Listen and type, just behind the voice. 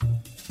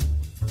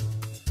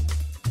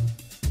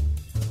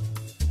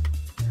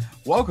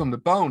Welcome to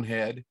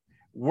Bonehead.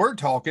 We're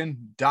talking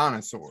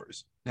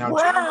dinosaurs. Now,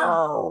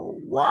 Wow,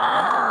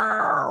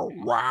 wow,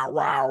 wow,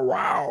 wow,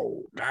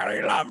 wow.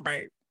 Daddy love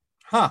me.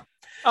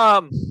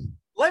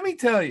 Let me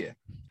tell you.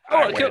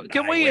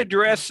 Can we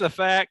address the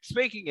fact,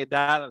 speaking of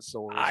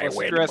dinosaurs, let's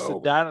address the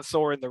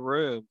dinosaur in the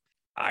room.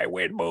 I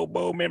win boom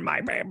boom in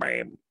my bam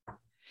bam.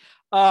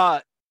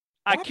 I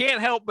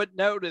can't help but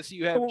notice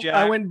you have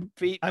giant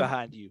feet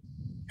behind you.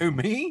 Who,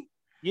 me?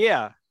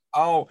 Yeah.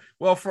 Oh,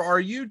 well, for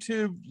our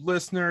YouTube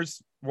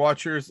listeners,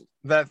 watchers,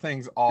 that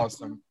thing's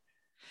awesome.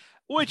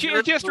 Which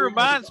it just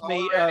reminds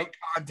me of.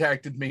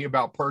 Contacted me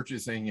about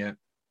purchasing it.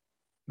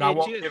 Now, I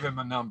won't give him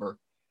a number.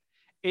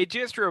 It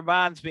just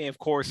reminds me, of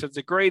course, of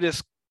the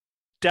greatest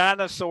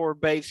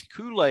dinosaur-based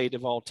Kool-Aid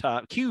of all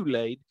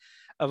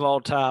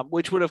time,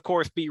 which would, of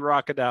course, be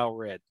Crocodile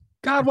Red.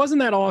 God, wasn't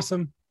that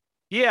awesome?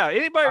 Yeah.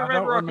 Anybody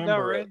remember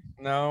Crocodile Red?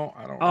 No,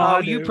 I don't. Oh,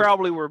 you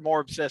probably were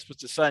more obsessed with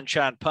the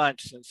Sunshine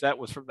Punch since that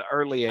was from the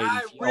early 80s.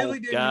 I really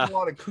didn't eat a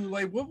lot of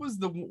Kool-Aid.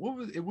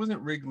 It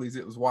wasn't Wrigley's.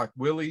 It was like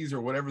Willie's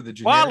or whatever the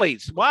generic.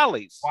 Wiley's.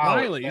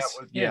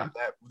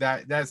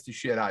 That's the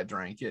shit I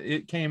drank.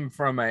 It came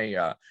from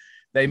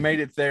they made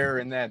it there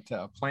in that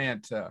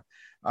plant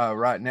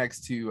right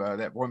next to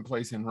that one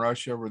place in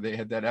Russia where they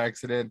had that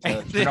accident.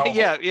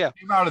 Yeah.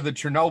 Came out of the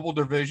Chernobyl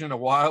division of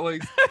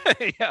Wiley's.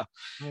 Yeah.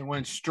 And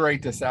went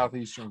straight to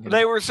Southeastern.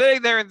 They were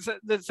sitting there and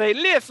say,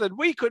 listen,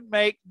 we could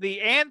make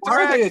the anthrax.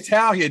 Why are they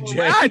Italian,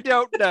 Jay? I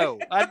don't know.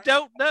 I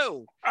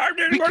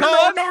didn't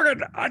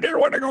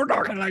want to go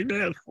talking like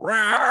this.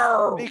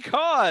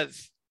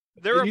 Because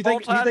they're a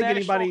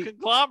multinational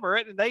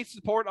conglomerate and they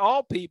support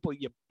all people,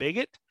 you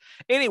bigot.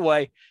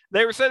 Anyway,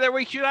 they were saying that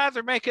we should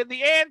either make it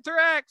the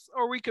anthrax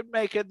or we could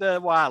make it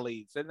the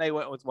Wiley's. And they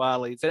went with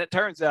Wiley's. And it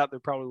turns out there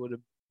probably would have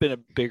been a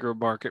bigger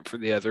market for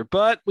the other,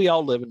 but we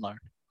all live and learn.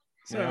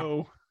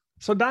 So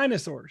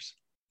dinosaurs.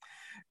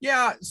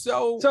 Yeah.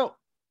 So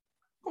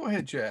go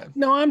ahead, Chad.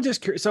 No, I'm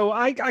just curious. So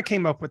I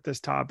came up with this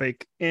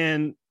topic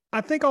and I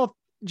think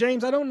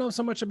James, I don't know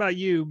so much about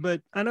you, but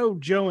I know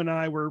Joe and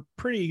I were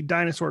pretty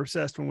dinosaur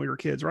obsessed when we were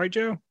kids, right,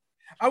 Joe?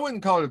 I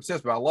wouldn't call it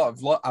obsessed, but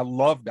I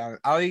love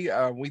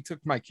dinosaurs. We took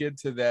my kid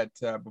to that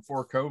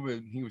before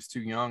COVID. He was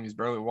too young. He's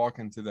barely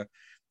walking to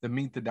the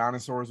Meet the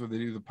Dinosaurs where they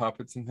do the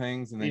puppets and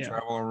things and they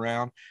travel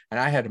around. And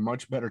I had a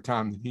much better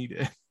time than he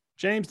did.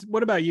 James,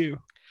 what about you?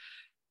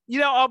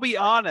 I'll be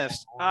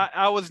honest.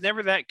 I was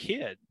never that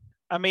kid.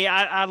 I mean,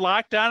 I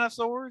like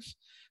dinosaurs,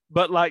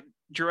 but like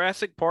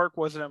Jurassic Park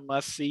wasn't a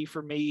must see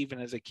for me even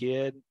as a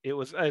kid. It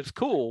was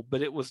cool,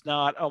 but it was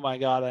not. Oh my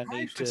God,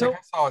 I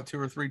saw it 2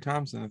 or 3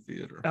 times in the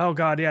theater. Oh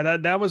God, yeah,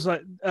 that was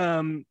like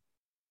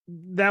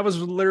that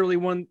was literally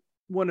one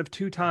of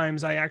 2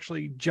 times I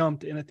actually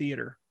jumped in a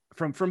theater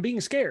from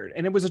being scared,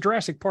 and it was a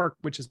Jurassic Park,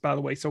 which is, by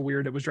the way, so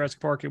weird. It was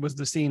Jurassic Park. It was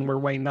the scene where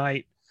Wayne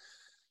Knight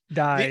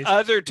dies. The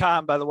other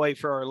time, by the way,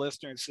 for our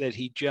listeners that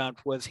he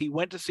jumped was he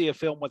went to see a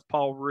film with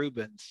Paul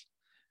Rubens.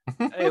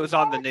 It was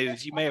on the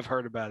news. You may have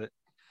heard about it.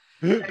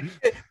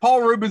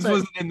 Paul Rubens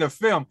wasn't in the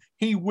film.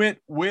 He went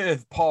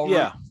with Paul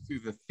Rubens to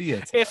the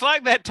theater. It's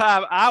like that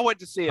time I went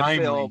to see a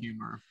film.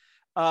 Humor.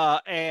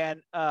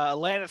 And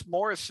Alanis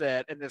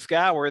Morissette and this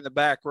guy were in the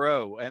back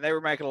row and they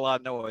were making a lot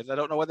of noise. I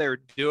don't know what they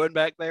were doing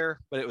back there,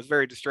 but it was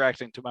very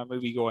distracting to my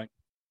movie going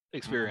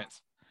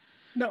experience.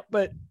 No,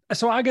 but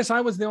so I guess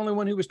I was the only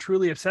one who was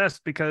truly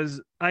obsessed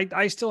because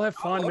I still have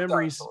fond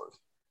memories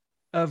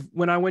of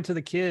when I went to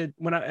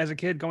as a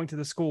kid going to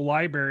the school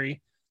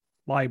library,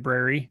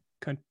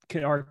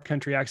 our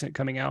country accent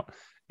coming out.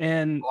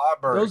 And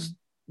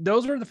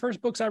those were the first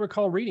books I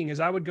recall reading. Is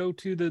I would go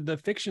to the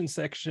fiction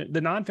section,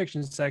 the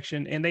nonfiction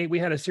section, and we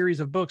had a series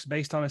of books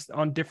based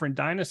on different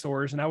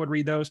dinosaurs, and I would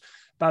read those.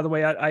 By the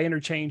way, I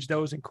interchanged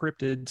those and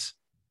cryptids.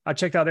 I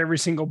checked out every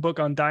single book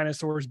on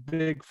dinosaurs,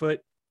 Bigfoot,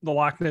 the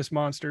Loch Ness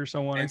Monster,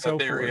 so on and so forth.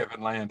 The Theory of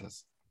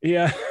Atlantis.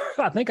 Yeah,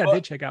 I think I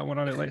did check out one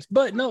on Atlantis,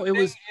 but no, it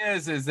was.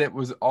 It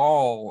was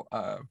all.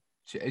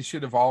 It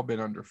should have all been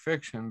under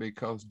fiction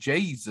because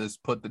Jesus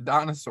put the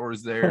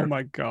dinosaurs there. Oh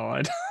my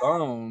God!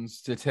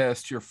 Bones to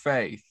test your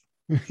faith.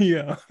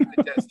 Yeah.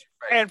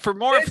 And for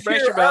more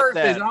information about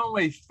that, is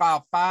only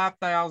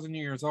 5,000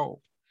 years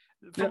old.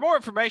 For more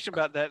information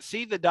about that,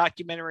 see the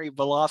documentary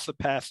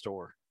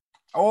Velocipastor.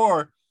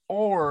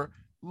 Or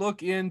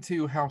look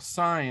into how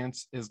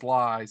science is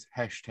lies.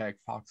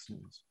 # Fox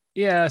News.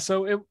 Yeah.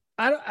 So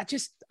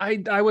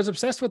I was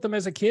obsessed with them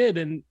as a kid,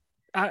 and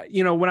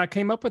when I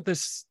came up with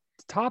this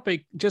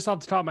topic just off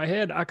the top of my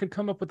head, I could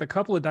come up with a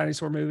couple of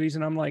dinosaur movies,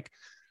 and I'm like,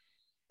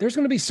 there's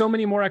going to be so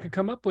many more I could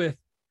come up with,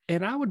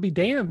 and I would be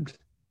damned.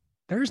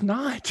 There's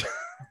not.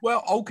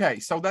 Well, okay,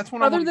 so that's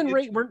one. Other than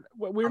Ray,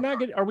 we're not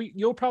getting.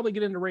 You'll probably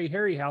get into Ray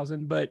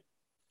Harryhausen, but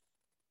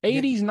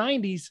 80s,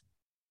 90s,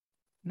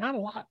 not a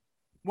lot.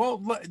 Well,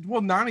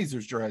 90s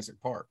there's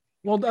Jurassic Park.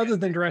 Well, other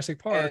than Jurassic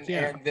Park,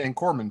 and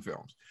Corman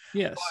films.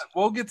 Yes, but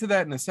we'll get to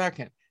that in a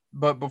second.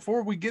 But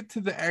before we get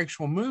to the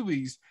actual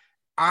movies,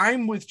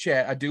 I'm with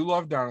Chad. I do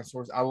love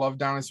dinosaurs. I love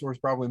dinosaurs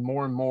probably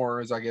more and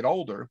more as I get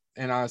older,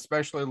 and I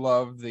especially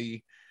love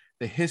the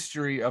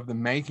history of the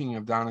making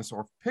of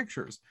dinosaur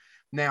pictures.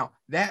 Now,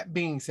 that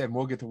being said,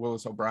 we'll get to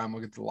Willis O'Brien,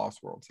 we'll get to the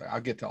Lost World. So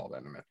I'll get to all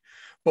that in a minute.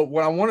 But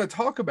what I want to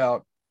talk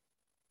about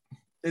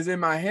is in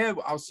my head,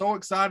 I was so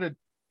excited,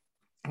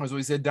 as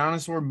we said,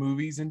 dinosaur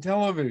movies and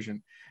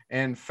television.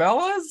 And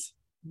fellas,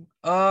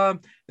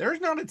 there's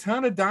not a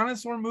ton of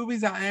dinosaur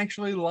movies I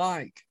actually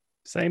like.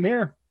 Same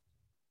here.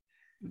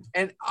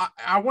 And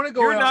I want to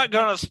go. You're not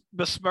going to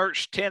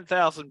besmirch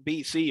 10,000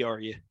 BC, are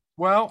you?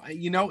 Well,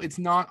 it's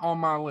not on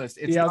my list.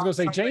 I was going to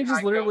say, James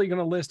is literally going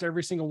to list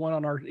every single one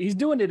on our. He's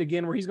doing it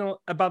again where he's going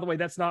to, by the way,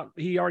 that's not,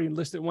 he already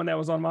listed one that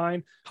was on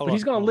mine, but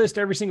he's going to list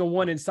every single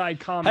one inside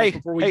comments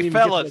before we even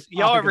fellas, get to the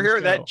y'all ever hear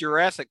that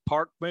Jurassic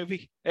Park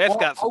movie? It's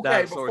got some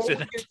dinosaurs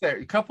in it.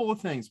 A couple of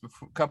things.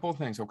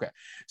 Okay.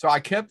 So I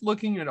kept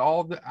looking at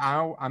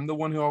I'm the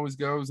one who always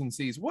goes and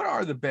sees what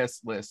are the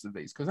best lists of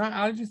these, because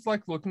I just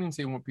like looking and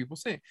seeing what people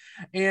see.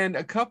 And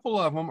a couple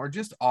of them are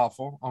just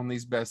awful on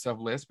these best of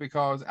lists,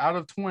 because out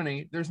of 20,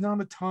 there's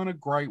not a ton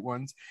of great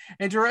ones.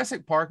 And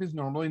Jurassic Park is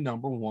normally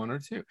number 1 or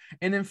 2.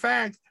 And in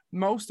fact,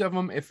 most of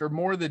them, if there are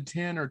more than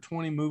 10 or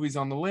 20 movies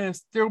on the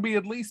list, there will be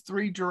at least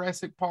 3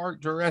 Jurassic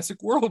Park,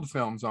 Jurassic World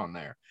films on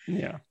there.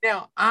 Yeah.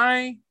 Now,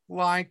 I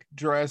like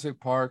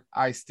Jurassic Park.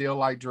 I still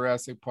like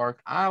Jurassic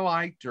Park. I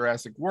like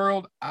Jurassic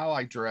World. I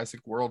like Jurassic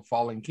World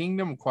Fallen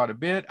Kingdom quite a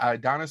bit.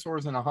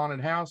 Dinosaurs in a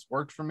Haunted House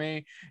worked for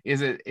me.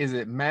 Is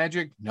it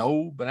magic?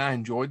 No, but I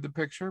enjoyed the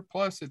picture.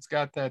 Plus, it's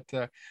got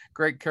that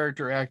great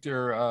character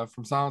actor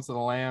from Silence of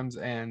the Lambs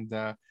and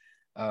the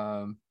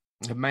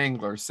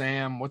Mangler,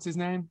 Sam. What's his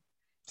name?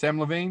 Sam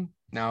Levine?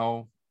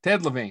 No,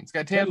 Ted Levine. It's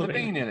got Ted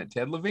Levine in it.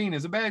 Ted Levine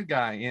is a bad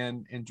guy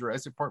in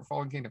Jurassic Park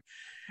Fallen Kingdom.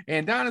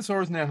 And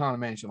Dinosaurs in that Haunted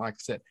Mansion, like I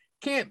said,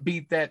 can't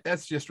beat that.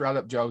 That's just right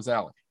up Joe's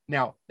alley.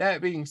 Now,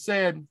 that being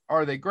said,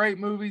 are they great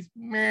movies?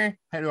 Meh.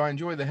 Do I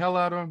enjoy the hell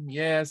out of them?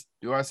 Yes.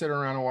 Do I sit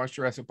around and watch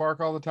Jurassic Park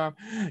all the time?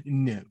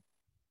 No.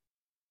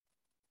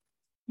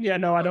 Yeah,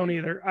 no, I don't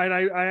either.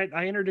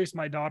 I introduced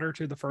my daughter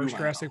to the first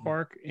Jurassic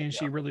Park, and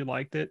she really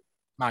liked it.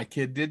 My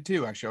kid did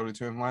too. I showed it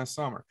to him last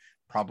summer.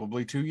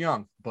 Probably too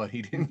young, but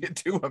he didn't get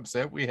too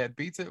upset. We had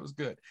pizza. It was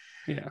good.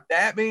 Yeah.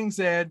 That being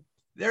said,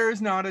 there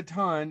is not a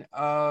ton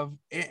of,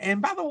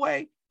 and by the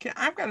way,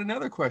 I've got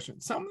another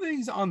question. Some of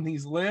these on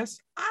these lists,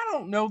 I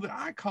don't know that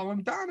I call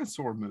them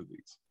dinosaur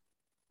movies.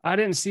 I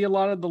didn't see a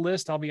lot of the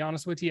list. I'll be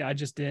honest with you. I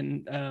just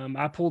didn't.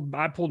 I pulled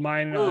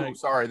mine. Oh,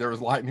 sorry. There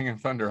was lightning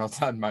and thunder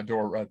outside my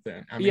door right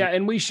then.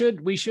 And we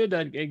should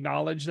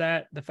acknowledge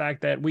the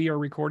fact that we are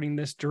recording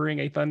this during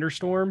a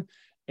thunderstorm.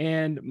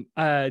 And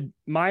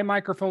my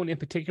microphone in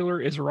particular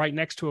is right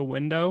next to a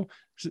window.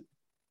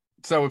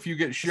 So if you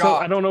get shot, so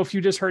I don't know if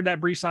you just heard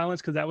that brief silence,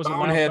 because that was a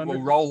loud thunder.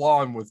 Will roll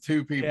on with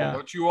 2 people. Yeah.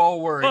 Don't you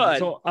all worry. But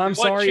so I'm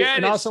sorry,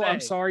 and also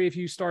I'm sorry if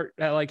you start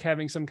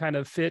having some kind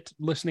of fit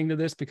listening to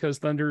this, because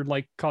thunder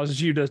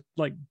causes you to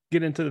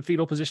get into the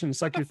fetal position and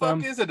suck your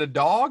thumb. Is it a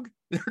dog?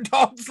 There are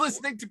dogs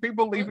listening to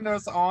people leaving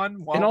us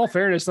on. In all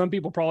fairness, some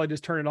people probably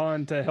just turn it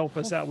on to help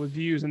us out with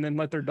views and then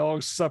let their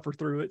dogs suffer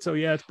through it. So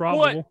yeah, it's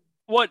probable.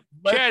 What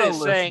Chad is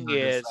saying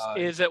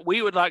is that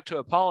we would like to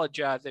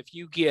apologize if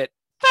you get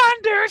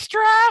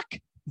thunderstruck.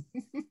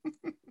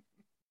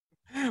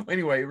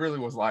 Anyway, it really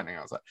was lightning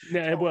outside.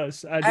 Yeah, it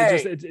was.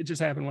 It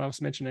just happened when I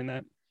was mentioning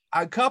that.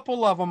 A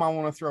couple of them I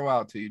want to throw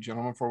out to you,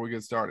 gentlemen, before we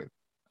get started.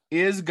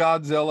 Is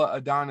Godzilla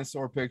a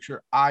dinosaur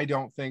picture? I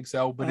don't think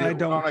so, but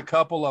it's on a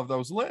couple of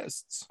those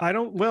lists. I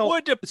don't. Well,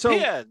 it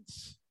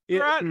depends.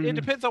 It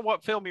depends on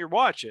what film you're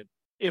watching.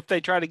 If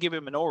they try to give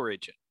him an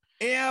origin.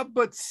 Yeah,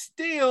 but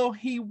still,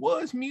 he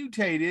was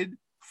mutated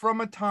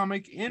from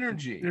atomic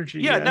energy.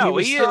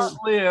 He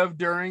lived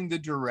during the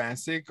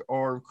Jurassic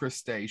or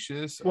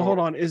Cretaceous. Well, hold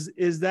on.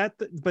 Is that?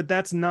 But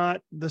that's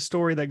not the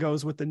story that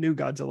goes with the new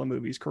Godzilla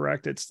movies,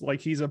 correct? It's like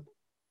he's a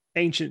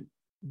ancient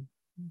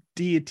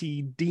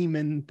deity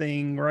demon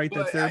thing, right?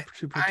 That's there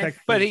to protect.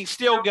 But he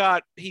still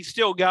got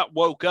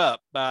woke up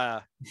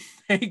by.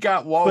 He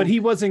got woke, but he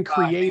wasn't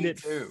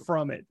created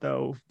from it,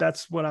 though.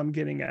 That's what I'm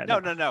getting at. No.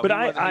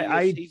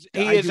 But he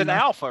is an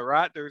alpha,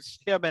 right? There's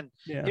him and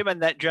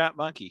that giant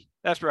monkey.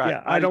 That's right.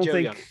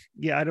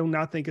 Yeah, I do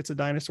not think it's a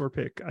dinosaur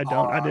pick. I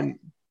don't. I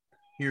didn't.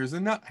 Here's a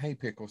nut. Hey,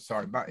 Pickle.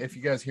 Sorry, but if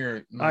you guys hear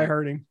it, I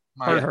heard him.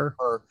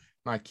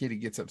 My kitty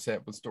gets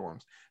upset with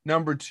storms.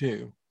 Number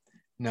two.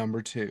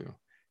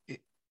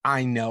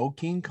 I know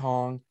King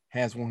Kong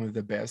has one of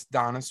the best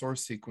dinosaur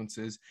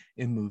sequences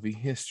in movie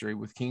history,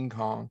 with King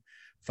Kong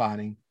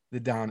fighting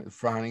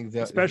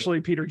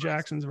especially Peter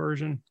Jackson's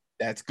version.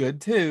 That's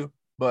good too,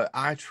 but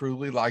I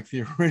truly like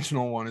the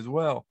original one as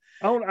well.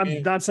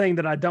 I'm not saying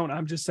that I don't.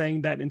 I'm just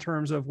saying that in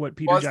terms of what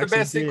Peter Jackson the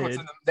best did. Sequence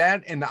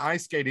that and the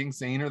ice skating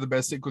scene are the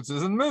best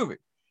sequences in the movie.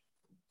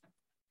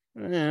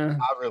 Yeah,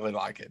 I really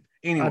like it.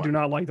 Anyway, I do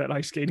not like that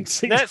ice skating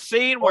scene. That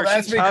scene where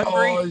she's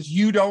hungry.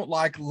 You don't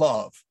like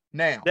love.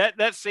 Now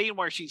that scene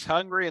where she's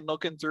hungry and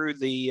looking through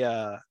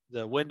the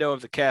window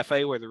of the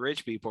cafe where the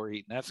rich people are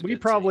eating. We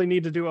probably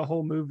need to do a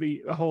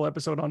whole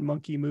episode on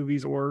monkey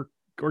movies or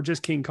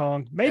just King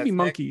Kong. Maybe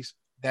monkeys.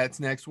 That's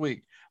next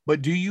week.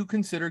 But do you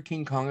consider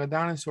King Kong a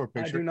dinosaur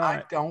picture? I do not.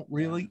 I don't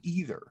really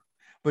either.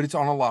 But it's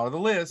on a lot of the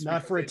lists.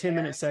 Not for a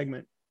 10-minute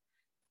segment.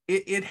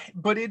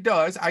 But it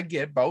does. I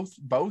get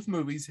both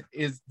movies.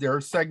 Is there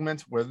are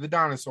segments where the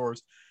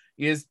dinosaurs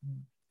is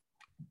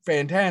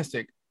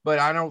fantastic, but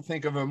I don't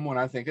think of them when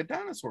I think of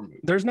dinosaur movie.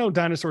 There's no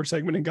dinosaur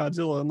segment in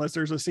Godzilla unless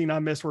there's a scene I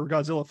missed where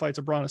Godzilla fights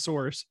a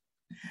brontosaurus.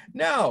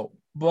 No,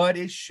 but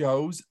it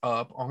shows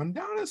up on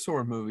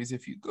dinosaur movies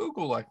if you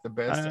Google like the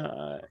best.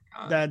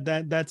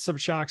 That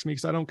shocks me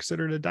because I don't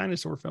consider it a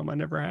dinosaur film. I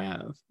never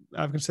have.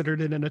 I've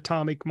considered it an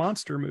atomic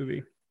monster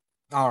movie.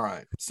 All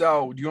right.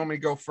 So do you want me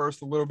to go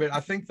first a little bit? I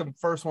think the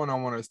first one I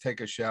want to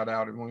take a shout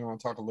out, and we want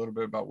to talk a little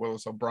bit about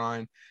Willis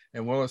O'Brien.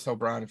 And Willis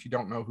O'Brien, if you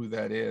don't know who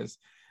that is,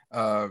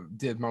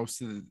 did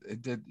most of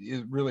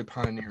it really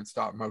pioneered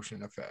stop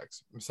motion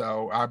effects.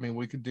 So I mean,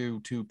 we could do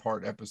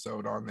 2-part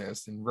episode on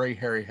this. And Ray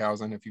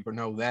Harryhausen, if you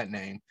know that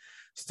name,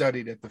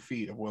 studied at the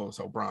feet of Willis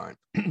O'Brien.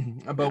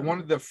 But one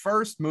of the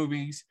first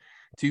movies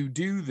to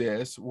do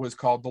this was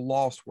called The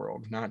Lost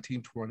World,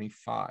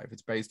 1925.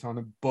 It's based on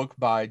a book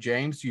by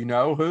James, you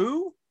know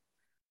who?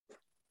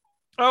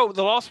 Oh,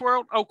 The Lost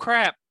World? Oh,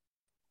 crap.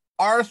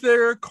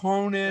 Arthur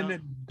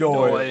Conan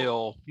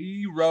Doyle.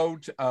 He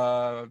wrote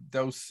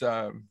those.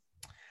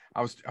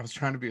 I was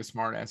trying to be a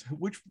smart ass.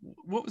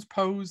 What was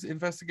Poe's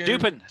investigator?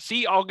 Dupin.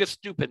 C.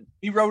 August Dupin.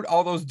 He wrote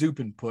all those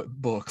Dupin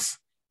books.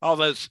 All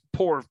those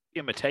poor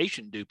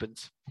imitation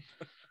Dupins.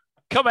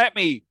 Come at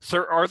me,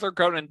 Sir Arthur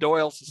Conan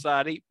Doyle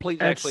Society. Please,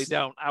 actually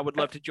don't. I would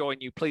love to join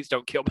you. Please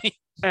don't kill me.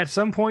 At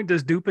some point,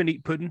 does Dupin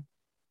eat pudding?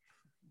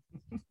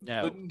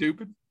 No.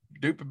 Dupin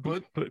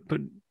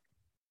pudding.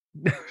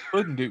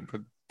 Pudding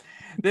Dupin.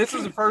 This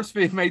is the first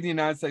film made in the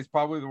United States,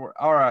 probably the world.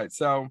 All right,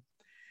 so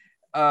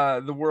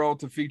the world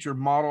to feature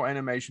model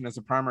animation as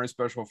a primary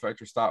special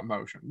effect or stop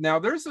motion. Now,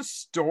 there's a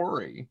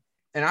story,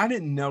 and I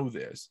didn't know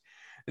this,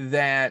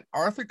 that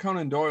Arthur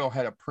Conan Doyle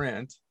had a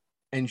print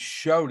and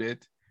showed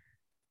it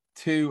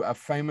to a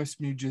famous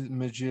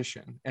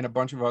magician and a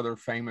bunch of other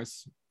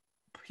famous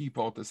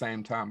people at the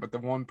same time. But the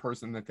one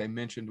person that they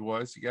mentioned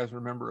was, you guys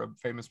remember a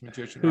famous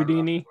magician?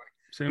 Houdini.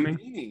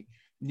 Houdini.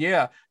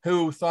 Yeah,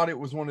 who thought it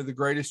was one of the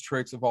greatest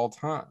tricks of all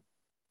time.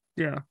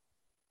 Yeah.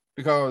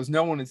 Because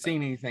no one had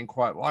seen anything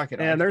quite like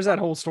it. And there's that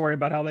whole story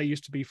about how they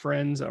used to be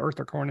friends,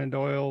 Arthur Conan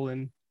Doyle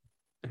and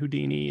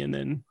Houdini, and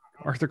then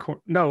Arthur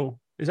Conan Doyle.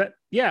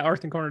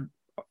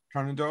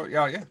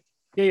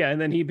 Yeah.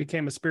 And then he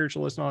became a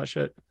spiritualist and all that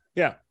shit.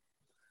 Yeah.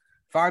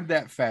 Find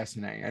that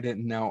fascinating. I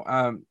didn't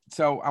know.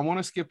 So I want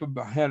to skip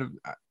ahead of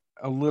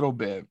a little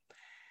bit.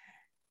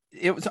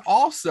 It was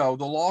also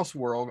The Lost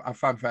World. I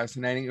find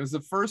fascinating. It was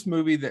the first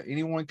movie that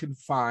anyone could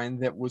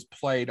find that was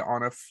played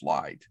on a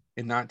flight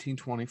in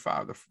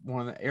 1925,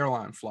 one of the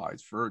airline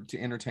flights to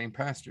entertain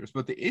passengers.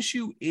 But the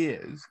issue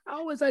is,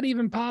 how is that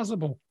even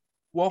possible?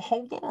 Well,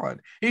 hold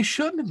on. It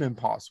shouldn't have been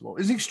possible.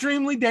 It's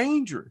extremely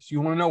dangerous. You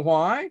want to know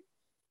why?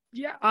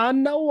 Yeah, I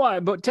know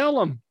why, but tell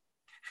them.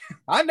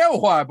 I know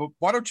why, but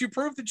why don't you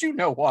prove that you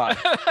know why?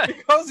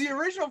 Because the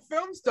original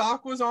film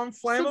stock was on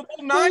flammable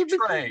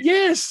nitrate.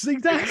 Yes,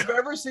 exactly. If you've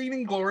ever seen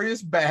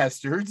Inglourious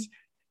Bastards,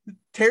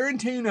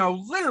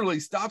 Tarantino literally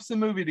stops the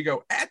movie to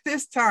go, at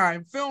this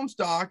time, film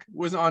stock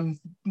was on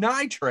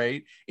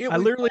nitrate. I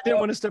literally didn't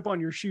want to step on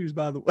your shoes,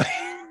 by the way.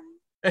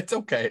 It's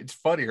okay. It's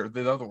funnier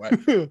the other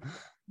way.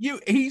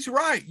 He's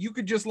right. You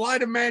could just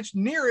light a match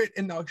near it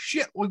and the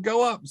shit would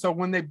go up. So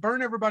when they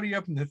burn everybody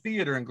up in the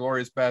theater in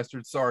Inglourious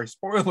Bastards, sorry,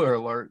 spoiler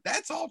alert,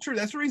 that's all true.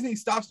 That's the reason he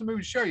stops the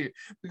movie to show you,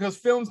 because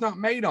film's not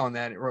made on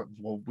that.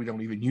 Well, we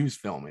don't even use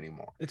film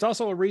anymore. It's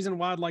also a reason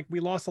why we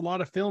lost a lot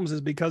of films,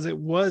 is because it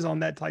was on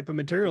that type of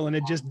material and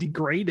it just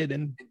degraded.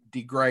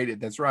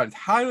 That's right. It's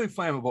highly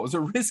flammable. It was a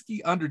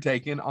risky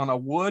undertaking on a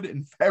wood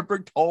and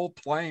fabric hull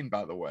plane,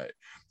 by the way.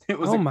 It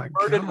was a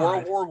converted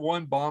World War I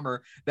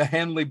bomber, the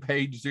Handley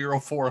Page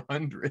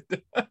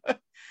 0400.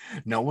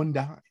 No one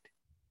died.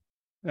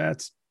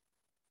 It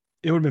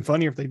would have been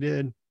funny if they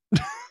did.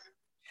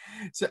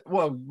 So,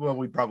 well,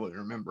 we probably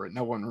remember it.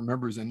 No one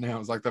remembers it now.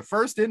 It's like the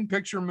first in plane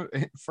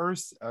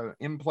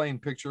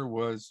picture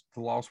was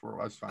The Lost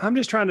World. That's fine. I'm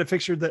just trying to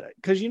picture that,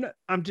 because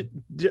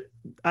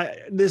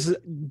this is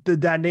the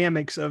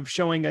dynamics of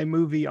showing a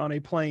movie on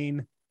a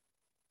plane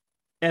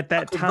at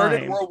that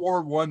time. World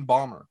War I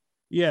bomber.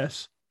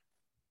 Yes.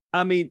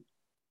 I mean,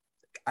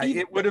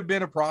 it would have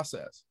been a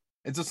process.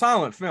 It's a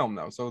silent film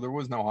though, so there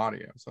was no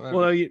audio.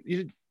 So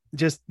you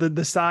just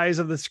the size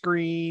of the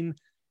screen,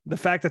 the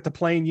fact that the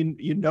plane,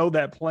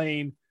 that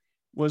plane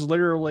was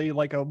literally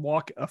like a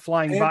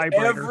flying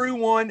vibrator.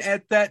 Everyone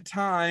at that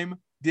time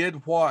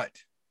did what?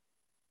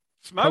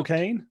 Smoked.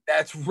 Cocaine.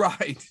 That's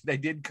right. They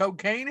did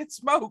cocaine and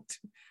smoked.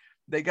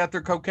 They got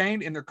their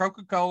cocaine in their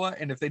Coca-Cola,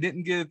 and if they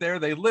didn't get it there,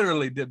 they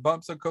literally did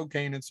bumps of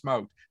cocaine and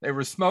smoked. They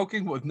were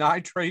smoking with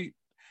nitrate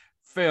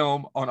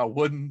film on a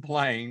wooden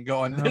plane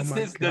going, this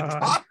is the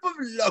top of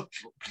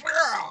luxury.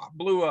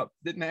 Blew up.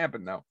 Didn't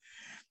happen though.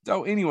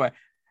 So anyway,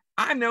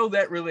 I know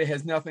that really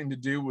has nothing to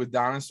do with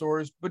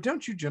dinosaurs, but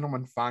don't you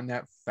gentlemen find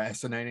that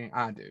fascinating?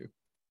 I do.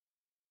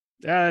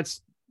 Yeah,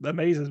 that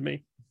amazes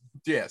me.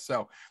 Yeah,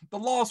 so The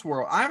Lost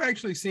World, I've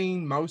actually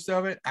seen most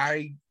of it.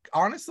 I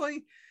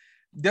honestly,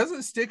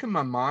 doesn't stick in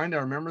my mind. I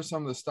remember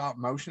some of the stop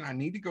motion. I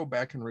need to go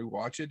back and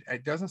rewatch it.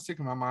 It doesn't stick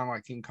in my mind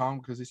like King Kong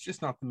because it's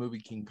just not the movie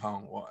King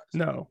Kong was.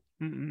 No.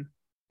 Mm-mm.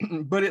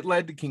 But it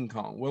led to King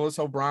Kong. Willis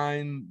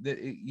O'Brien,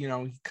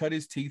 he cut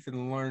his teeth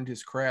and learned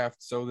his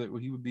craft so that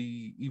he would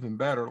be even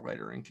better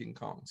later in King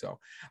Kong. So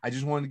I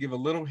just wanted to give a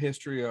little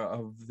history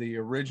of the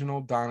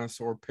original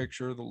dinosaur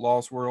picture, The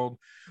Lost World,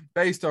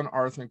 based on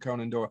Arthur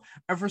Conan Doyle.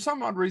 And for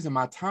some odd reason,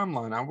 my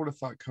timeline, I would have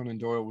thought Conan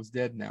Doyle was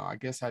dead now. I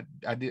guess I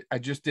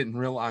just didn't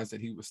realize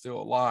that he was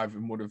still alive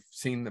and would have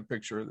seen the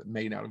picture that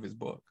made out of his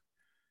book.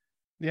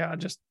 Yeah,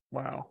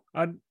 wow.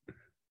 And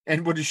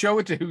would have show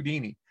it to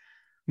Houdini.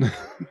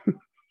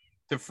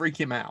 To freak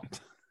him out.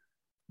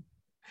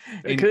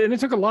 And it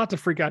took a lot to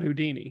freak out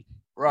Houdini.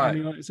 Right. I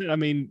mean, like I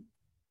said,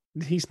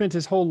 he spent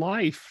his whole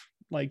life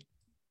like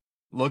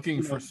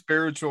looking for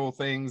spiritual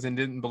things and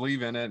didn't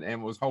believe in it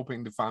and was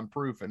hoping to find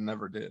proof and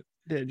never did.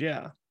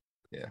 Yeah.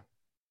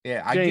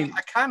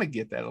 I kind of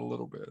get that a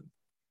little bit.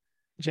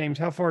 James,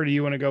 how far do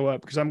you want to go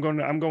up? Because I'm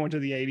going to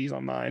the 80s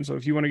on mine. So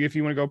if you want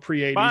to go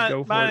pre-80s,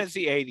 go for it. Mine is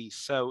the 80s.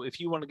 So if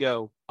you want to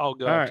go, I'll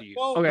go after you.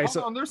 Well, okay,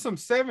 so there's some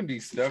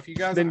 70s stuff. You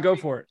guys then go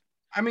for it.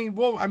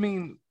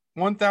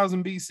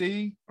 1000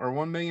 BC or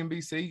 1 million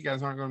BC. You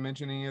guys aren't going to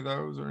mention any of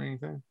those or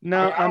anything?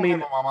 No, I don't have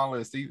them on my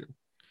list either.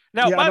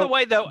 No, by the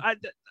way, though,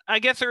 I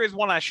guess there is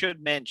one I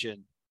should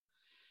mention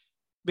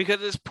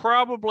because it's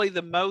probably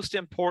the most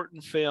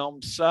important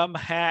film some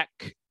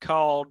hack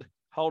called,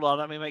 hold on,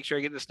 let me make sure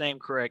I get this name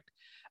correct,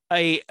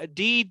 a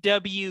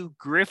D.W.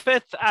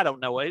 Griffith. I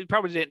don't know. It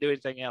probably didn't do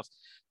anything else.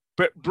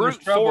 But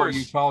Brute Force.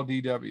 You call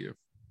D.W.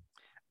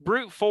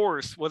 Brute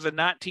Force was a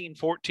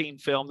 1914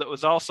 film that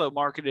was also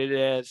marketed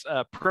as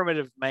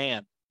Primitive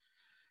Man,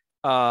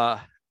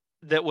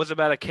 that was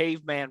about a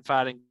caveman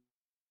fighting.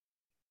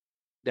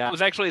 It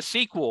was actually a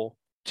sequel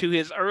to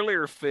his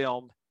earlier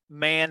film,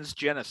 Man's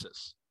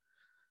Genesis.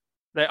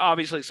 They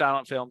obviously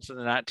silent films in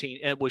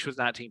which was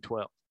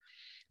 1912.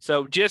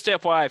 So just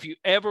FYI, if you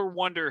ever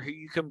wonder who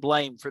you can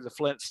blame for the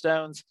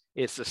Flintstones,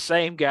 it's the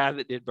same guy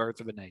that did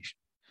Birth of a Nation.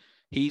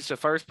 He's the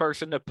first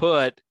person to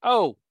put,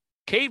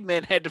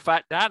 cavemen had to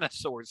fight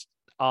dinosaurs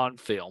on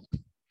film.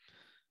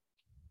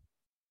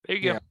 There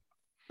you go.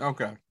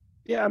 Okay.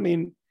 Yeah,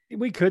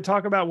 we could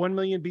talk about 1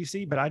 million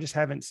BC, but I just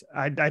haven't.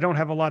 I don't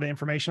have a lot of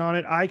information on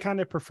it. I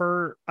kind of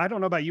prefer. I don't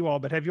know about you all,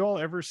 but have you all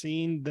ever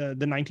seen the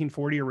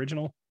 1940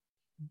 original,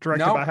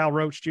 directed by Hal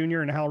Roach Jr.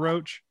 and Hal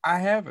Roach? I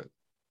haven't.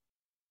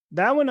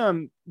 That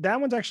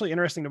one's actually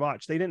interesting to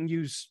watch.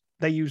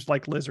 They used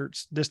like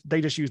lizards. They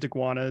just used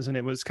iguanas, and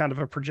it was kind of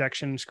a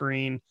projection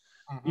screen.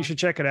 Mm-hmm. You should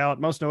check it out.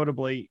 Most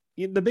notably,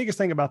 the biggest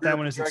thing about that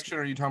one is projection.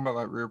 Are you talking about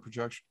like rear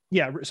projection?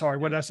 Yeah. Sorry,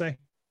 what did I say?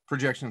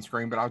 Projection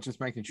screen, but I was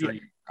just making sure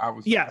I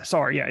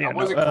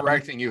wasn't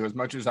correcting you as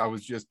much as I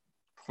was just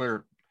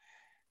clear.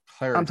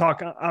 I'm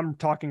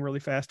talking really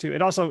fast too.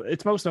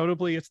 It's most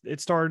notably it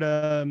starred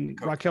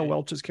Raquel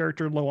Welch's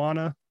character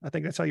Loana. I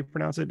think that's how you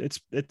pronounce it.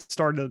 It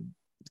starred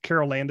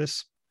Carol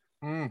Landis,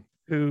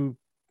 who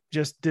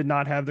just did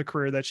not have the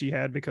career that she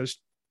had because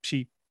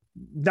she,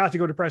 not to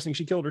go depressing,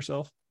 she killed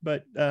herself.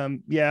 But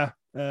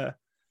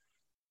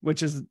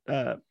which is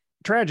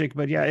tragic.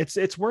 But yeah,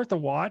 it's worth a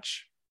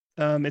watch.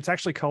 It's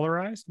actually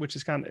colorized, which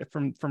is kind of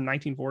from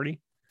 1940.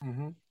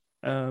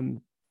 Mm-hmm.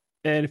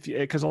 And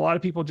because a lot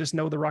of people just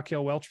know the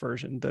Raquel Welch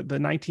version, the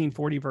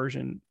 1940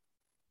 version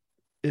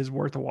is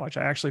worth a watch.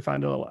 I actually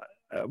find it a lot,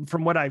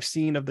 from what I've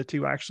seen of the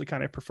two, I actually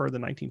kind of prefer the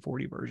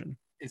 1940 version.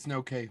 It's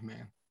no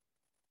caveman.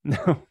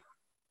 No,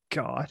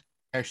 God.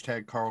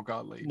 Hashtag Carl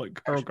Gottlieb.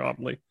 Carl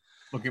Gottlieb.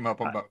 Look him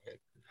up on Buckhead.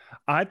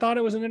 I thought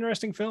it was an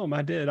interesting film.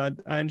 I did.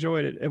 I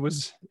enjoyed it. It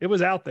was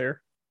out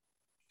there.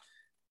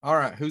 All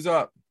right, who's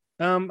up?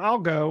 I'll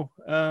go.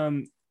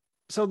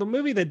 So the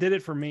movie that did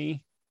it for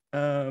me,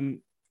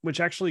 which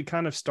actually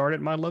kind of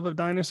started my love of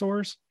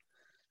dinosaurs,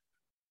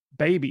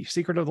 Baby,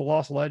 Secret of the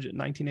Lost Legend,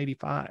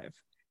 1985.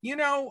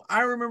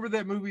 I remember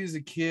that movie as a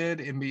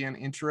kid and being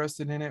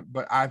interested in it,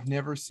 but I've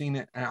never seen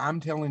it. And I'm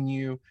telling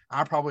you,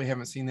 I probably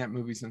haven't seen that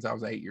movie since I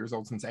was 8 years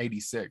old, since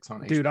 86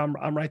 on Dude,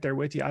 I'm right there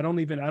with you.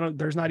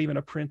 There's not even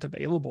a print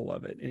available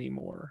of it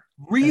anymore.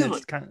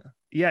 Really?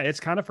 It's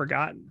kind of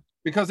forgotten.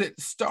 Because it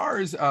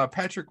stars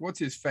Patrick, what's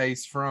his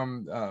face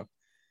from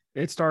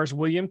it stars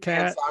William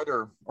Catt.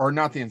 Insider, or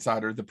not the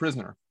Insider, The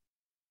Prisoner.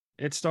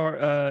 It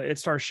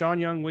stars Sean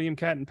Young, William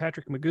Catt, and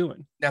Patrick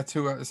McGowan. That's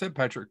who I said.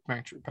 Patrick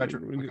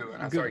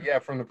McGowan. I'm sorry, yeah,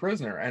 from The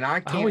Prisoner. And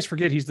I always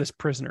forget he's this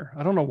prisoner.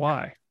 I don't know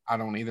why. I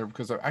don't either,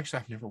 because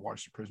I've never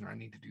watched The Prisoner. I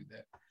need to do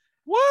that.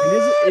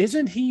 What?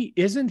 Isn't he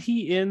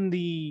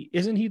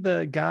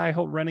the guy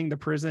running the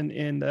prison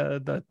in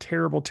the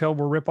terrible,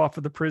 terrible ripoff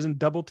of The Prison,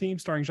 Double Team,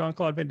 starring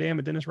Jean-Claude Van Damme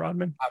and Dennis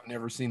Rodman? I've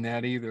never seen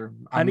that either.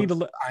 I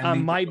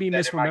might be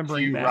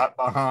misremembering that. Right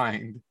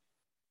behind.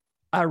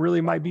 I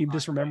really might be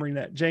misremembering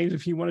that. James,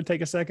 if you want to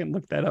take a second,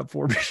 look that up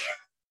for me.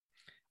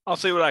 I'll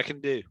see what I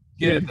can do.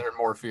 Get it there,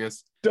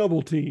 Morpheus.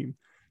 Double Team.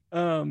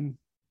 God,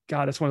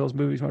 it's one of those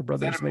movies my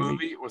brother used to make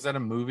me. Was that a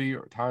movie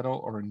or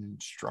title or an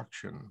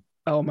instruction?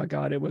 Oh my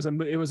God! It was a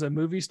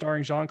movie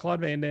starring Jean-Claude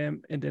Van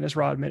Damme and Dennis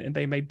Rodman, and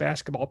they made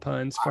basketball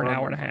puns for an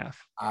hour and a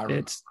half.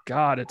 It's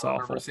awful. I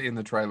remember seeing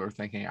the trailer,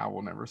 thinking I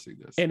will never see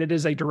this. And it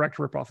is a direct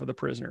ripoff of The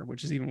Prisoner,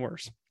 which is even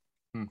worse.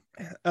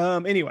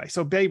 Anyway,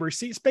 so Baby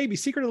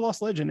Secret of the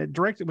Lost Legend.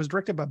 It was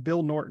directed by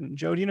Bill Norton.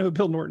 Joe, do you know who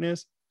Bill Norton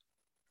is?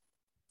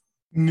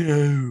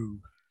 No.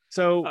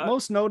 So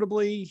most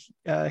notably,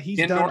 he's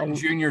Ken done Norton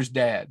Jr.'s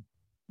dad.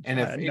 And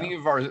if any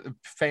of our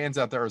fans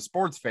out there are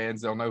sports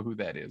fans, they'll know who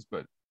that is.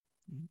 But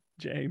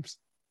James,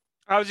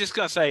 I was just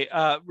gonna say,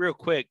 real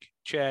quick,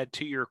 Chad,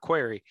 to your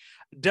query,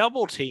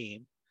 Double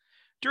Team,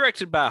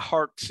 directed by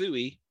Hart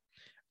Suey,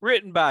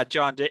 written by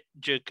Don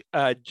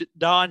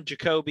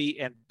Jacoby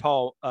and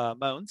Paul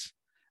Moniz.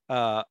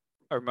 I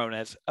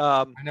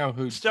know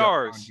who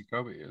stars Don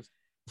Jacoby is.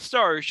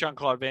 Stars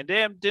Jean-Claude Van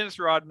Damme, Dennis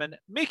Rodman,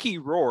 Mickey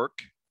Rourke,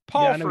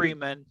 Paul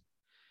Freeman,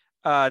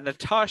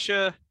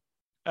 Natasha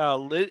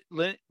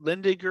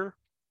Lindiger.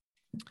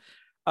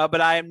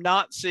 But I am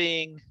not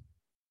seeing.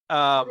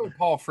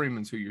 Paul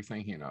Freeman's who you're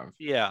thinking of.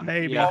 Yeah,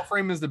 maybe. Paul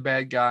Freeman's the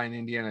bad guy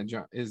in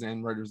is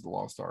in Raiders of the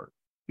Lost Ark.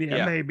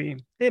 Yeah, maybe.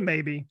 It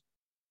may be.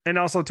 And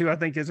also too, I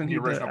think isn't he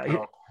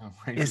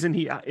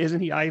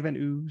Ivan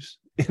Ooze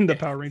in the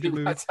Power Ranger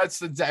movie?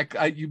 That's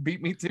exactly. You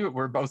beat me to it.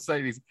 We're both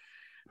saying he's.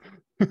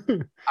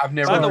 I've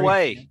never. By the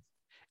way,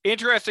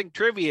 interesting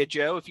trivia,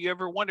 Joe. If you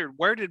ever wondered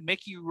where did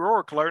Mickey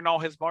Rourke learn all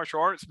his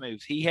martial arts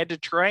moves, he had to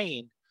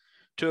train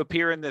to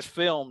appear in this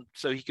film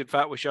so he could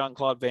fight with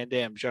Jean-Claude Van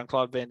Damme.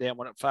 Jean-Claude Van Damme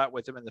wouldn't fight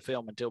with him in the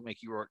film until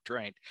Mickey Rourke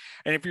trained.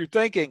 And if you're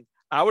thinking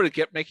I would have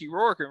kept Mickey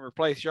Rourke and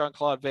replaced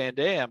Jean-Claude Van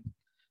Damme,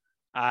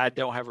 I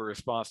don't have a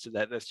response to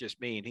that. That's just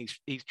me. And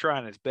he's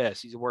trying his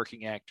best. He's a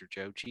working actor,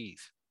 Joe.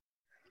 Jeez.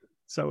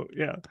 So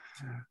yeah.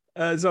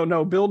 So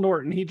no, Bill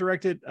Norton, he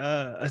directed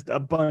a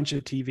bunch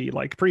of TV,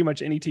 like pretty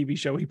much any TV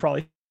show. He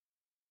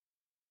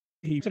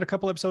did a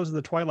couple episodes of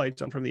The Twilight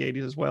Zone from the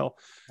 80s as well.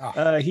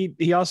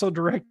 He also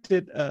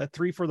directed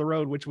 3 for the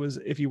Road, which was,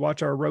 if you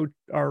watch our road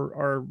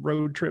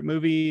trip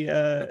movie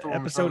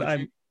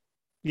episode,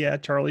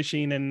 Charlie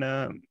Sheen and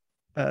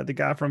the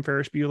guy from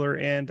Ferris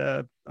Bueller and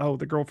the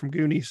girl from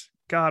Goonies.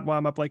 God, why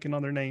am I blanking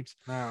on their names?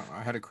 No,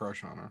 I had a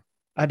crush on her.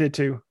 I did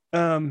too.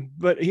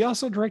 But he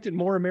also directed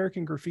More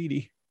American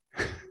Graffiti.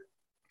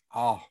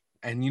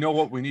 And you know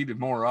what we needed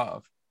more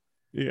of?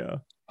 Yeah.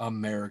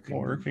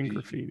 American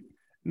Graffiti.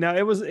 Now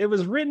it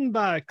was written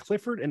by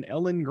Clifford and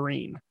Ellen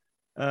Green.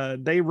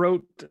 They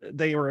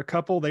were a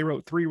couple. They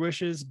wrote 3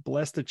 Wishes,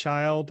 Bless the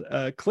Child.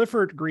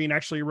 Clifford Green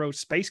actually wrote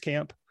Space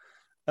Camp.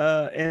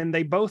 And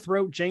they both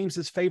wrote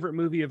James's favorite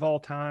movie of all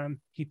time.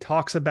 He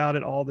talks about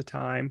it all the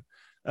time.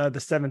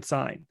 The Seventh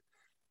Sign.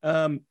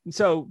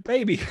 So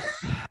baby.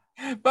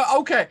 But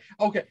okay.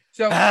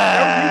 So you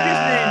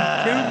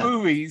just named 2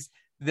 movies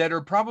that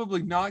are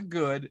probably not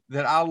good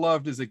that I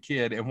loved as a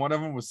kid, and one of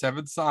them was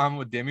Seventh Sign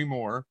with Demi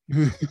Moore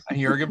and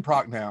Jurgen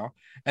Prochnow,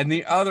 and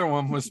the other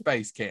one was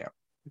Space Camp.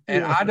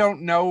 And I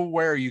don't know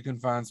where you can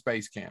find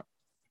Space Camp.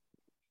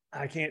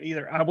 I can't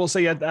either. I will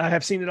say I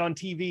have seen it on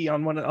TV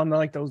on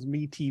like those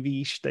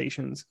MeTV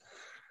stations.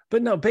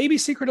 But no, Baby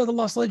Secret of the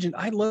Lost Legend.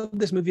 I loved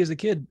this movie as a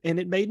kid, and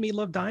it made me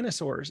love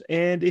dinosaurs.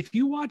 And if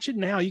you watch it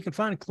now, you can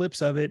find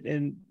clips of it,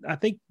 and I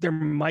think there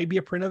might be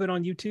a print of it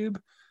on YouTube.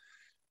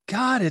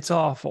 God, it's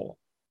awful.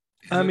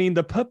 I mean,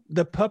 the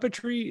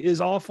puppetry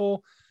is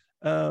awful.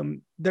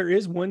 There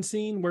is one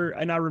scene where,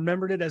 and I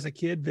remembered it as a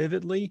kid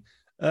vividly,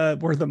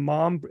 where the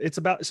mom, it's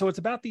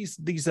about these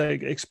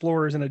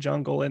explorers in a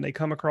jungle, and they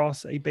come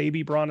across a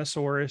baby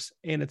brontosaurus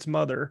and its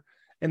mother,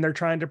 and they're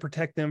trying to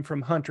protect them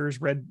from hunters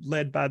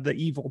led by the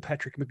evil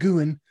Patrick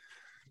McGoohan.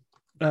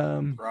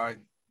 Right.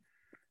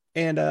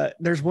 And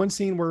there's one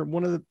scene where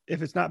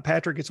if it's not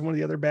Patrick, it's one of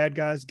the other bad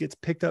guys gets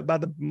picked up by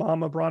the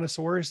mama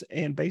brontosaurus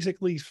and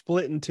basically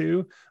split in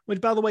 2, which,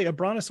 by the way, a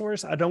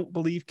brontosaurus, I don't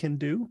believe can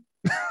do.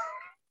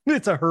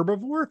 It's a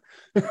herbivore.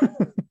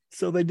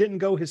 So they didn't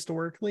go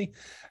historically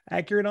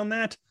accurate on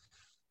that.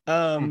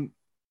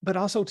 But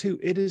also too,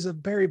 it is a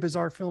very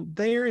bizarre film.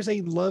 There is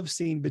a love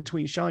scene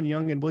between Sean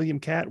Young and William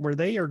Catt where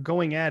they are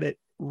going at it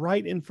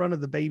right in front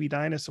of the baby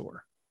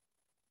dinosaur.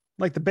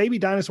 Like the baby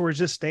dinosaur is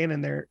just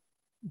standing there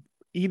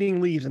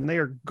eating leaves, and they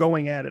are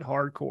going at it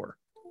hardcore.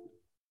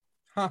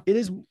 It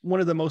is one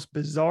of the most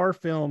bizarre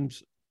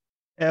films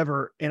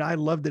ever, and I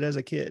loved it as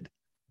a kid.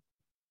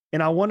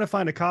 And I want to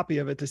find a copy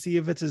of it to see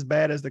if it's as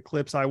bad as the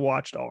clips I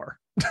watched are.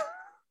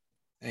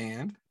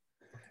 And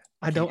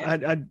I don't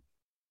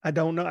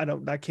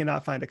know. I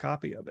cannot find a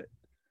copy of it.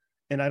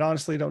 And I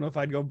honestly don't know if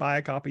I'd go buy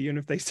a copy even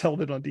if they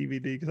sold it on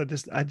DVD,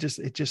 because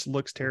it just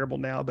looks terrible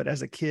now. But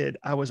as a kid,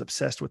 I was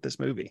obsessed with this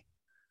movie.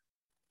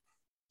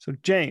 So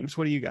James,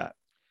 what do you got?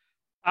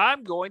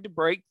 I'm going to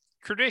break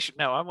tradition.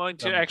 No, I'm going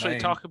to actually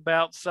talk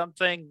about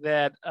something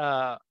that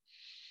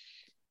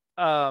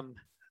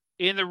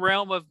in the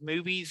realm of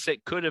movies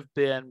that could have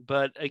been,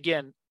 but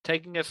again,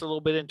 taking us a little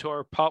bit into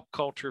our pop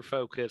culture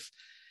focus.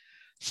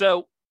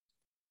 So,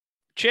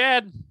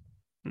 Chad,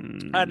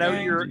 I know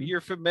you're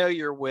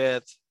familiar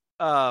with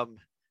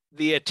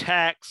the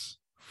attacks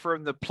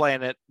from the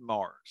planet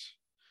Mars.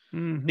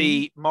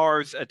 the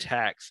Mars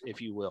Attacks,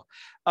 if you will.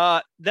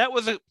 That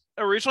was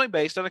originally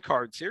based on a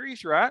card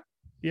series, right?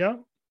 Yeah.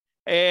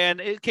 And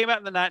it came out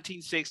in the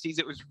 1960s.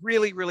 It was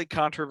really, really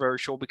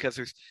controversial because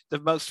there's the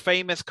most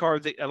famous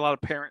card that a lot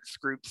of parents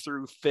groups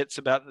threw fits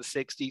about in the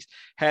 60s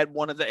had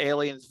one of the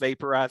aliens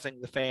vaporizing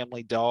the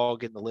family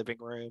dog in the living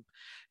room,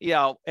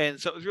 and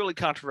so it was really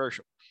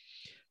controversial.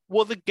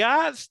 Well, the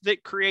guys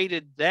that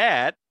created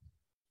that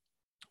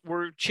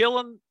were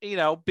chilling,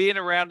 being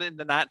around in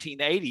the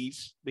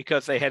 1980s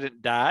because they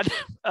hadn't died,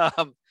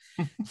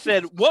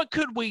 said, what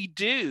could we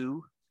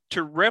do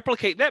to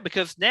replicate that?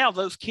 Because now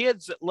those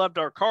kids that loved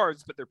our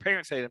cards, but their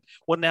parents hated them,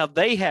 well, now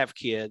they have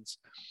kids.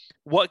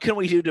 What can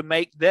we do to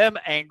make them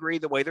angry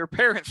the way their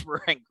parents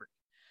were angry?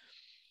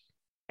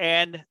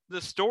 And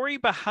the story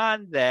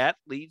behind that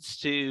leads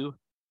to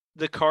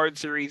the card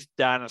series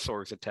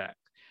Dinosaurs Attack.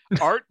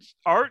 Art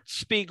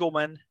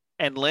Spiegelman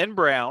and Lynn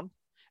Brown.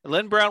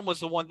 Lynn Brown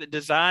was the one that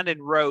designed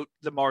and wrote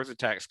the Mars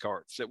Attacks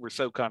cards that were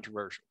so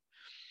controversial.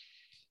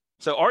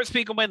 So Art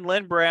Spiegelman,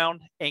 Lynn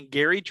Brown, and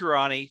Gary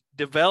Girani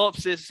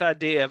develops this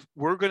idea of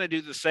we're going to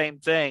do the same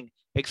thing,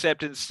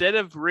 except instead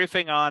of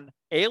riffing on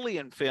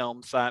alien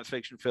films, science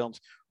fiction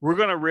films, we're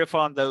going to riff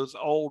on those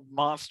old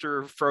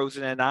monster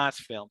frozen in ice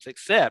films,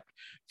 except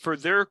for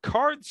their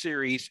card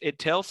series, it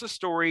tells the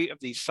story of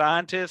these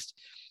scientists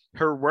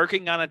who are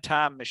working on a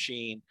time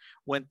machine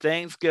when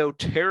things go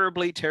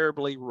terribly,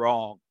 terribly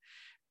wrong.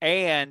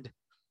 And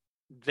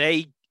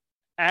they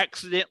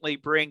accidentally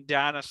bring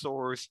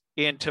dinosaurs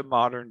into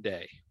modern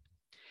day.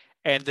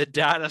 And the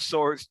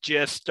dinosaurs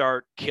just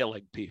start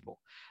killing people.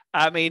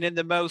 I mean, in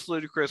the most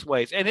ludicrous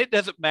ways. And it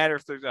doesn't matter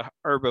if there's a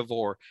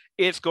herbivore,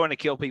 it's going to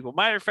kill people.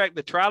 Matter of fact,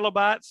 the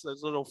trilobites,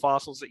 those little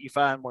fossils that you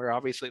find where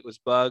obviously it was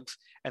bugs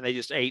and they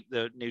just ate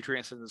the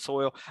nutrients in the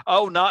soil.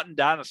 Oh, not in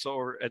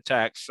Dinosaur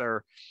Attacks,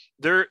 sir.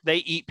 They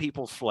eat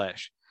people's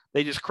flesh.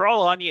 They just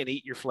crawl on you and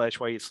eat your flesh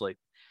while you sleep.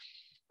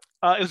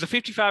 It was a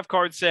 55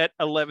 card set,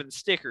 11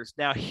 stickers.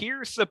 Now,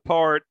 here's the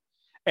part.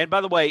 And by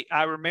the way,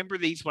 I remember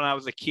these when I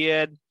was a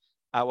kid.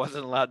 I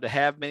wasn't allowed to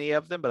have many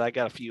of them, but I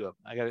got a few of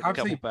them. I got a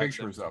couple seen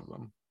pictures of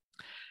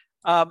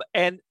them.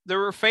 And there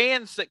were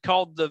fans that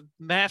called the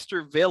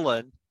master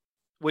villain,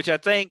 which I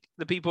think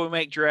the people who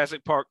make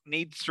Jurassic Park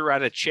needs to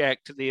write a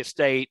check to the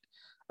estate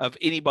of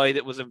anybody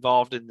that was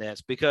involved in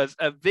this, because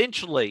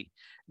eventually,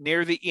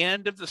 near the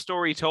end of the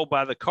story told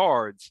by the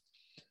cards,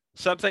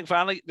 something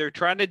finally, they're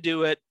trying to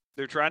do it.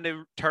 They're trying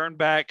to turn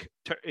back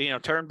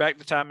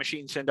the time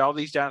machine, send all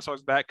these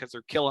dinosaurs back because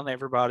they're killing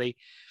everybody.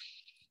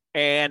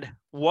 And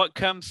what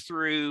comes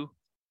through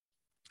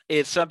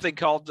is something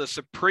called the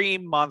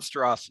Supreme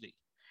Monstrosity.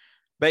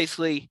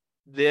 Basically,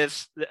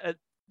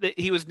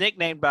 he was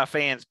nicknamed by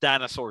fans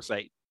Dinosaur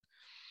Satan.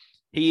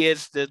 He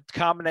is the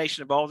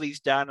combination of all these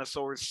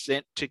dinosaurs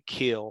sent to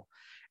kill.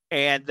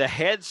 And the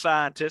head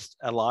scientist,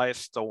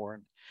 Elias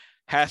Thorne,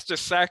 has to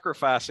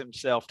sacrifice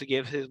himself to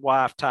give his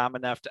wife time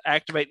enough to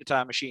activate the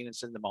time machine and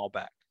send them all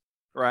back.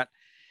 Right?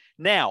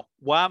 Now,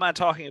 why am I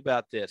talking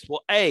about this?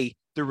 Well,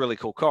 they're really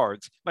cool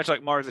cards, much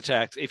like Mars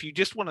Attacks. If you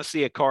just want to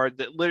see a card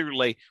that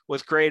literally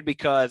was created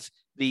because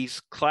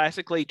these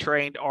classically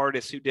trained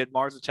artists who did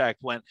Mars Attacks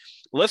went,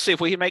 let's see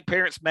if we can make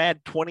parents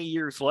mad 20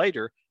 years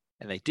later.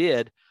 And they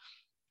did.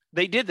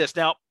 They did this.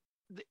 Now,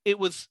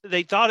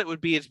 they thought it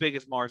would be as big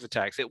as Mars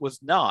Attacks. It was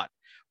not.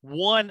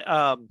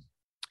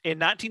 In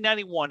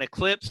 1991,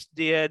 Eclipse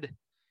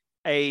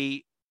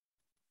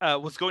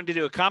was going to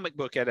do a comic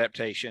book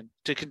adaptation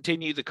to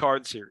continue the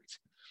card series.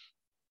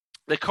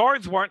 The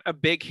cards weren't a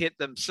big hit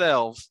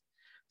themselves,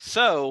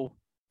 so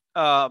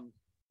though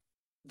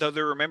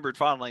they're remembered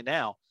fondly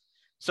now.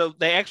 So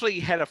they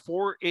actually had a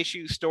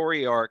 4-issue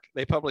story arc.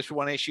 They published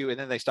 1 issue and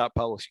then they stopped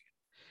publishing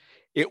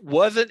it. It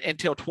wasn't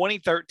until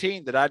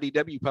 2013 that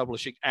IDW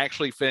Publishing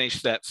actually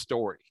finished that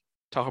story.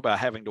 Talk about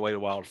having to wait a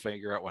while to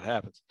figure out what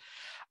happens.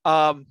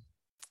 But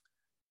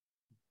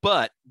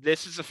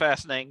this is a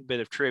fascinating bit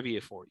of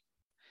trivia for you.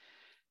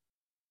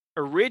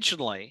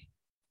 Originally,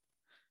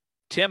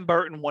 Tim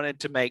Burton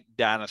wanted to make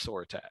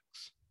Dinosaur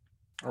Attacks.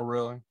 Oh,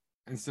 really?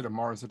 Instead of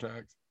Mars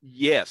Attacks?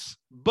 Yes,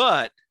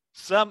 but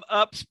some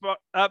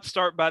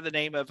upstart by the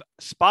name of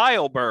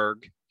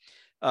Spielberg,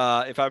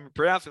 if I'm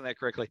pronouncing that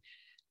correctly,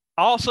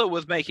 also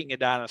was making a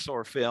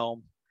dinosaur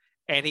film,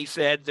 and he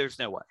said, there's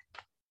no way.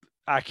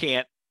 I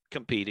can't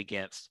compete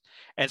against.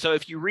 And so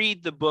if you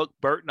read the book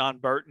Burton on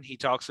Burton, he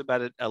talks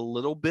about it a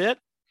little bit,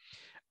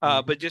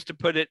 but just to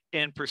put it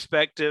in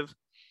perspective,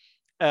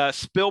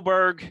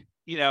 Spielberg,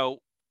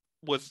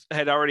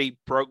 had already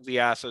broke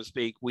the ice, so to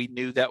speak. We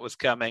knew that was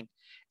coming.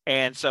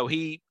 And so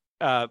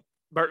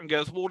Burton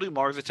goes, we'll do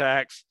Mars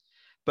Attacks.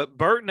 But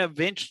Burton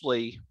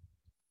eventually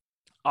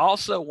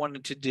also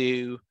wanted to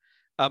do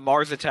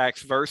Mars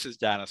Attacks versus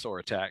Dinosaur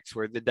Attacks,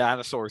 where the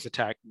dinosaurs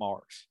attack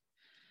Mars.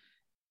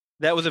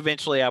 That was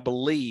eventually, I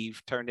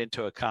believe, turned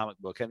into a comic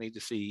book. I need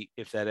to see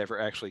if that ever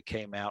actually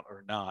came out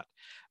or not.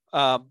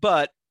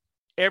 But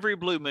every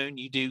blue moon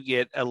you do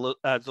get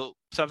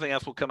something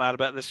else will come out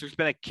about this. There's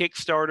been a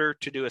Kickstarter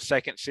to do a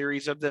second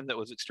series of them that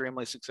was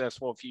extremely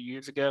successful a few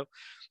years ago.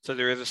 So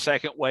there is a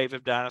second wave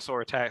of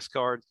dinosaur attacks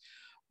cards,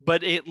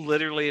 but it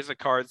literally is a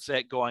card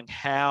set going,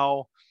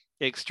 how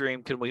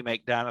extreme can we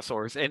make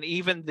dinosaurs? And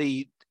even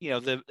the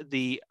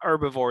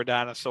herbivore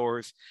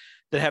dinosaurs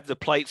that have the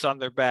plates on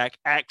their back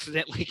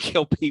accidentally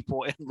kill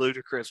people in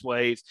ludicrous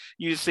ways.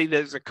 You see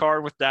there's a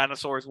card with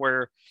dinosaurs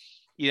where,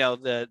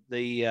 the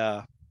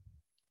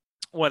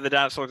one of the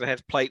dinosaurs that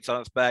has plates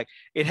on its back,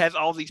 it has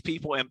all these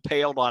people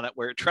impaled on it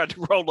where it tried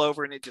to roll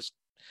over and it just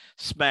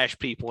smashed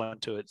people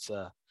into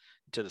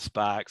the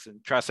spikes,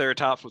 and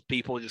Triceratops with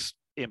people just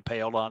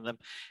impaled on them.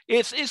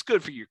 It's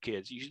good for your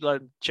kids. You should let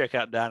them check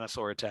out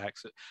Dinosaur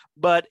Attacks.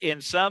 But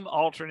in some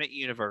alternate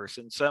universe,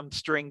 in some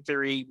string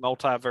theory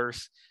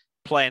multiverse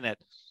planet,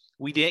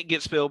 we didn't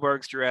get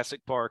Spielberg's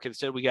Jurassic Park.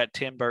 Instead, we got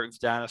Tim Burton's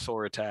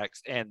Dinosaur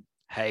Attacks, and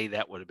hey,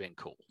 that would have been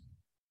cool.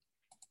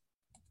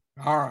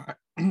 All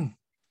right.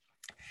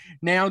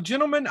 Now,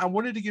 gentlemen, I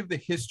wanted to give the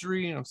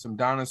history of some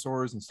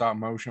dinosaurs and stop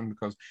motion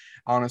because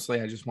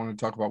honestly, I just wanted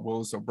to talk about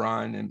Willis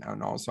O'Brien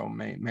and also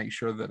make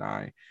sure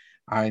that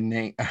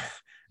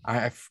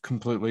I've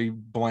completely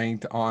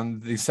blanked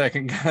on the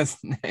second guy's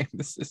name.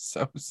 This is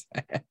so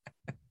sad.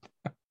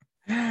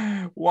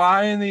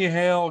 Why in the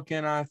hell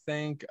can I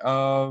think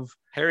of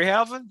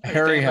Harryhausen?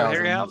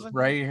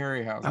 Ray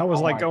Harryhausen. I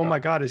was oh my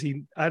God, is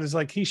he? I was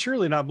like, he's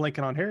surely not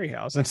blanking on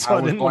Harryhausen. So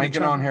I was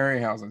blanking on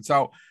Harryhausen.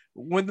 So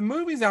with the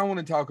movies I want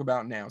to talk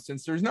about now,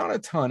 since there's not a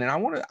ton, and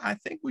I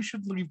think we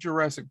should leave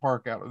Jurassic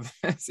Park out of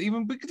this,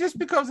 even just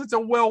because it's a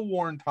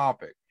well-worn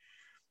topic.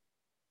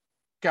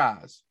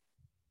 Guys,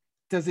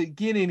 does it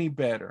get any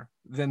better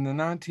than the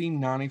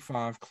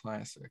 1995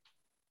 classic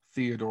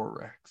Theodore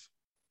Rex?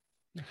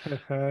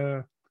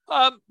 By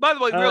the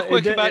way, real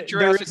quick about Jurassic Park.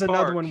 There is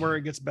another one where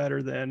it gets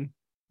better than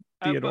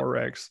Theodore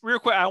Rex. Real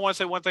quick, I want to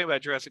say one thing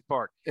about Jurassic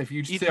Park. If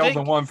you sell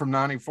the one from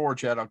 94,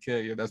 Chad, I'll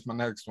kill you. That's my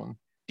next one.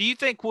 Do you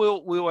think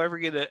we'll ever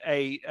get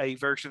a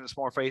version that's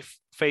more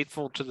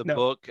faithful to the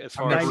book as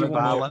far as the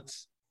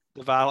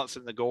violence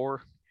and the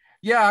gore?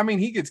 Yeah, I mean,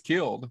 he gets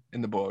killed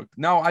in the book.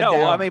 No,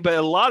 but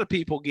a lot of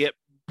people get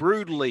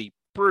brutally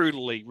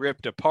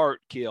ripped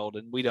apart, killed,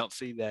 and we don't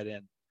see that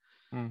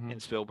in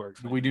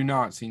Spielberg's movie. We do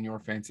not,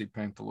 Senor Fancy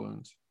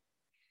Pantaloons.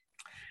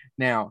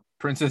 Now,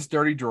 Princess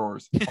Dirty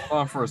Drawers.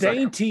 Hold on for a second.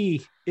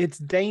 Dainty. It's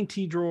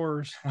Dainty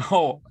Drawers.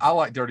 Oh, I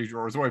like Dirty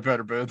Drawers way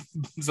better, but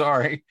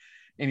sorry.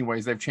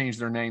 Anyways, they've changed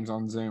their names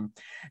on Zoom.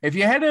 If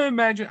you had to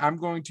imagine, I'm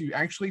going to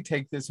actually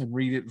take this and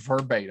read it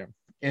verbatim.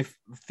 If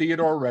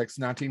Theodore Rex,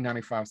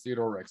 1995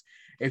 Theodore Rex,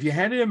 if you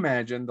had to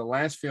imagine the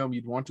last film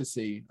you'd want to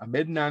see, a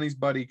mid-90s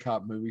buddy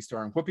cop movie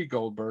starring Whoopi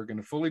Goldberg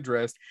and a fully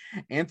dressed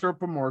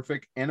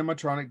anthropomorphic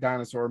animatronic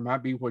dinosaur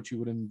might be what you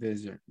would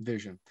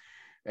envision.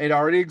 It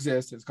already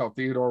exists. It's called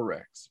Theodore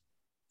Rex.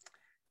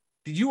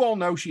 Did you all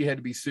know she had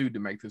to be sued to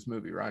make this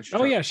movie, right? She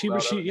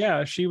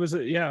was.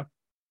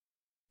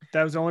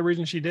 That was the only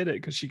reason she did it,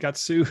 because she got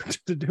sued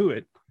to do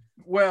it.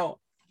 Well,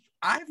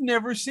 I've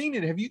never seen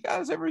it. Have you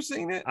guys ever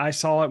seen it? I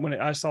saw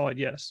it.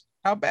 Yes.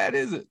 How bad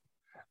is it?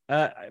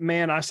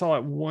 Man, I saw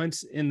it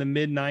once in the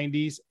mid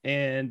 90s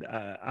and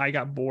I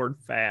got bored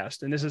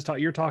fast. And this is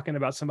you're talking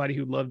about somebody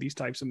who loved these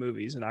types of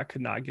movies, and I could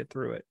not get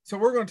through it. So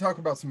we're going to talk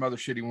about some other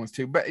shitty ones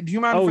too. But do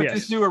you mind if I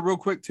just do a real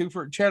quick two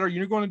for Chad? Are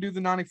you going to do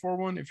the 94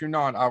 one? If you're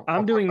not,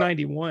 I'm doing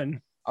 91.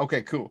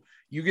 Okay, cool.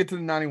 You get to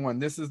the 91.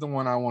 This is the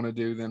one I want to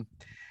do then.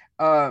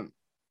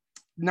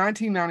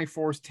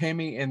 1994's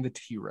Tammy and the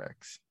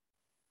T-Rex.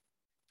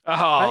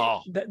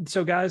 Oh,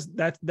 so guys,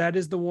 that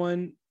is the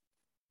one.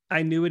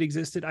 I knew it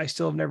existed. I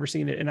still have never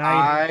seen it, and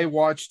I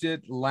watched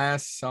it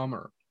last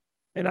summer.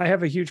 And I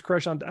have a huge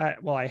crush on.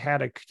 I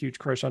had a huge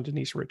crush on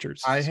Denise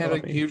Richards. I had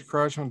a huge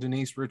crush on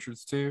Denise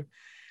Richards too.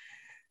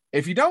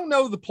 If you don't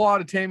know the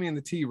plot of Tammy and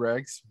the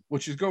T-Rex,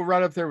 which is go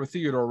right up there with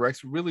Theodore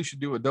Rex, we really should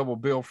do a double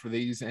bill for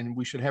these, and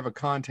we should have a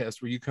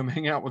contest where you come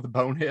hang out with the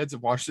boneheads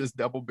and watch this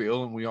double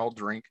bill, and we all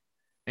drink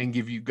and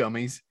give you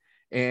gummies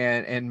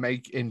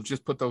and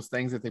just put those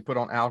things that they put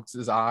on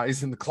Alex's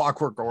eyes and the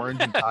Clockwork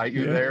Orange and tie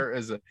you there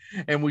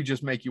and we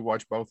just make you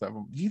watch both of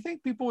them. Do you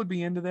think people would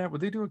be into that?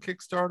 Would they do a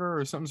Kickstarter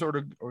or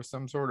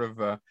some sort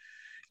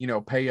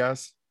of pay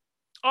us?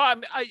 Oh,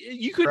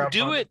 you could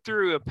do it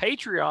through a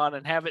Patreon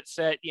and have it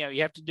set.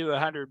 You have to do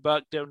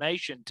 $100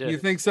 donation to. You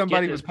think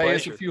somebody would pay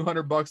us a few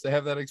 $100 to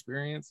have that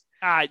experience?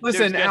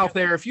 Listen, out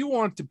there, if you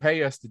want to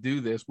pay us to do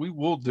this, we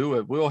will do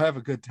it. We'll have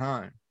a good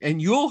time, and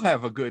you'll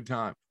have a good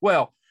time.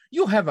 Well,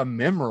 you'll have a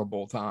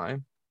memorable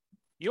time.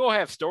 You'll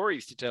have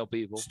stories to tell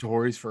people.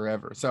 Stories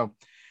forever. So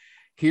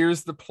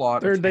here's the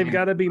plot. They've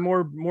got to be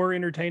more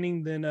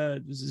entertaining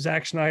than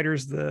Zack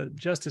Snyder's The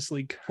Justice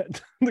League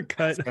cut. The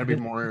cut. It's got to be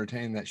more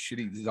entertaining than that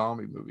shitty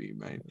zombie movie you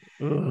made.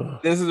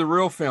 This is a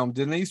real film.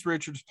 Denise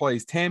Richards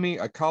plays Tammy,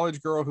 a college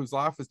girl whose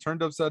life is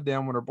turned upside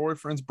down when her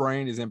boyfriend's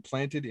brain is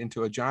implanted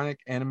into a giant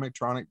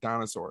animatronic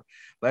dinosaur.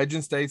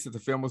 Legend states that the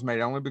film was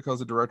made only because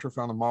the director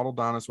found a model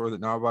dinosaur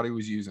that nobody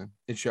was using.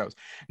 It shows.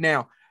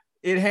 Now,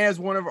 It has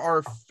one of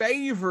our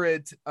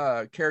favorite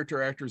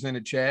character actors in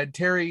it, Chad.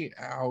 Terry.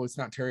 Oh, it's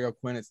not Terry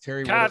O'Quinn. It's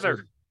Terry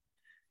Kaiser.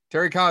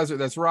 Terry Kaiser.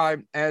 That's right.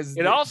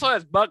 It also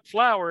has Buck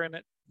Flower in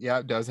it. Yeah,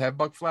 it does have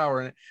Buck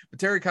Flower in it. But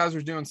Terry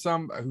Kaiser's doing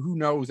some who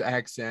knows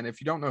accent. If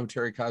you don't know who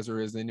Terry Kaiser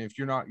is, and if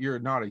you're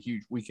not a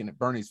huge Weekend at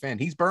Bernie's fan,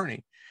 he's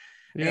Bernie.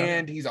 Yeah.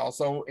 And he's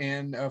also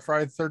in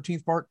Friday the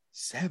 13th Part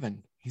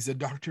 7. He's a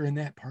doctor in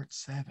that Part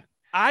 7.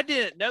 I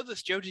didn't know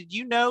this, Joe. Did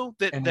you know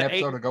that the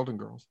episode of Golden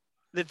Girls?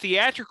 The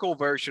theatrical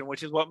version,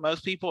 which is what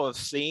most people have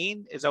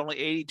seen, is only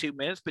 82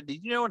 minutes. But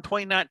did you know in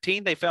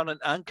 2019 they found an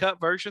uncut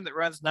version that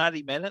runs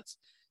 90 minutes?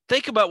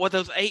 Think about what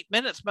those 8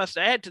 minutes must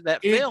add to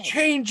that film. It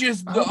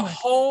changes the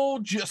whole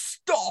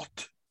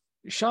gestalt.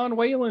 Sean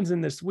Whalen's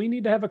in this. We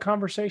need to have a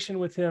conversation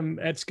with him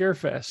at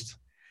Scarefest.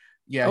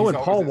 Yeah. Oh, and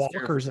Paul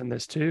Walker's in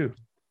this too.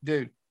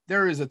 Dude,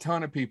 there is a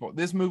ton of people.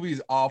 This movie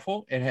is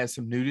awful. It has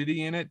some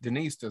nudity in it.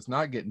 Denise does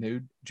not get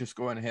nude. Just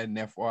going ahead and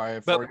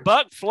FYI. But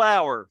Buck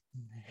Flower,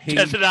 he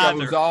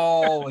shows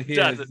all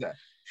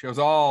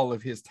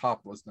of his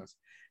toplessness.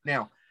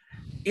 Now,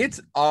 it's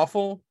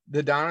awful.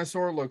 The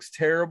dinosaur looks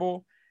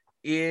terrible.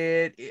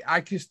 It's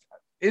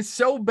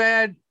so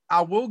bad.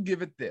 I will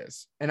give it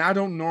this, and I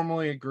don't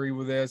normally agree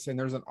with this. And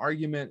there's an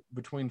argument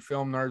between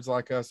film nerds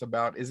like us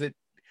about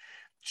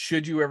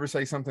should you ever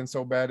say something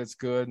so bad it's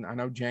good? And I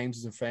know James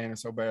is a fan of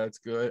so bad it's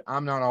good.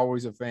 I'm not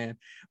always a fan,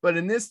 but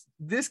in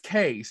this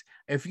case,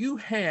 if you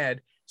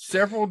had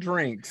several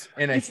drinks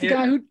and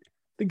the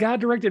guy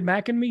directed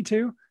Mac and Me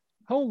too.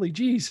 Holy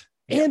geez.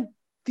 And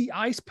the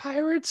Ice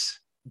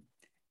Pirates.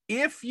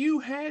 If you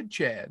had,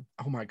 Chad,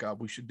 oh my God,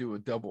 we should do a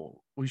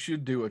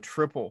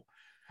triple.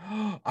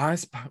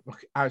 Ice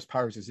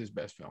Pirates is his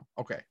best film.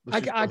 Okay.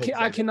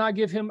 I cannot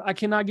give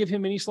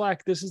him any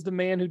slack. This is the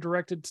man who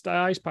directed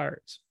Ice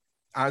Pirates.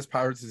 Ice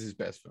Pirates is his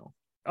best film.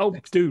 Oh,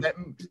 dude,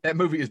 that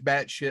movie is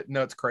batshit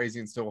nuts crazy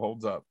and still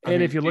holds up.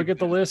 If you look at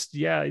the list,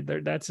 yeah,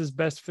 that's his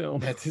best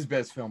film. That's his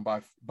best film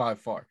by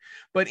far.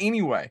 But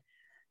anyway,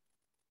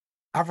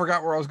 I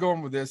forgot where I was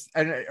going with this.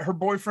 And her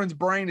boyfriend's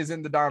brain is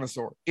in the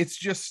dinosaur. It's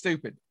just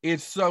stupid.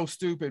 It's so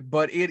stupid,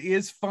 but it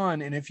is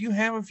fun. And if you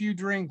have a few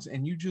drinks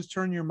and you just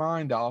turn your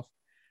mind off,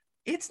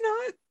 it's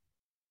not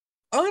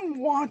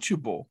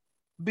unwatchable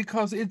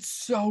because it's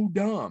so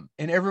dumb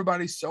and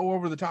everybody's so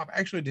over the top.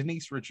 Actually,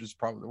 Denise Richards is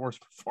probably the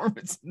worst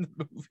performance in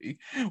the movie,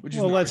 which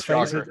is let's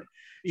face it.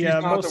 She's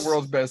not the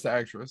world's best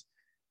actress.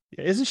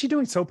 Yeah, isn't she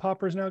doing soap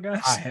operas now,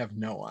 guys? I have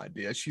no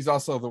idea. She's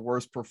also the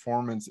worst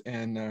performance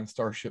in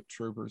Starship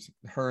Troopers.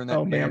 Her and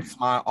that damn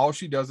smile. All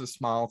she does is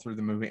smile through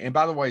the movie. And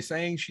by the way,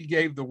 saying she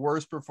gave the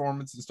worst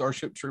performance in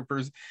Starship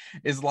Troopers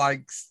is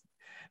like,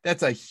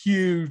 that's a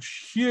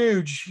huge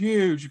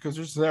because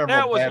there's several.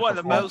 That was one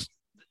of the most.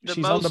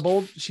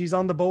 She's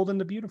on the Bold and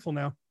the Beautiful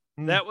now.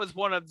 That was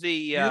one of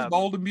the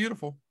Bold and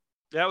Beautiful.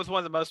 That was one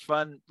of the most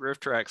fun riff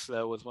tracks,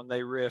 though, was when they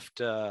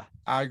riffed.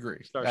 I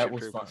agree. That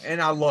was fun.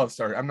 And I love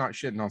Starship. I'm not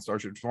shitting on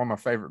Starship. It's one of my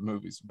favorite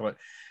movies, but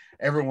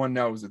everyone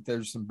knows that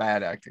there's some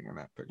bad acting in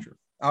that picture.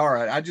 All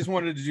right. I just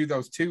wanted to do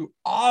those two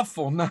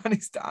awful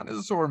 90s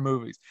dinosaur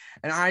movies.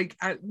 And I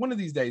one of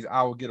these days,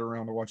 I will get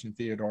around to watching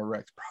Theodore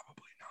Rex.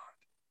 Probably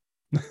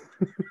not.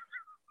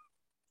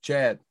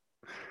 Chad.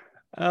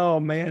 Oh,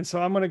 man.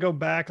 So I'm going to go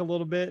back a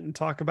little bit and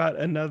talk about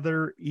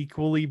another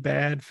equally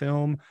bad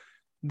film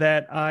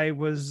that I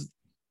was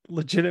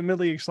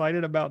legitimately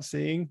excited about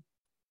seeing.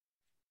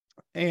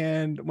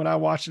 And when I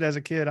watched it as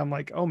a kid, I'm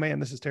like, oh, man,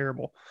 this is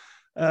terrible.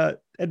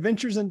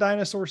 Adventures in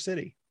Dinosaur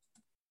City,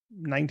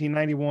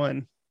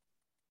 1991.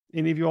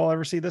 Any of you all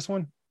ever see this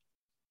one?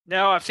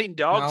 No, I've seen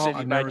Dog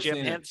City by Jim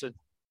Henson.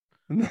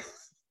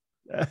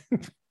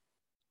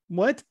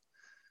 What?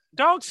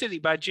 Dog City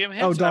by Jim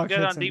Henson. Oh, Dog I've got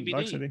Henson, it on DVD.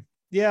 Dog City.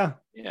 Yeah.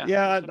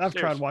 I've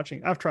tried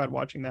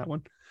watching that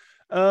one.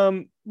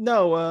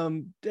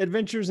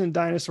 Adventures in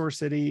Dinosaur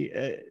City,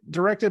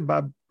 directed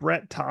by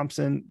Brett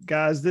Thompson.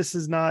 Guys, this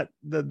is not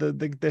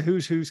the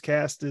Who's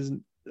cast is.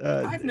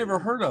 I've never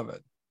heard of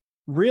it.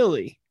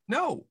 Really?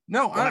 No.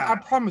 Wow. I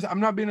promise. I'm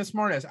not being a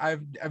smartass.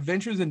 I've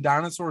Adventures in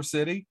Dinosaur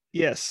City.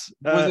 Yes.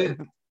 Was it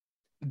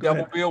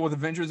double bill with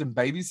Adventures in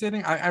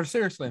Babysitting? I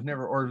seriously have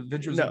never, or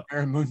Adventures in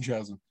Baron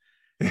Munchausen.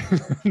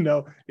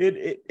 No,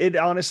 it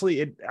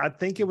honestly, I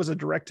think it was a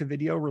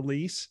direct-to-video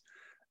release,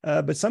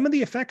 but some of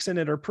the effects in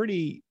it are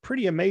pretty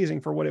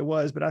amazing for what it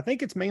was. But I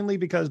think it's mainly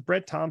because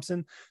Brett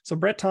Thompson. So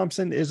Brett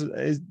Thompson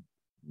is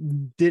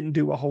didn't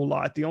do a whole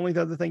lot. The only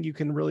other thing you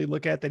can really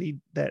look at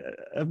that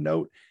of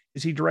note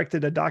is he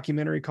directed a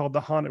documentary called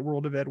The Haunted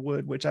World of Ed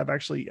Wood, which I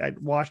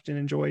watched and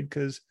enjoyed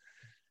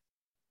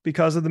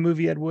because of the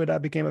movie Ed Wood. I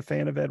became a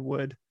fan of Ed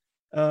Wood.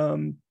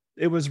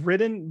 It was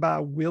written by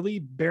Willie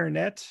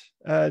Barnett.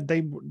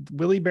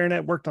 Willie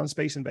Barnett worked on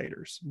Space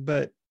Invaders,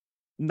 but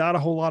not a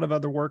whole lot of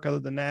other work other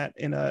than that.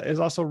 And is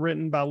also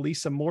written by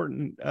Lisa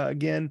Morton.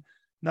 Again,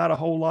 not a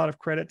whole lot of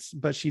credits,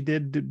 but she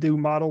did do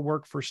model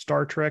work for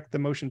Star Trek, the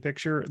motion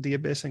picture, The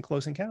Abyss, and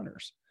Close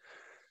Encounters.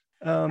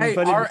 Hey,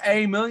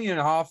 R.A.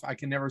 Millionhoff, I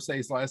can never say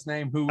his last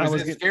name, who was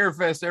at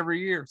Scarefest every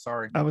year.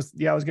 Sorry. I was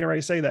getting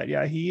ready to say that.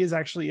 Yeah, he is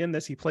actually in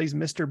this. He plays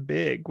Mr.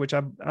 Big, which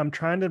I'm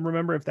trying to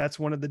remember if that's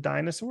one of the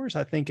dinosaurs.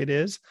 I think it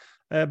is.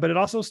 But it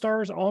also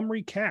stars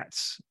Omri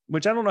Katz,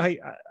 which I don't know.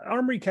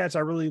 Omri Katz, I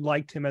really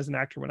liked him as an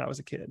actor when I was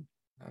a kid.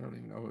 I don't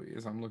even know who he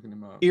is. I'm looking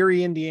him up.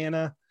 Erie,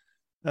 Indiana.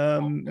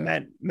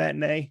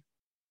 Matinee.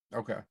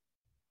 Okay.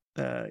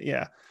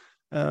 Yeah.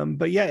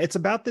 But yeah, it's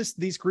about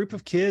these group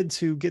of kids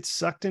who get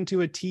sucked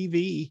into a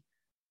TV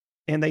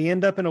and they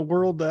end up in a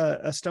world,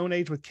 a Stone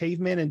Age with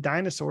cavemen and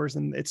dinosaurs.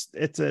 And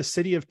it's a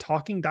city of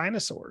talking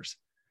dinosaurs.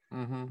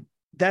 Mm-hmm.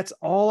 That's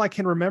all I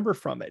can remember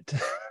from it.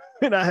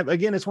 And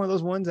again, it's one of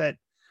those ones that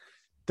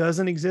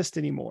doesn't exist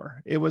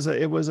anymore. It was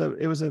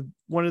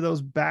one of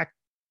those back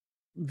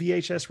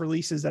VHS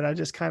releases that I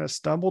just kind of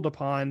stumbled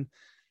upon.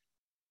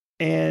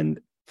 And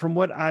from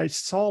what I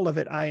saw of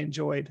it, I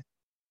enjoyed.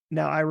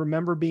 Now I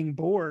remember being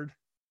bored,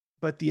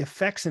 but the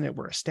effects in it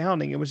were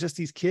astounding. It was just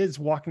these kids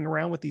walking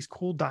around with these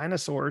cool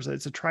dinosaurs.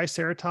 It's a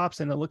Triceratops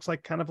and it looks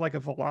like kind of like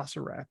a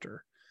Velociraptor.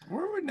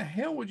 Where in the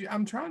hell would you?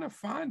 I'm trying to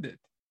find it.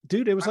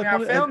 Dude, it was I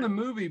found the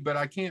movie, but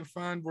I can't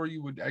find where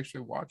you would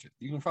actually watch it.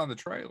 You can find the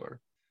trailer.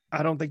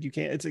 I don't think you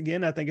can.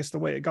 I think it's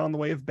gone the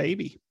way of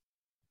Baby.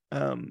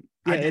 I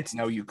didn't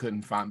know you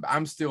couldn't find.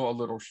 I'm still a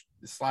little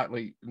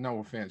slightly, no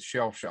offense,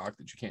 shell shocked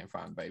that you can't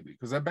find Baby,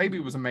 because that Baby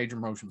was a major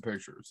motion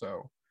picture.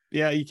 So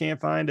yeah, you can't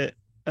find it.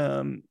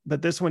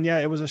 But this one, yeah,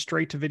 it was a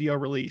straight to video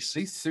release.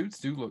 These suits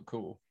do look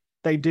cool.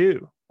 They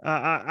do.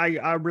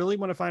 I really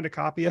want to find a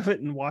copy of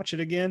it and watch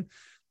it again.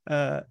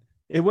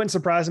 It wouldn't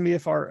surprise me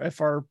if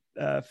our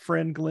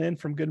friend Glenn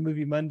from Good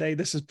Movie Monday,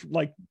 this is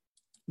like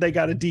they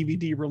got a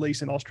DVD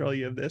release in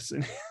Australia of this,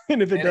 and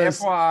if it does,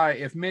 FYI,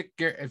 if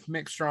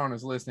Mick Strawn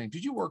is listening,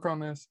 did you work on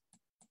this?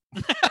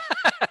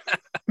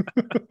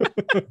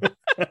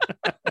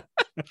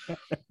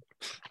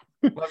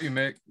 Love you,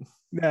 Mick.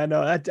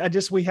 No, I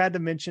just, we had to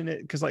mention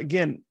it because, like,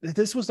 again,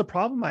 this was the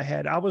problem I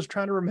had. I was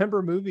trying to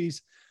remember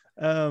movies,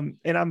 and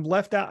I've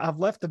left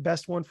the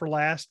best one for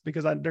last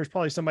because there's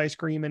probably somebody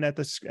screaming at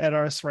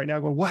us right now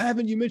going, "Why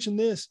haven't you mentioned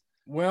this?"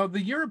 Well,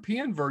 the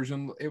European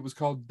version, it was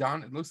called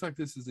It looks like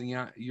this is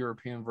the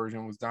European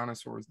version, was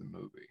Dinosaurs the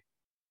movie.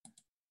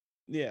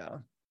 Yeah.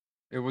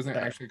 It wasn't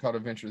actually called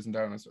Adventures in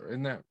Dinosaur.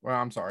 Isn't that? Well,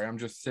 I'm sorry. I'm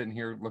just sitting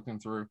here looking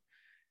through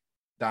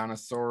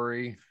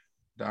Dinosaurs.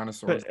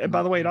 But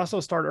by the way, it also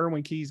starred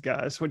Irwin Keyes,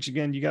 guys, which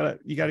again, you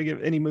gotta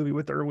give any movie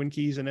with Irwin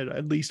Keyes in it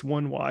at least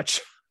one watch.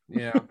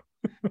 Yeah.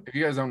 If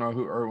you guys don't know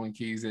who Irwin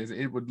Keyes is,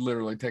 it would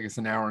literally take us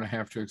an hour and a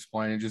half to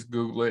explain it. Just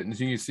Google it and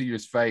you see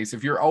his face.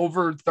 If you're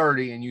over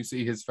 30 and you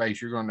see his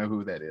face, you're going to know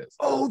who that is.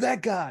 Oh,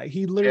 that guy.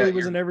 He literally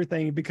was in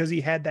everything because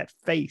he had that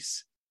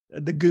face,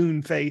 the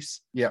goon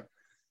face. Yep.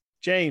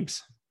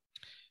 James.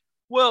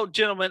 Well,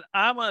 gentlemen,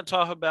 I'm going to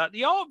talk about,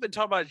 y'all have been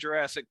talking about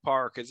Jurassic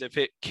Park as if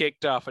it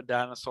kicked off a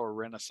dinosaur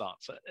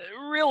renaissance.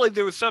 Really,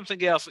 there was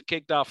something else that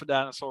kicked off a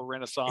dinosaur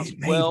renaissance. It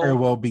may very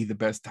well be the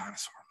best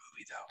dinosaur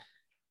movie, though.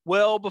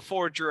 Well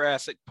before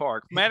Jurassic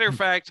Park. Matter of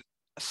fact,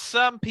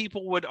 some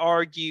people would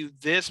argue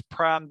this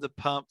primed the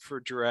pump for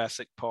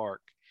Jurassic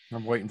Park.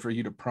 I'm waiting for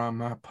you to prime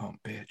my pump,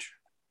 bitch.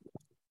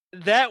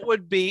 That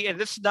would be, and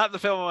this is not the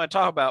film I want to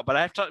talk about, but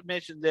I have to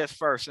mention this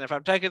first. And if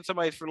I'm taking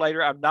somebody for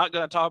later, I'm not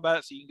going to talk about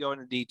it, so you can go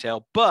into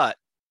detail. But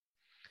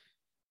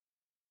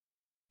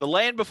The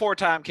Land Before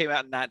Time came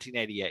out in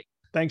 1988.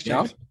 Thanks,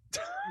 James.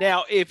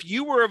 Now, if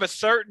you were of a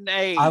certain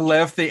age, I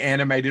left the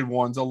animated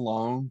ones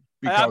alone.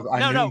 Because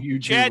I knew you,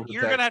 Chad,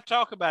 you're going to have to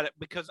talk about it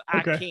because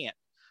I can't.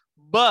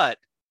 But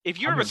if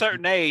you're of a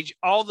certain age,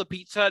 all the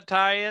Pizza Hut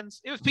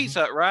tie-ins, it was Pizza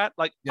Hut, right?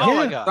 Like, oh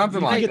my God.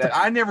 Something like that.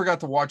 I never got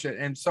to watch it.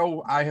 And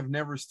so I have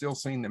never still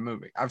seen the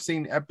movie. I've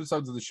seen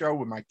episodes of the show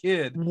with my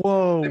kid.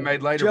 Whoa. They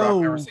made later, but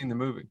I've never seen the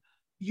movie.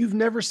 You've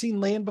never seen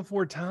Land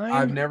Before Time?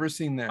 I've never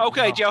seen that.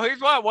 Okay, no. Joe, here's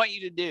what I want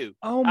you to do.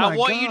 Oh my God. I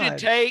want you to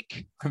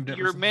take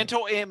your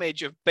mental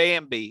image of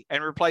Bambi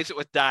and replace it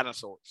with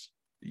dinosaurs.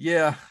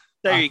 Yeah.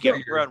 There you go.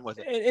 Run with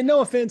it. And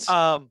no offense,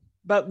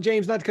 but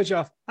James, not to cut you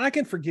off, I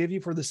can forgive you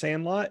for The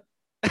Sandlot.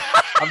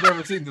 I've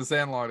never seen The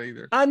Sandlot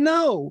either. I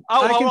know.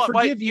 I can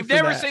forgive you. You've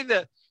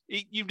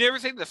never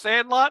seen The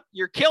Sandlot?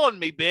 You're killing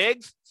me,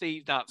 Biggs. See,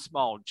 he's not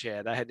small,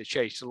 Chad. I had to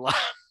change the line.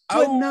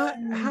 But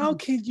how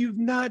could you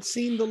not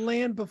seen The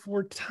Land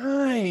Before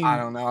Time? I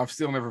don't know. I've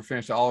still never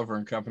finished Oliver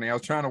and Company. I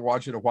was trying to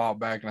watch it a while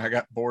back and I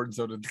got bored, and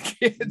so did the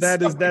kids.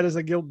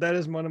 That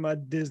is one of my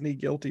Disney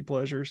guilty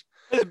pleasures.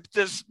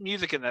 This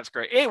music and that's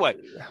great. Anyway,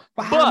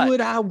 why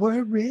would I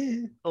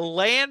worry?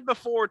 Land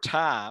Before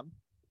Time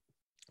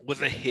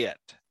was a hit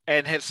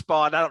and has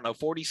spawned, I don't know,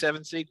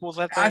 47 sequels.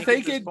 I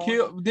think it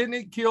killed. Didn't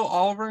it kill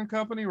Oliver and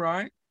Company?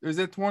 Right? Is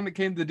that the one that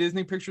came? The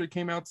Disney picture that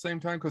came out at the same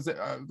time? Because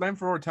Land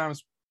Before Time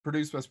is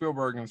produced by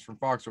Spielberg and it's from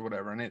Fox or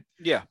whatever, and it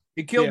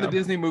killed the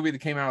Disney movie that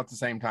came out at the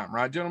same time,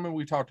 right, gentlemen?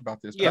 We talked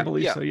about this. I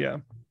believe so. Yeah.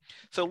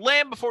 So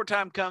Land Before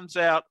Time comes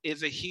out,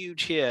 is a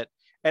huge hit,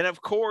 and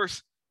of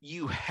course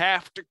you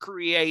have to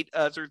create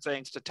other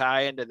things to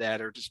tie into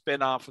that or to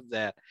spin off of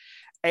that.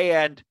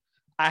 And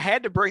I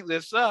had to bring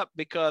this up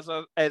because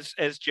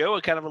as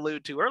Joe kind of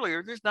alluded to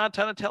earlier, there's not a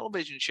ton of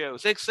television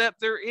shows, except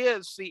there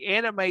is the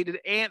animated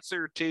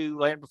answer to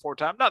Land Before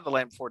Time, not the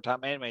Land Before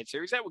Time animated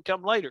series. That would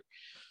come later.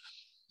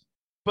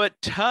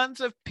 But tons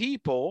of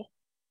people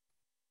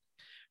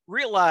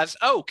realized,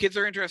 oh, kids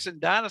are interested in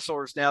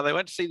dinosaurs now. They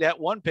went to see that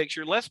one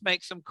picture. Let's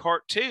make some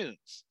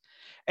cartoons.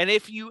 And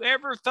if you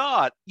ever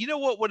thought, you know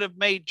what would have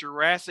made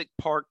Jurassic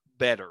Park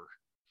better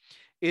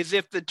is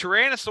if the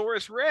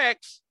Tyrannosaurus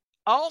Rex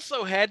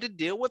also had to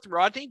deal with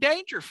Rodney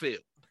Dangerfield.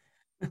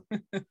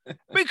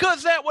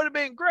 Because that would have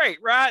been great,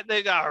 right?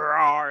 They got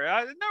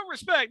no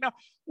respect. Now,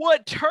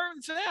 what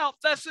turns out,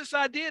 that's this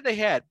idea they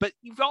had. But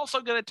you've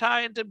also got to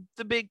tie into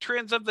the big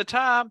trends of the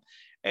time.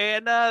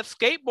 And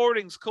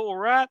skateboarding's cool,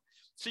 right?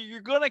 So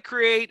you're going to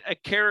create a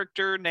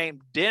character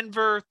named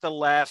Denver the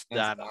Last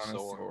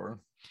Dinosaur.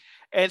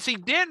 And see,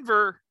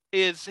 Denver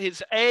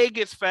his egg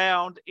is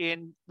found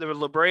in the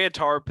La Brea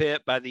tar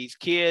pit by these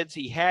kids.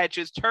 He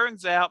hatches.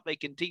 Turns out they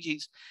can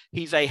teach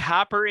he's a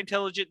hyper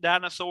intelligent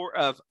dinosaur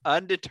of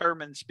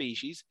undetermined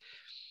species.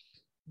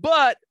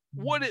 But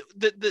the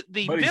but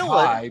he's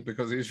villain, high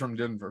because he's from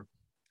Denver.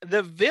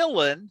 The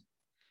villain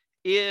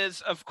is,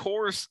 of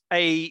course,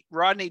 a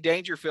Rodney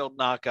Dangerfield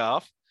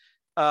knockoff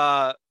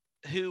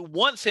who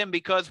wants him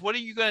because what are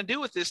you going to do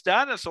with this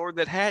dinosaur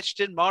that hatched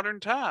in modern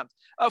times?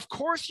 Of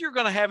course, you're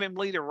going to have him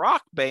lead a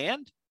rock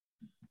band.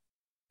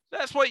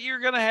 That's what you're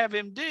going to have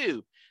him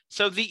do.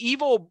 So the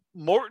evil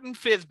Morton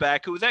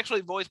Fizback, who was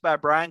actually voiced by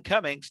Brian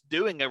Cummings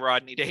doing a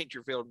Rodney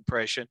Dangerfield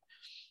impression,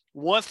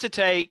 wants to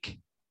take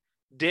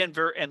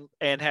Denver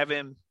and have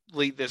him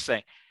lead this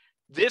thing.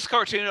 This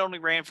cartoon only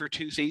ran for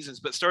 2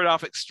 seasons, but started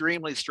off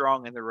extremely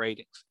strong in the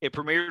ratings. It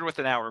premiered with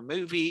an hour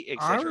movie,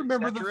 etc. I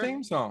remember the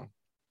theme song.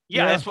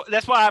 Yeah.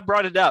 That's why I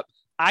brought it up.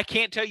 I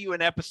can't tell you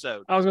an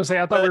episode. I was going to say,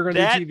 I thought we were going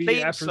to do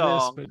TV after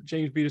this, but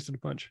James beat us to the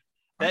punch.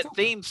 That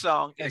theme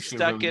song is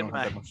stuck in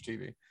my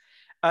TV.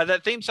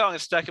 That theme song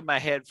is stuck in my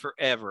head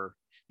forever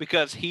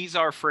because he's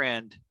our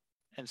friend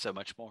and so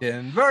much more.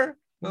 Denver,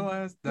 the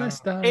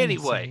last time.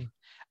 Anyway,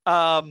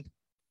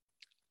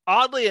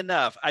 oddly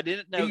enough, I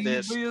didn't know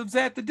this. He lives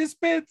at the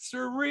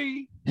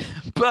dispensary.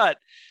 But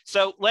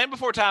so Land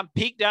Before Time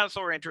peaked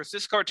dinosaur interest.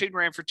 This cartoon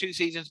ran for 2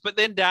 seasons, but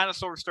then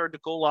dinosaurs started to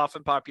cool off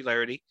in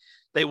popularity.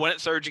 They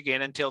wouldn't surge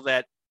again until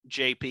that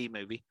JP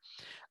movie.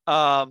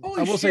 I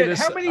will say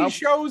this, how many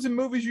shows and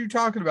movies are you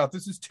talking about?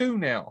 This is 2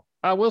 now.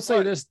 I will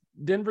say this,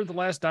 Denver the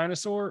Last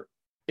Dinosaur,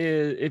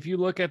 if you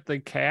look at the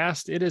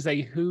cast, it is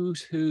a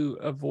who's who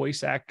of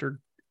voice actor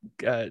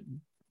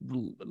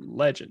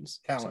legends.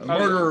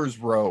 Murderers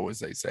row, as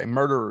they say.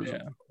 Murderers.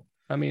 Yeah.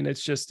 I mean,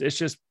 it's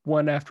just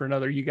one after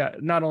another. You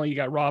got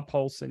Rob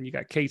Paulsen, you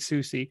got Kate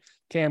Soucy,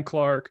 Cam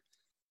Clark,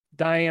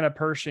 Diana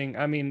Pershing.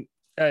 I mean,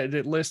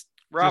 the list.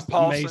 Rob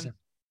Paulsen. Amazing.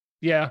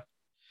 Yeah.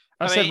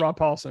 I said Rob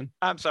Paulsen.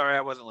 I'm sorry,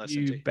 I wasn't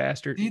listening. You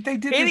bastard. They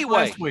did this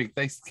last week.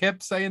 They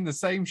kept saying the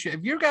same shit.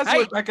 If you guys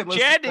look back at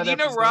Chad, did you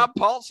know Rob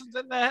Paulsen's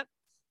in that?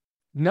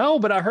 No,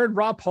 but I heard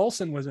Rob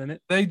Paulsen was in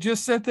it. They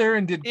just sat there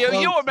and did. You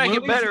know what make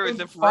it better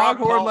is if Rob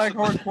Paulsen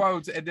Leghorn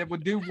quotes, and it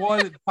would do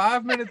one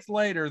 5 minutes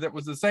later that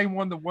was the same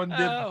one the one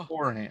did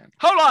beforehand.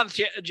 Hold on,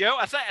 Joe.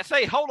 I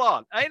say hold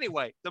on.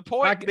 Anyway, the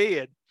point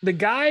being, the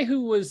guy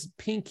who was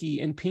Pinky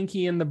in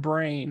Pinky and the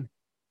Brain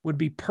would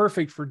be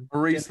perfect for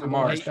Maurice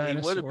LaMarche. He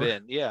would have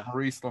been, yeah.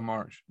 Maurice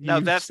LaMarche. No,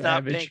 that's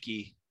savage. Not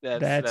Pinky.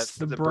 That's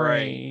the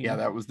brain. Yeah,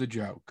 that was the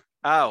joke.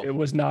 Oh, it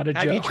was not a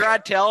joke. Have you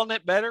tried telling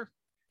it better?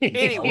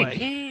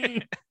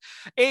 Anyway,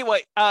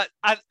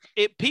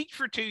 it peaked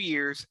for 2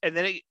 years, and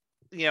then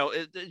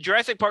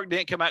Jurassic Park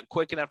didn't come out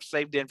quick enough to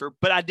save Denver.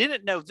 But I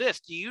didn't know this.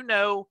 Do you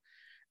know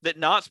that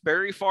Knott's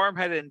Berry Farm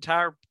had an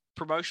entire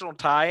promotional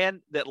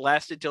tie-in that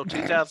lasted till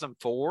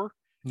 2004?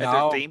 At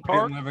their theme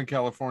park? We didn't live in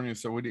California,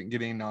 so we didn't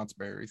get any Knott's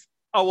Berries.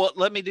 Oh, well,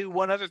 let me do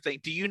one other thing.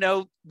 Do you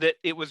know that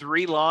it was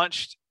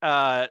relaunched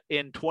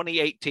in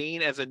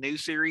 2018 as a new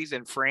series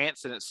in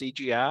France and it's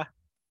CGI?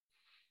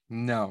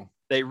 No.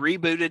 They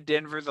rebooted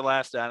Denver the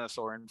Last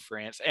Dinosaur in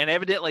France, and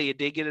evidently it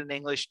did get an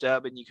English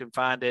dub, and you can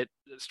find it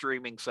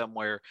streaming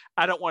somewhere.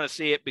 I don't want to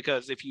see it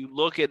because if you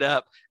look it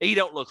up, he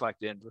don't look like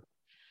Denver.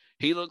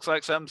 He looks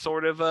like some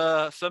sort of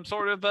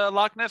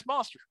Loch Ness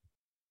monster.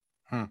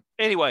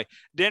 Anyway,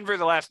 Denver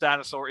the Last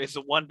Dinosaur is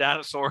the one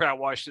dinosaur I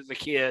watched as a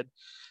kid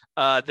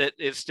that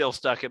is still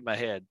stuck in my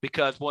head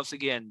because, once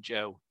again,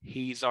 Joe,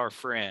 he's our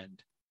friend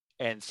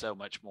and so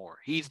much more.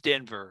 He's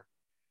Denver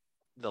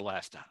the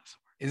Last Dinosaur.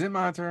 Is it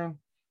my turn?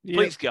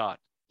 Please, God.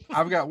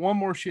 I've got one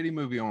more shitty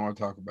movie I want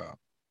to talk about.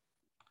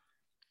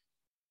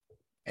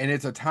 And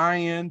it's a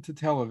tie-in to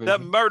television. The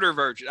Murder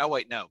Virgin. Oh,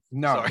 wait, no.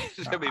 Sorry.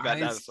 It's going to be about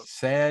dinosaurs.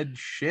 Said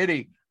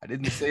shitty. I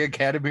didn't say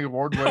Academy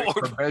Award winning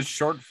for best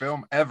short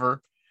film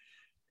ever.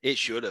 It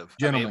should have.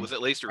 Gentlemen, it was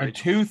at least original. In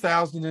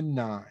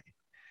 2009,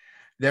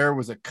 there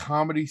was a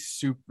comedy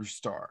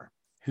superstar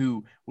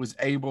who was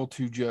able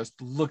to just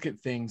look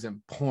at things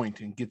and point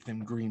and get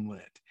them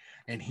greenlit.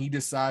 and he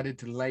decided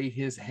to lay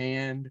his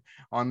hand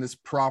on this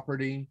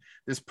property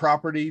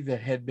that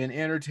had been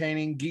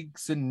entertaining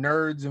geeks and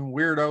nerds and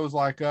weirdos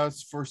like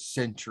us for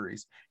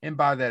centuries, and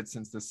by that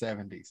since the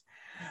 70s.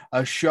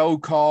 A show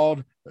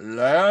called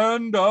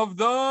Land of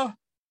the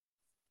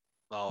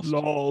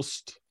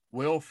Lost.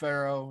 Will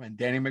Ferrell and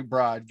Danny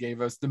McBride gave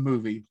us the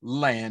movie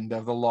Land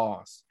of the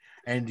Lost.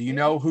 And do you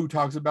know who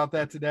talks about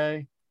that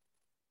today?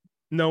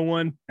 No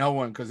one,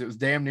 because it was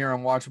damn near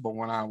unwatchable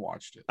when I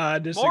watched it.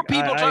 More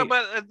people talk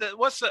about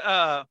what's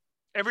the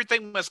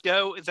Everything Must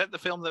Go. Is that the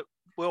film that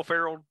Will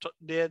Ferrell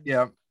did?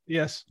 Yeah.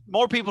 Yes.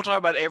 More people talk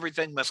about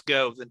Everything Must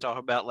Go than talk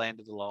about Land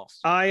of the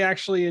Lost. I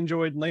actually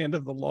enjoyed Land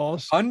of the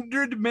Lost.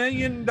 $100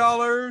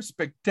 million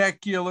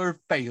spectacular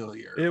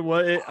failure.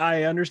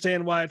 I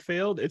understand why it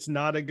failed. It's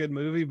not a good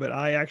movie, but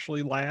I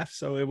actually laughed,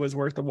 so it was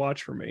worth the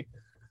watch for me.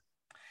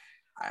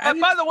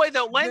 By the way,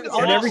 though, Land of the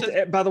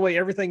Lost. By the way,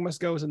 Everything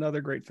Must Go is another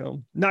great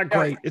film. Not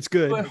great, it's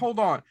good. But hold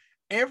on,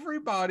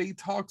 everybody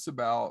talks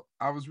about.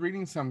 I was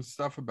reading some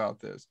stuff about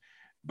this,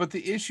 but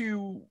the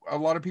issue a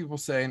lot of people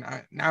say, and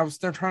I was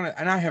still trying to,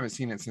 and I haven't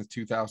seen it since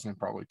 2000,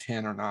 probably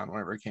 10 or 9,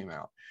 whenever it came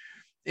out,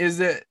 is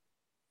that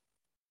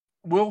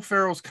Will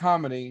Ferrell's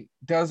comedy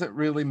doesn't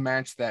really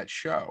match that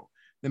show.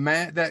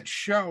 That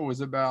show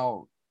is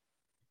about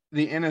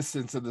the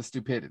innocence of the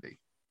stupidity.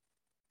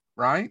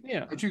 Right?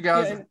 Yeah. But you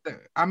guys,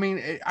 I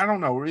mean, I don't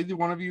know. Either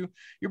one of you,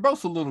 you're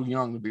both a little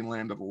young to be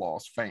Land of the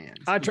Lost fans.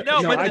 I watched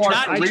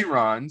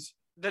reruns.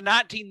 The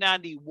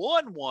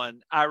 1991 one,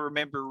 I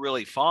remember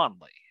really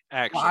fondly.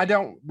 Actually, I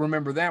don't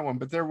remember that one,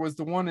 but there was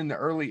the one in the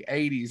early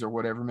 80s or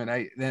whatever.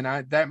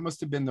 That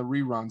must have been the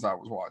reruns I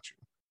was watching.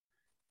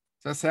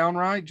 Does that sound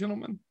right,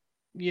 gentlemen?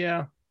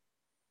 Yeah.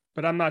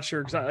 But I'm not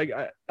sure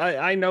because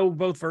I know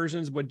both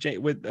versions.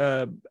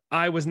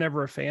 I was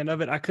never a fan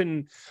of it. I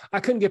couldn't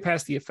get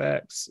past the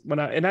effects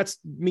and that's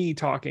me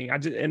talking. I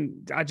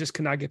just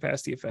could not get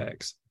past the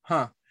effects.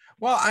 Huh.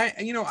 Well,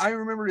 I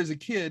remember it as a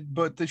kid,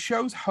 but the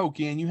show's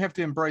hokey and you have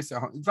to embrace it.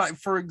 Like,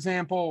 for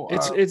example,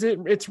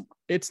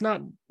 it's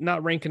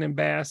not Rankin and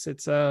Bass.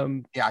 It's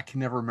I can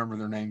never remember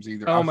their names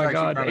either. Oh my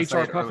God,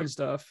 HR Puffin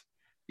stuff.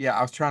 Yeah,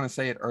 I was trying to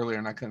say it earlier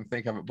and I couldn't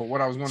think of it. But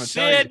what I was going to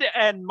tell you, Sid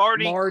and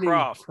Marty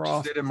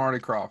Krofft. Sid and Marty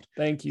Krofft.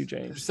 Thank you,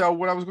 James. So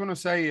what I was going to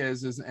say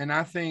is, and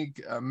I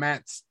think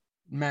Matt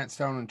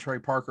Stone and Trey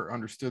Parker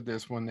understood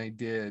this when they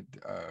did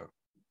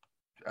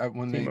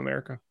Team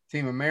America,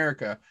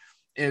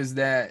 is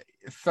that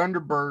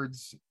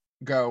Thunderbirds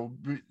go.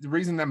 The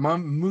reason that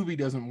movie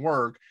doesn't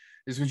work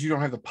is because you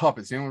don't have the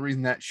puppets. The only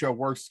reason that show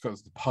works is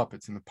because of the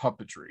puppets and the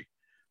puppetry,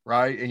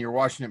 right? And you're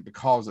watching it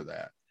because of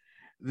that.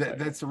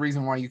 That's the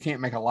reason why you can't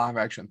make a live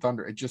action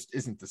Thunder. It just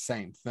isn't the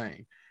same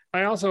thing.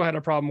 I also had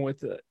a problem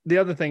with the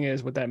other thing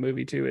is with that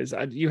movie too, is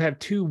you have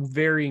two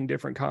varying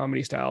different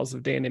comedy styles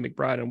of Danny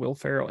McBride and Will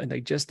Ferrell, and they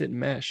just didn't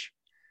mesh.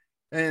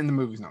 And the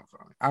movie's not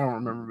funny. I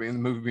don't remember the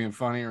movie being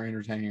funny or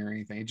entertaining or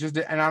anything. It just,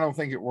 and I don't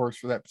think it works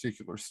for that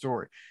particular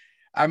story.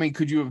 I mean,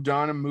 could you have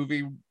done a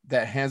movie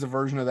that has a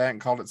version of that and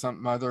called it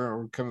something other,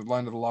 or come with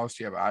Land of the Lost?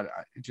 Yeah, but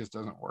it just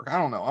doesn't work. I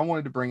don't know. I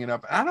wanted to bring it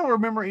up. I don't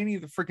remember any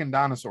of the freaking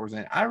dinosaurs in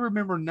it. I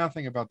remember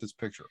nothing about this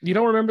picture. You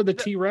don't remember the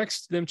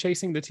T-Rex, them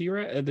chasing the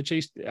T-Rex, the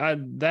chase?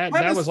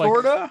 That was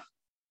Florida? Like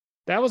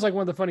that was like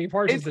one of the funny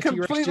parts. It's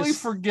completely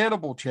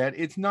forgettable, Chad.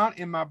 It's not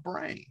in my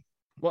brain.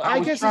 Well,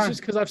 I guess it's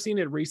just because I've seen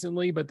it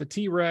recently. But the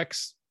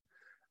T-Rex.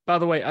 By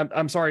the way,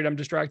 I'm sorry, I'm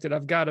distracted.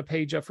 I've got a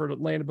page up for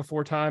Land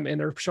Before Time, and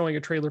they're showing a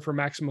trailer for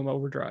Maximum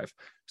Overdrive,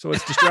 so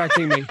it's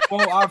distracting me.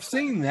 Well, I've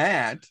seen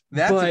that.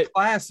 That's a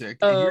classic.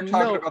 And you're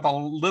talking about the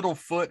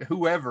Littlefoot,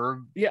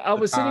 whoever. Yeah, I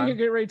was sitting here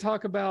getting ready to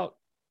talk about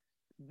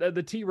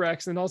the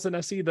T-Rex, and all of a sudden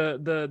I see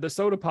the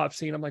soda pop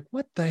scene. I'm like,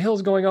 what the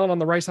hell's going on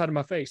the right side of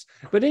my face?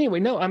 But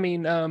anyway, no, I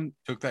mean,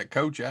 took that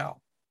coach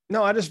out.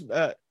 No,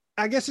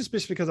 I guess it's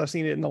just because I've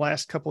seen it in the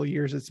last couple of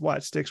years. It's why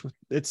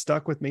it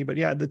stuck with me. But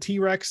yeah, the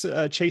T-Rex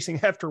chasing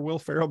after Will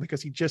Ferrell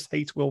because he just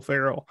hates Will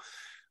Ferrell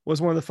was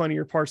one of the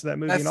funnier parts of that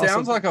movie. That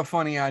sounds like a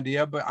funny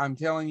idea, but I'm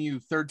telling you,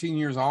 13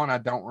 years on, I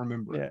don't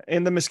remember. Yeah,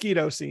 and the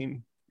mosquito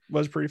scene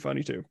was pretty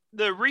funny too.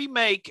 The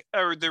remake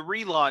or the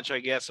relaunch, I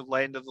guess, of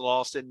Land of the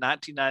Lost in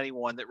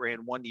 1991 that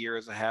ran 1 year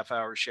as a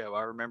half-hour show.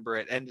 I remember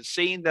it. And the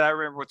scene that I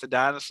remember with the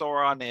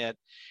dinosaur on it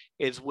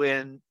is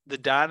when the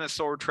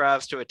dinosaur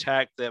tries to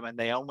attack them and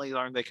they only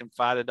learn they can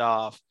fight it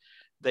off.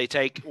 They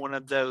take one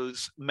of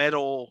those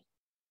metal,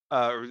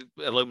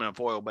 aluminum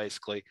foil,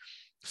 basically,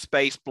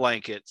 space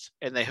blankets,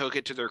 and they hook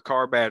it to their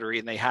car battery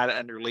and they hide it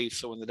underneath.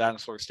 So when the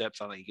dinosaur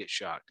steps on it, he gets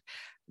shocked.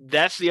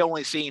 That's the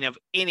only scene of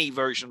any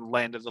version of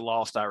Land of the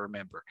Lost I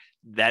remember.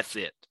 That's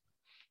it.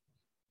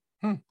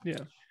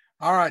 Yeah.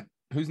 All right.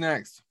 Who's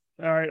next?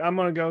 All right. I'm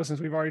going to go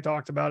since we've already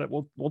talked about it.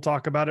 We'll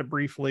talk about it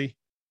briefly.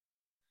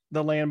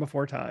 The Land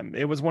Before Time.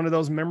 It was one of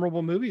those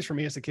memorable movies for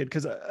me as a kid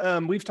because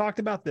we've talked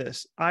about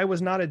this. I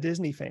was not a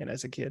Disney fan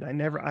as a kid.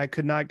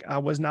 I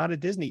was not a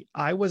Disney.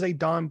 I was a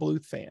Don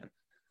Bluth fan.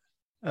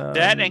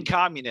 That and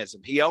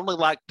communism. He only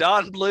liked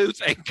Don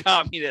Bluth and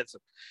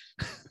communism.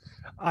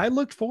 I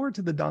looked forward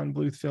to the Don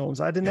Bluth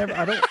films. I don't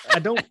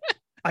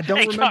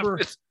remember.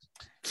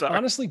 Sorry.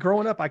 Honestly,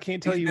 growing up, I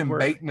can't tell you where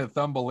baiting a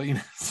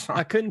Thumbelina.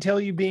 I couldn't tell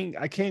you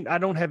I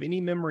don't have any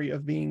memory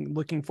of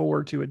looking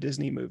forward to a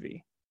Disney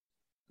movie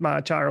my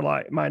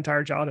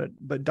entire childhood.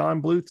 But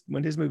Don Bluth,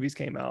 when his movies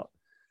came out,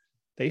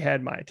 they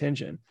had my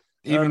attention.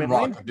 Even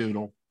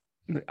Rock-a-Doodle.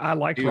 I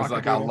liked He was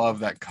Rock-a-Doodle. Like, I love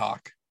that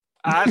cock.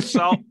 I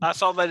saw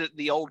that at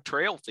the old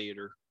Trail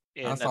Theater.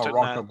 I saw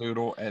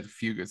Rock-a-Doodle at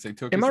Fugus. They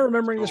took. Am I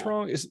remembering this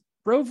wrong? Is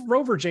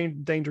Rover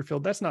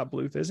Dangerfield? That's not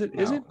Bluth, is it?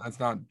 No, is it? That's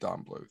not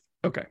Don Bluth.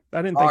 Okay,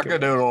 I didn't think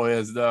Rock-a-Doodle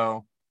is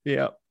though.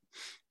 Yeah.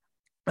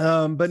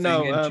 But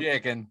no.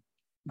 Chicken.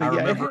 I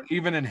remember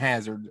even in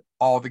Hazard,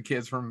 all the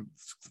kids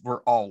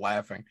were all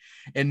laughing,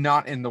 and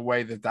not in the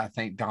way that I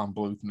think Don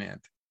Bluth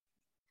meant.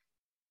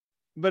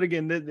 But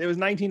again, it was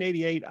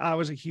 1988. I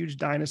was a huge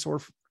dinosaur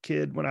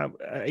kid when I was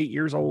 8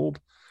 years old.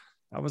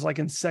 I was like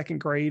in second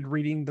grade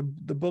reading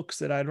the books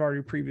that I'd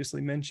already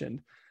previously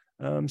mentioned.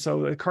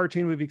 So a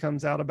cartoon movie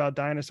comes out about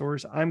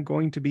dinosaurs. I'm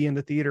going to be in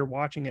the theater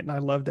watching it. And I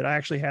loved it. I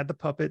actually had the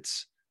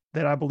puppets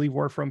that I believe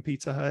were from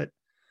Pizza Hut.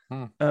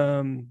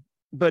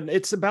 But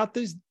it's about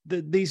these,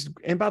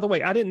 and by the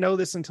way, I didn't know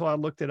this until I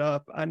looked it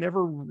up. I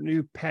never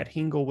knew Pat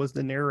Hingle was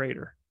the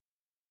narrator.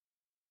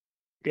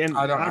 And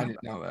I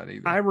didn't know that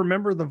either. I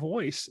remember the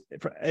voice.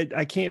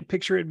 I can't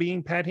picture it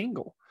being Pat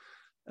Hingle.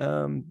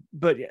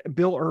 But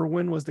Bill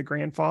Irwin was the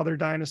grandfather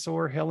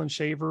dinosaur. Helen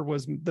Shaver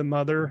was the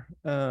mother.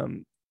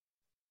 And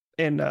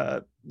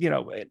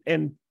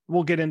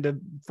we'll get into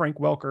Frank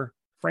Welker.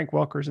 Frank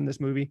Welker's in this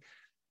movie.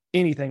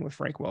 Anything with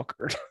Frank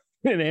Welker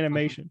in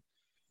animation.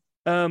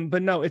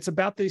 But no, it's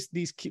about these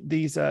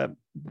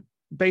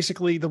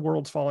basically the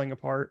world's falling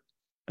apart.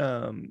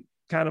 Kind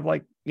of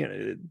like,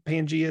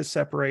 Pangea is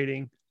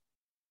separating.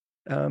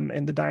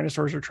 And the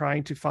dinosaurs are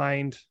trying to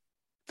find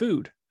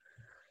food.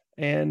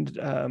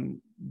 And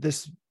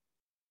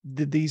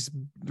these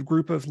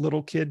group of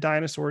little kid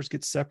dinosaurs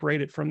get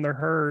separated from their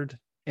herd,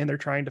 and they're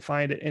trying to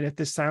find it. And if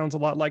this sounds a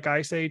lot like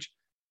Ice Age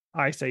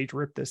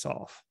ripped this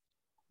off.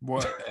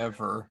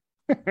 Whatever.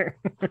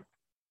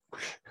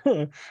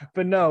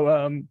 But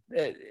no,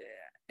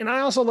 and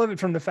I also love it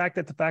from the fact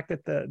that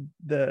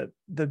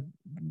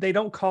they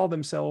don't call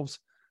themselves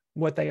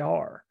what they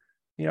are,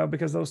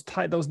 because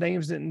those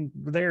names didn't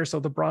there. So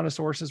the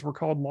brontosauruses were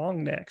called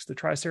long necks. The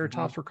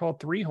triceratops were called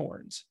three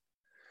horns.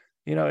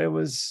 It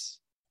was,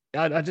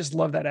 I just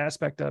love that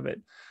aspect of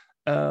it.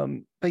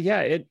 But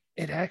yeah, it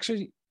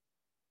actually,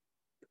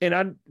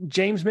 and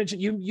James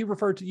mentioned,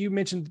 you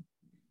mentioned,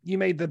 you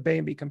made the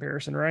Bambi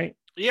comparison, right?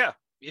 Yeah.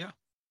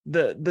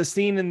 The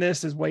scene in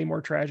this is way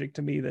more tragic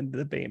to me than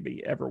the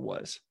Bambi ever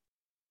was.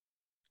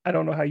 I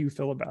don't know how you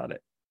feel about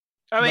it.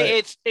 I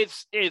mean,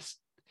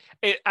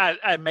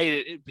 I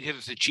made it because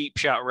it's a cheap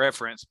shot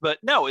reference, but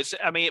no,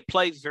 it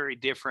plays very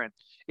different.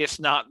 It's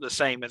not the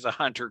same as a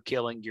hunter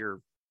killing your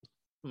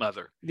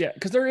mother. Yeah,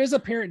 because there is a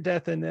parent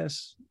death in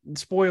this.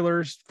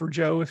 Spoilers for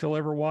Joe if he'll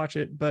ever watch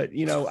it, but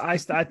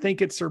I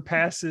think it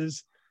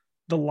surpasses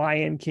The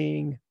Lion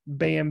King,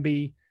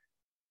 Bambi,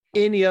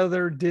 any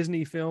other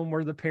Disney film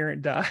where the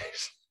parent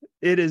dies.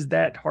 It is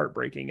that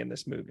heartbreaking in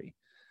this movie,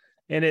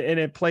 and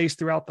it plays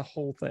throughout the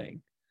whole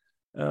thing.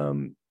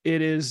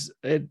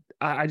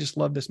 I just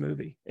love this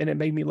movie, and it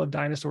made me love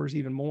dinosaurs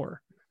even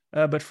more.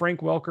 But Frank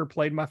Welker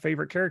played my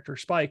favorite character,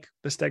 Spike,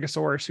 the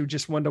Stegosaurus, who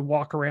just wanted to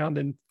walk around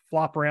and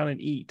flop around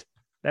and eat.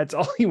 That's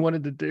all he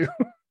wanted to do.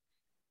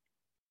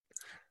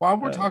 While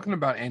we're talking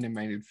about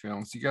animated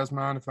films, do you guys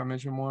mind if I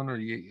mention one, or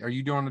are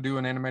you doing to do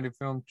an animated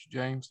film,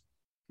 James?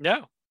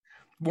 No.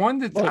 One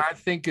that I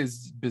think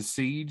is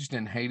besieged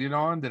and hated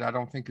on that I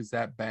don't think is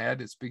that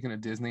bad. Speaking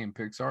of Disney and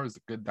Pixar, is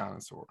The Good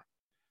Dinosaur.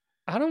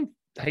 I don't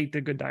hate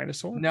The Good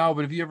Dinosaur. No,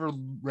 but have you ever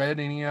read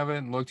any of it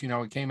and looked,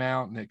 it came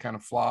out and it kind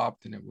of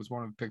flopped, and it was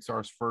one of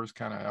Pixar's first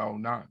kind of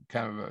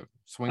a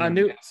swing.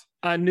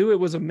 I knew it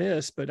was a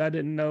miss, but I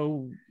didn't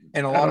know.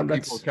 And a lot of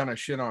people kind of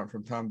shit on it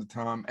from time to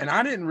time. And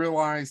I didn't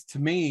realize, to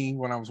me,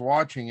 when I was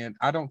watching it,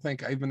 I don't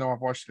think, even though I've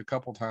watched it a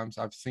couple times,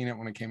 I've seen it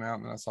when it came out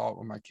and I saw it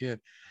with my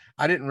kid.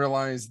 I didn't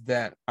realize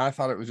that. I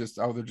thought it was just,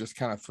 they're just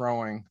kind of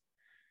throwing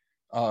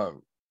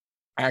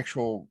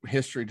actual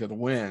history to the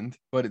wind,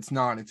 but it's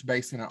not. It's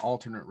based in an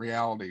alternate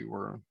reality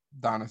where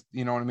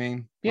you know what I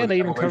mean? Yeah, they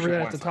even covered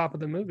it at the top of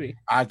the movie.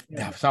 I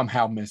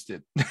somehow missed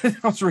it. I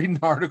was reading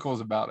articles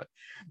about it,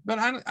 but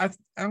I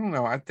don't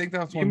know. I think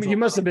that's one. You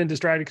must have been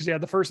distracted because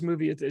the first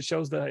movie it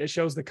shows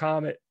the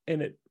comet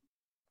and it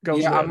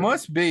goes. Yeah, I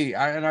must be.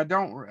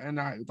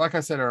 Like I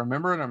said, I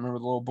remember it. I remember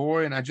the little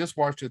boy, and I just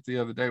watched it the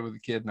other day with a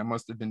kid, and I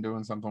must have been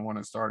doing something when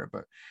it started,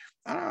 but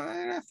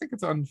I think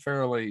it's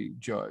unfairly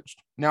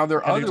judged. Now,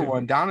 their other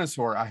one,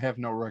 Dinosaur, I have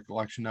no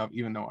recollection of,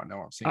 even though I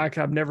know I've seen it.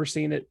 I've never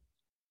seen it.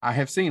 I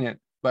have seen it,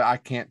 but I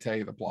can't tell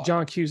you the plot.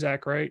 John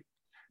Cusack, right?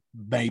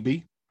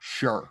 Baby,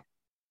 sure.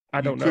 I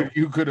don't know.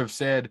 You could have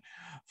said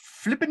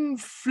flippin'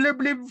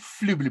 flibbly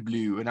flibbly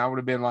blue, and I would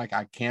have been like,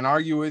 I can't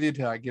argue with you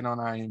till I get on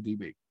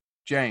IMDb.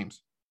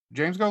 James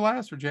go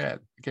last or Jad?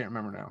 I can't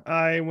remember now.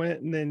 I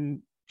went and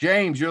then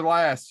James, you're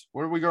last.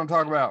 What are we going to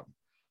talk about?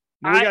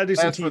 We got to do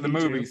some TV for the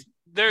movies.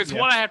 There's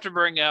one I have to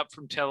bring up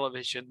from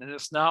television, and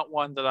it's not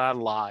one that I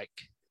like.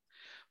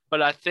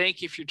 But I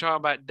think if you're talking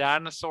about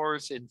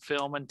dinosaurs in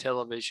film and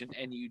television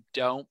and you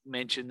don't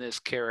mention this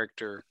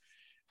character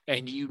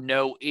and you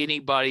know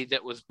anybody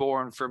that was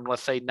born from,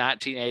 let's say,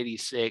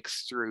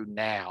 1986 through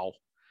now,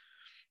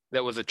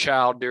 that was a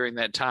child during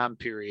that time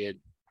period,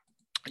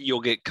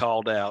 you'll get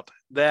called out.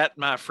 That,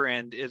 my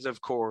friend, is,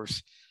 of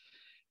course,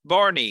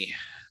 Barney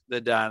the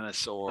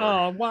dinosaur.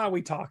 Oh, why are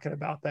we talking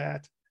about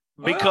that?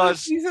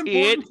 Because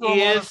it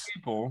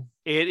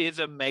is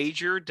a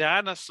major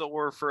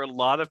dinosaur for a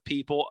lot of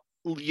people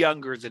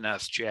younger than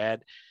us,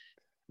 Chad.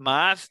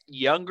 My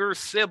younger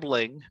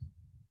sibling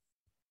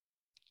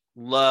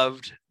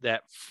loved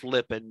that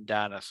flippin'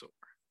 dinosaur.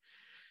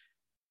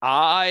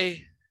 Once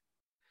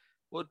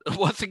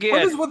again,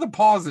 what is with the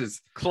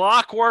pauses?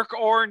 Clockwork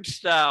Orange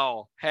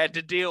style had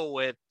to deal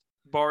with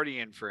Barney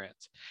and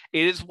Friends.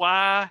 It is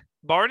why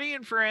Barney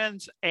and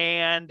Friends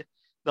and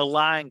The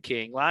Lion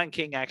King I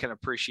can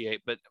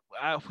appreciate, but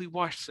we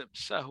watched them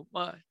so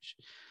much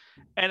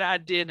and I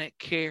didn't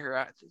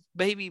care.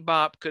 Baby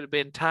Bop could have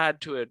been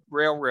tied to a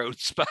railroad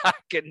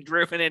spike and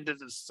driven into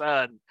the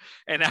sun,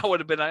 and I would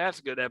have been like, that's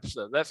a good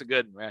episode. That's a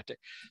good one right there.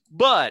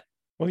 But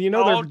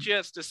all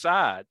just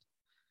aside,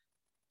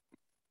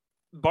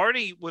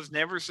 Barney was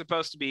never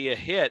supposed to be a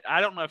hit.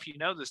 I don't know if you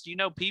know this. Do you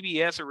know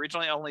PBS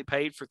originally only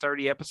paid for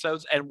 30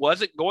 episodes and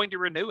wasn't going to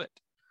renew it?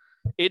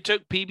 It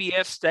took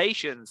PBS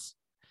stations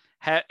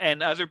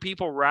and other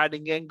people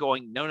writing in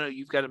going, no,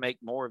 you've got to make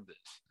more of this.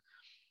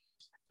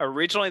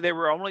 Originally, they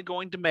were only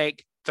going to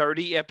make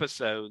 30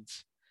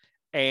 episodes,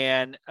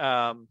 and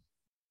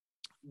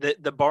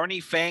the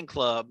Barney fan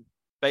club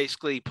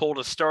basically pulled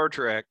a Star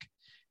Trek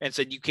and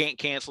said, you can't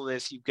cancel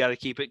this. You've got to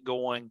keep it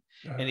going.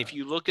 And if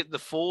you look at the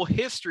full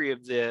history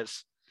of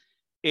this,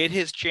 it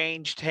has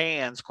changed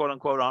hands, quote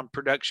unquote, on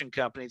production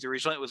companies.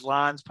 Originally, it was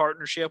Lions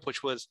Partnership,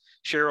 which was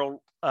Cheryl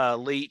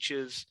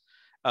Leach's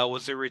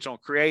was the original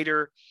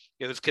creator.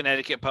 It was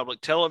Connecticut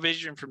Public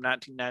Television from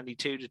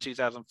 1992 to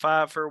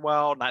 2005 for a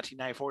while.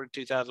 1994 to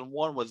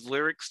 2001 was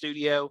Lyric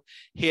Studio.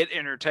 Hit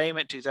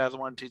Entertainment,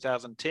 2001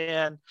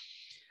 2010.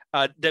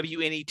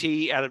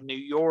 WNET out of New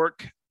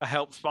York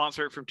helped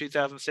sponsor it from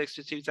 2006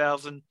 to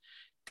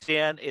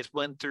 2010. It's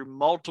went through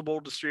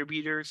multiple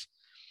distributors.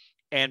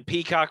 And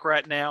Peacock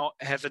right now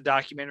has a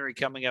documentary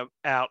coming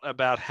out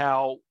about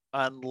how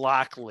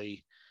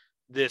unlikely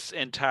this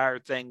entire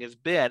thing has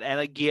been. And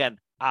again,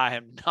 I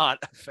am not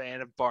a fan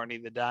of Barney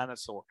the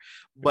dinosaur,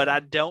 but I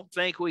don't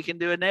think we can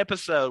do an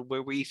episode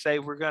where we say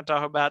we're going to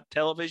talk about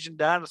television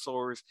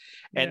dinosaurs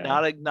and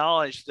not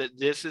acknowledge that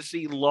this is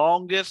the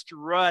longest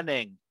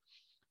running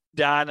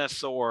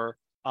dinosaur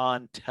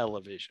on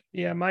television.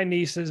 Yeah, my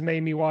nieces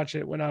made me watch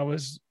it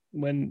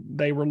when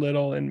they were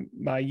little, and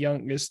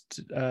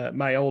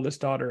my oldest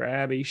daughter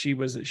Abby,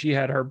 she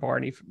had her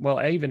Barney. Well,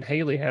 even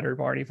Haley had her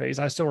Barney phase.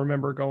 I still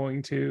remember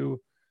going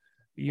to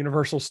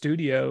Universal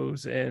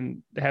Studios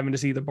and having to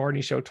see the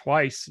Barney show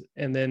twice,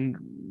 and then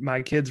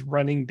my kids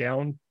running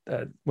down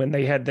when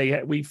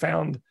we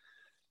found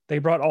they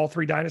brought all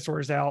three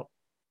dinosaurs out,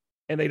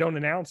 and they don't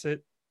announce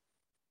it.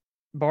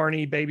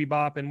 Barney, Baby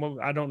Bop,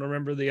 and I don't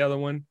remember the other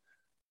one.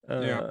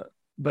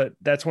 But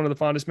that's one of the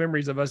fondest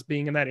memories of us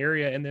being in that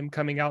area and them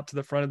coming out to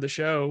the front of the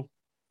show,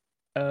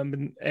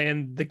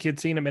 and the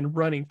kids seeing them and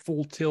running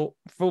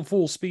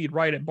full speed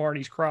right at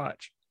Barney's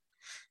crotch.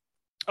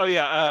 Oh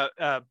yeah,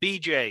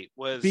 BJ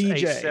was a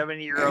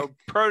 7-year-old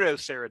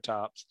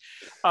Protoceratops.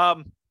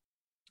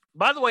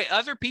 By the way,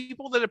 other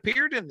people that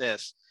appeared in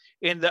this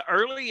in the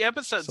early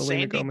episodes,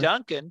 Sandy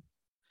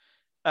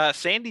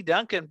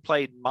Duncan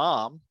played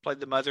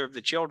the mother of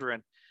the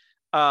children.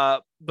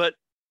 But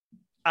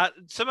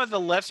some of the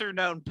lesser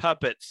known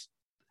puppets,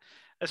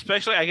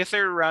 especially, I guess they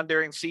were around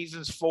during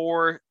seasons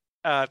 4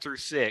 through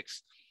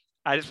 6.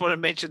 I just want to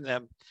mention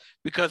them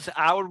because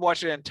I would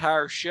watch an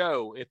entire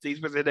show if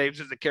these were the names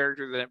of the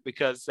characters in it,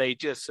 because they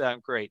just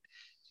sound great.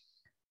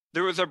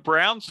 There was a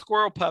brown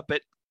squirrel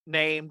puppet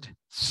named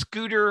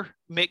Scooter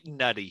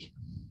McNutty.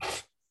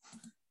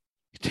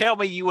 Tell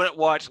me you wouldn't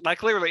watch,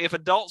 like, literally, if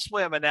Adult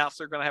Swim announced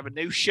they're going to have a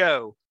new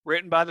show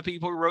written by the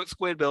people who wrote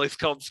Squidbillies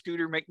called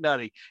Scooter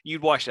McNutty,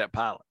 you'd watch that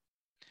pilot.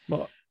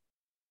 Well,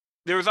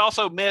 there was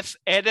also Miss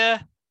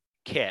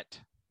Etiquette.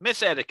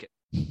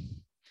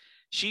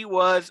 She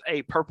was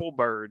a purple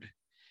bird.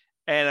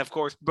 And of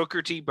course,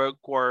 Booker T.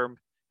 Bookworm,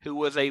 who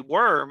was a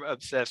worm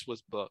obsessed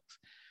with books.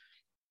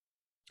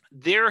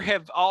 There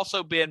have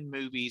also been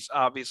movies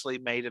obviously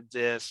made of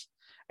this.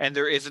 And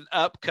there is an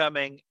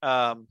upcoming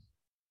Daniel,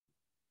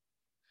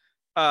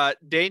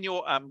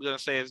 I'm going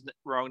to say his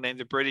wrong name,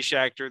 the British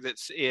actor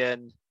that's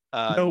in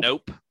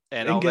Nope.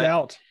 And all Get that.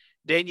 Out.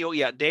 Daniel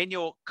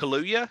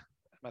Kaluuya.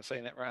 Am I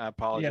saying that right? I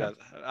apologize.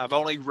 Yeah. I've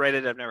only read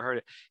it. I've never heard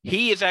it.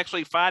 He is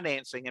actually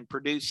financing and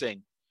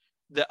producing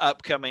the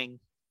upcoming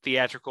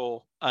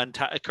theatrical,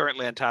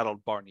 currently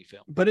untitled Barney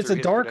film. But it's a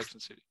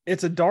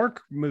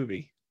dark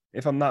movie,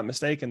 if I'm not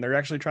mistaken. They're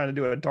actually trying to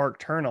do a dark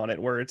turn on it,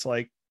 where it's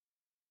like,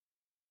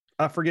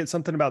 I forget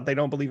something about they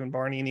don't believe in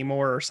Barney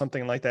anymore or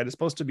something like that. It's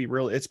supposed to be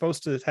real. It's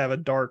supposed to have a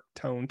dark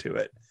tone to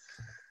it,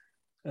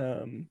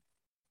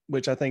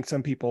 which I think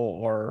some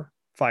people are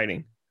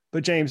fighting.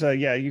 But James,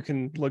 yeah, you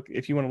can look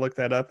if you want to look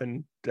that up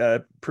and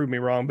prove me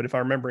wrong. But if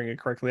I'm remembering it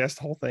correctly, that's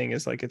the whole thing.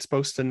 Is like it's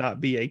supposed to not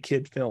be a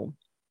kid film,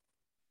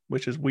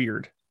 which is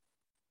weird.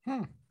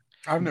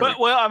 But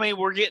well, I mean,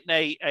 we're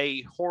getting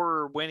a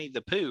horror Winnie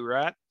the Pooh,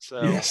 right?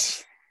 So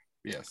yes.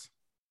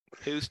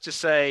 Who's to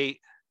say?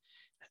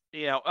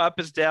 Up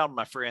is down,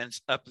 my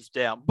friends. Up is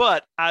down.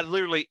 But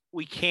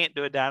we can't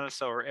do a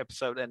dinosaur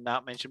episode and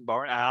not mention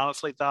Barney. I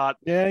honestly thought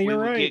we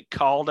would get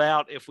called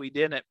out if we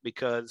didn't,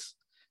 because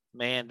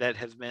man, that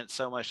has meant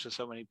so much to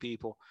so many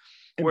people.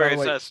 And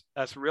whereas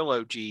us real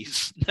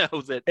OGs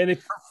know that. And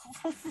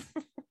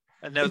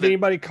if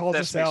anybody calls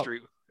us out,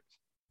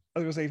 I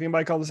was gonna say, if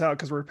anybody calls us out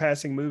because we're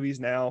passing movies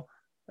now,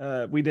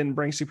 we didn't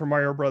bring Super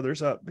Mario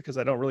Brothers up because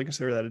I don't really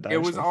consider that a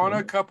dinosaur. It was on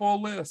a couple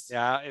of lists.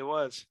 Yeah, it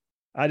was.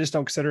 I just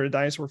don't consider it a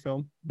dinosaur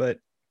film, but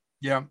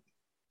yeah.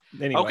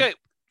 Anyway. Okay.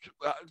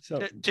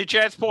 To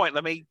Chad's point,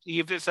 let me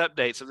give this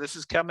update. So this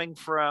is coming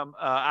from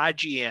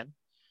IGN,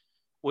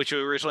 which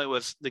originally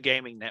was the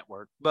gaming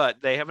network,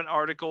 but they have an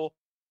article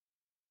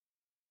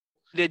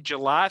dated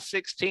July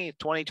 16th,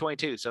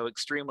 2022. So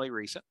extremely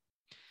recent.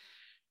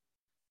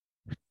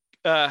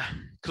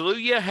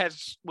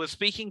 Kaluuya was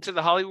speaking to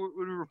the Hollywood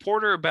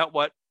Reporter about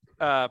what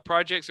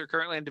projects are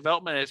currently in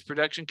development at his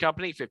production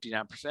company,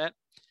 59%.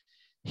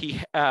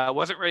 He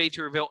wasn't ready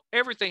to reveal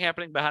everything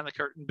happening behind the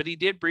curtain, but he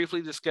did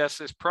briefly discuss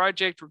this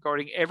project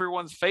regarding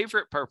everyone's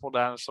favorite purple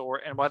dinosaur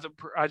and why the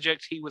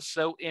project he was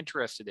so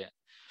interested in.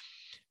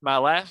 My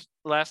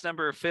last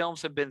number of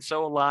films have been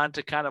so aligned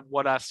to kind of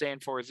what I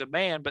stand for as a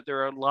man, but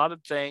there are a lot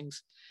of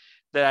things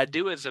that I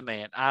do as a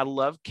man. I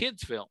love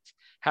kids' films.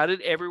 How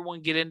did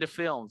everyone get into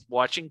films?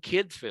 Watching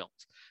kids'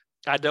 films.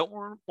 I don't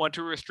want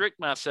to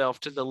restrict myself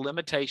to the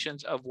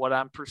limitations of what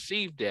I'm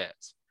perceived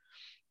as.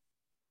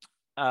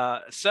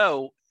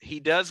 So he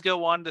does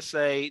go on to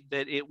say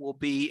that it will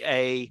be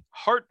a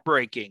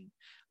heartbreaking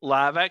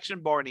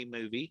live-action Barney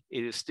movie.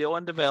 It is still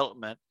in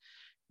development.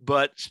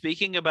 But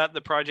speaking about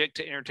the project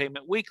to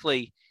Entertainment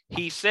Weekly,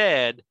 he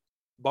said,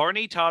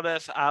 Barney taught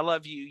us, I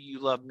love you, you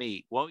love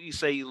me. Won't you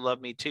say you love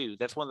me too?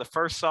 That's one of the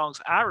first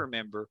songs I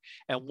remember.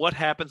 And what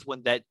happens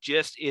when that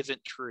just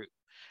isn't true?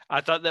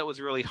 I thought that was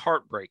really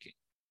heartbreaking.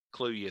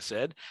 Kaluuya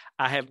said,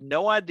 I have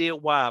no idea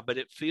why, but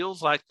it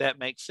feels like that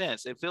makes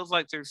sense. It feels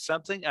like there's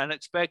something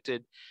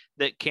unexpected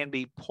that can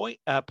be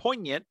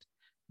poignant,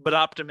 but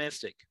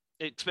optimistic.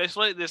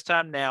 Especially at this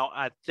time now,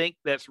 I think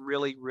that's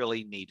really,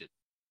 really needed.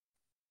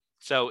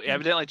 So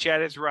evidently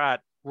Chad is right.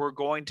 We're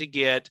going to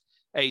get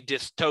a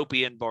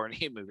dystopian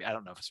Barney movie. I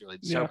don't know if it's really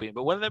dystopian,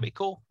 but wouldn't that be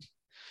cool?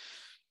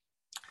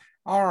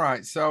 All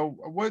right. So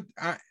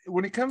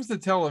when it comes to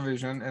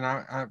television,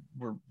 and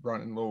we're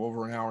running a little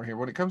over an hour here.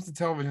 When it comes to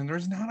television,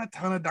 there's not a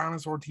ton of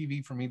dinosaur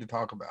TV for me to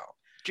talk about.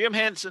 Jim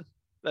Henson.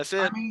 That's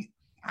it. I mean,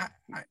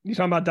 you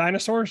talking about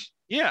dinosaurs?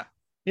 Yeah.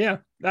 Yeah.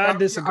 I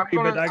disagree,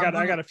 but I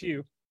got a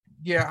few.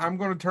 Yeah, I'm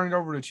going to turn it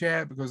over to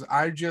Chad because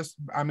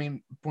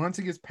once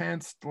it gets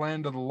past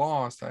Land of the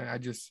Lost, I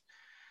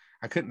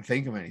couldn't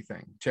think of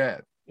anything.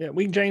 Chad. Yeah,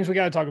 James, we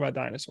got to talk about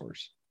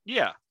dinosaurs.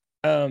 Yeah.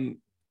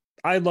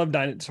 I loved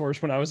dinosaurs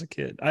when I was a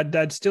kid. I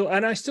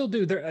still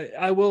do.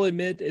 I will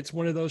admit it's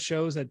one of those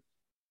shows that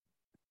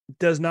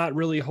does not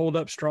really hold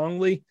up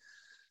strongly.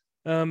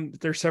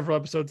 There's several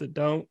episodes that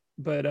don't,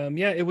 but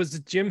it was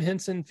a Jim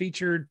Henson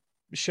featured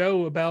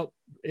show about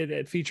it.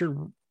 It featured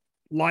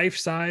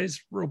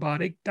life-size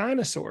robotic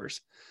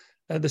dinosaurs.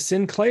 The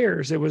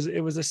Sinclairs. It was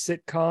a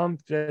sitcom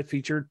that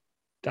featured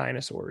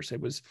dinosaurs.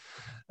 It was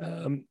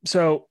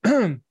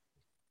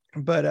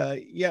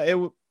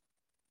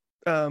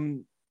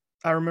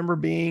I remember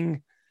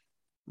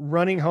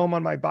running home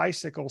on my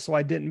bicycle so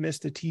I didn't miss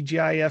the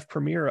TGIF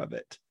premiere of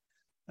it.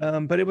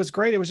 But it was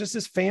great. It was just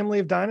this family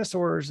of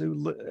dinosaurs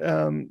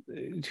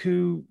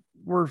who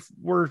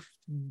were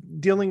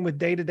dealing with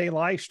day-to-day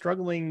life,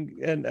 struggling.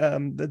 And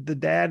the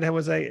dad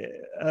was a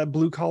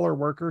blue collar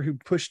worker who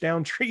pushed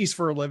down trees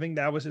for a living.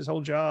 That was his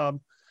whole job,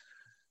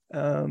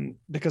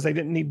 because they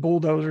didn't need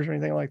bulldozers or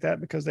anything like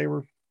that because they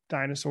were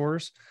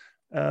dinosaurs.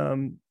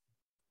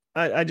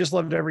 I just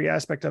loved every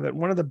aspect of it.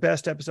 One of the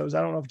best episodes.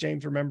 I don't know if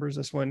James remembers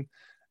this one.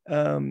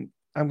 I'm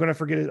going to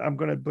forget it. I'm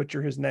going to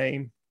butcher his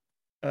name.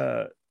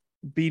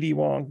 BD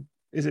Wong.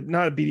 Is it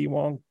not a BD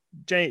Wong?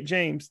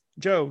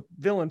 Joe,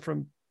 villain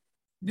from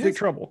Big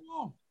Trouble.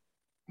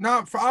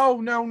 No.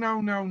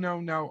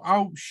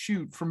 Oh,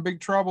 shoot. From Big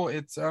Trouble.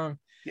 It's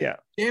yeah.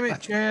 Damn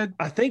it, Chad.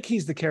 I think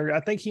he's the character. I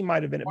think he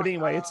might have been it. But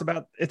anyway, it's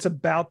about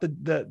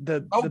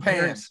the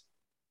parents.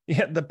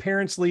 Yeah, the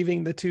parents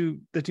leaving the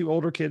two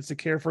older kids to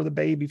care for the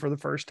baby for the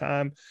first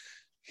time.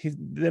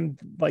 Them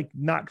like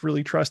not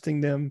really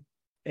trusting them,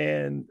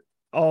 and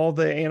all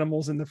the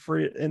animals in the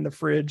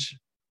fridge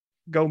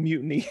go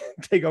mutiny,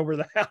 take over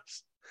the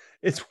house.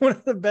 It's one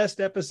of the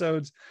best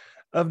episodes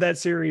of that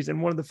series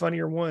and one of the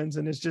funnier ones.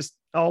 And it's just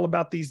all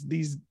about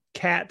these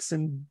cats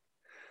and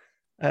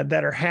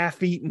that are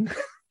half eaten.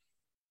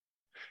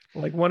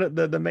 Like one of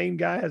the main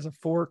guy has a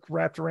fork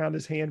wrapped around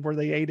his hand where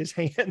they ate his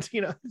hand.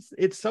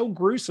 It's so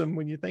gruesome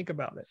when you think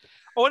about it.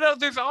 Oh no,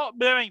 there's all.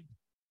 But I mean,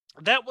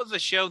 that was a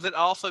show that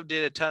also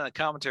did a ton of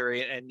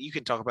commentary, and you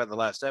can talk about the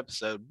last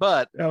episode.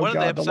 But the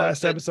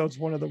last episode's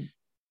one of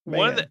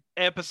the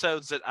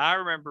episodes that I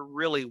remember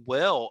really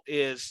well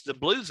is the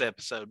blues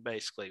episode,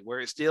 basically, where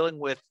it's dealing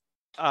with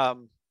what's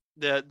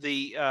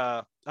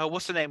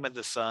the name of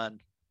the son?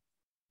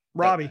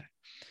 Robbie.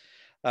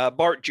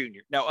 Bart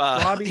Jr. No,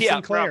 Robbie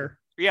Sinclair.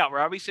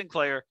 Robbie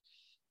Sinclair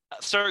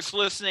starts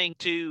listening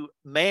to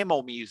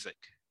mammal music.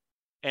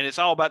 And it's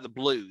all about the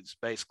blues,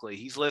 basically.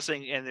 He's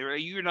listening, and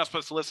you're not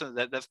supposed to listen to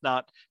that. That's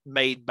not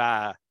made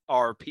by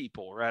our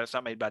people, right? It's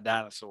not made by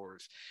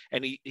dinosaurs.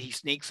 And he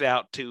sneaks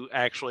out to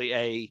actually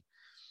a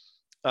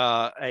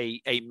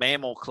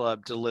mammal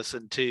club to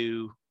listen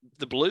to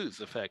the blues,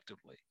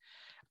 effectively.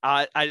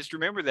 I just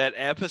remember that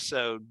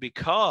episode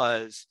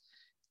because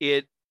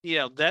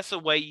that's a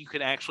way you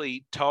can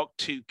actually talk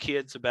to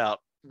kids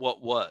about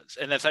what was,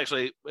 and that's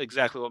actually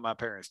exactly what my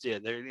parents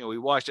did. We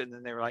watched it, and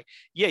then they were like,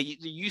 yeah, you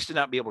used to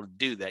not be able to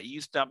do that. You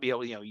used to not be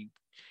able, you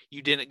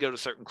didn't go to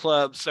certain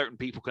clubs. Certain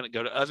people couldn't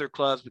go to other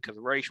clubs because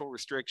of racial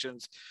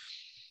restrictions.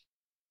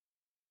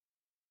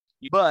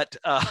 But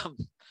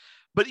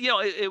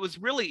it was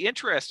really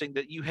interesting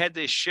that you had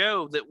this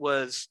show that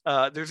was,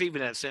 there's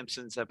even a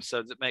Simpsons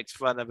episode that makes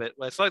fun of it.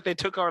 It's like they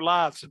took our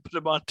lives and put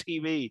them on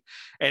TV,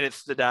 and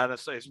it's the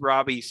dinosaur. It's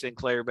Robbie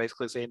Sinclair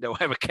basically saying, don't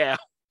have a cow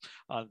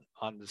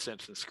on the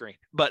Simpsons screen.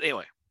 But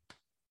anyway,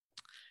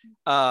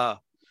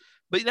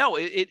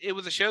 it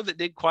was a show that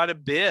did quite a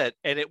bit,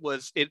 and it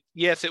was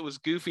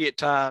goofy at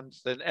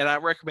times, and I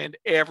recommend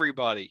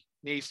everybody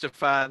needs to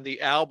find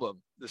the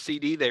album, the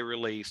CD they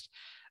released,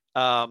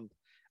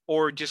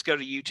 or just go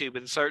to YouTube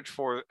and search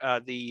for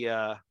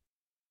the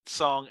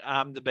song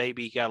 "I'm the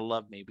Baby, You Gotta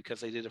Love Me," because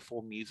they did a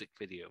full music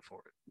video for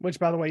it. Which,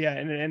 by the way, yeah,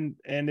 and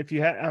if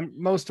you had,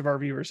 most of our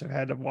viewers have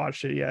had to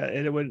watch it. Yeah,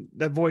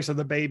 the voice of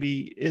the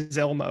baby is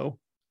Elmo.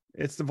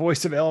 It's the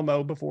voice of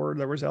Elmo before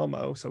there was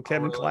Elmo. So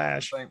Kevin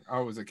Clash.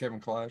 Was it Kevin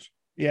Clash?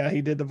 Yeah,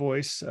 he did the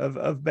voice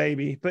of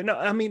Baby. But no,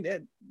 I mean,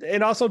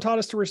 it also taught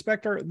us to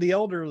respect the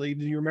elderly.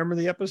 Do you remember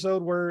the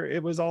episode where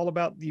it was all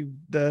about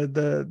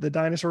the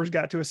dinosaurs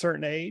got to a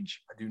certain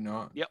age? I do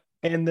not. Yep.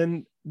 And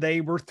then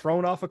they were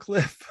thrown off a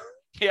cliff.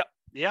 Yep.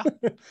 Yeah.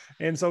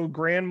 And so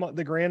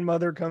the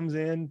grandmother comes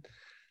in,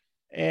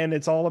 and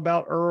it's all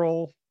about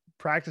Earl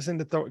practicing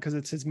to throw, because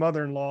it's his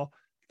mother-in-law,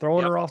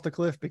 throwing her off the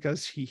cliff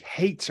because he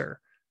hates her.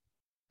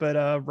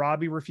 But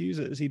Robbie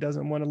refuses. He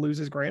doesn't want to lose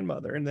his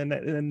grandmother. And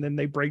then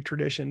they break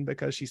tradition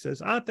because she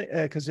says, I think,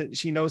 because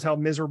she knows how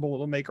miserable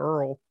it'll make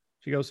Earl.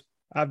 She goes,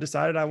 I've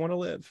decided I want to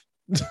live.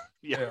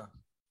 Yeah.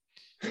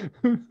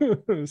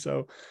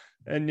 So,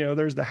 and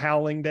there's the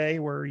Howling Day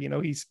where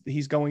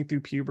he's going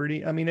through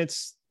puberty. I mean,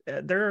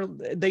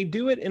 they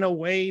do it in a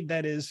way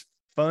that is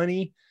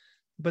funny,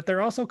 but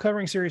they're also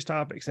covering serious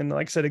topics. And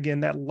like I said,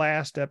 again, that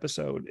last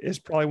episode is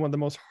probably one of the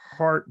most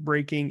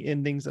heartbreaking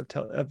endings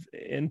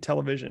in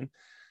television.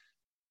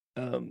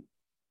 And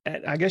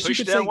I guess you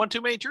could say one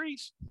too many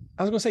trees.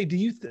 I was going to say, do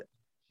you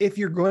if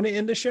you're going to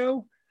end a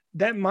show,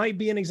 that might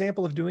be an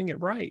example of doing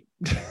it right.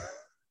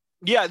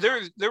 Yeah,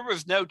 there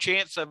was no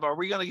chance of, are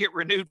we going to get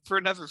renewed for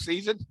another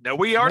season? No,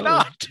 we are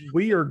not.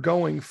 We are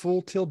going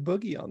full tilt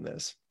boogie on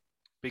this.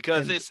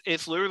 Because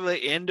it's literally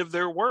the end of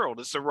their world.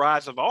 It's the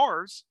rise of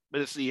ours,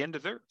 but it's the end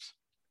of theirs.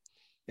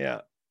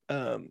 Yeah.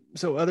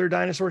 So other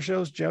dinosaur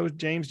shows,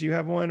 James, do you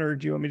have one, or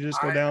do you want me to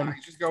just go down? I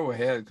just go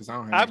ahead because I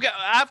don't have.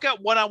 I've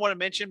got one I want to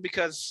mention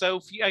because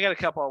I got a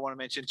couple I want to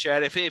mention,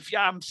 Chad. If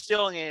I'm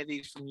stealing any of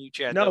these from you,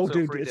 Chad, no,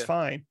 dude, it's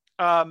fine.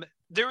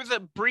 There was a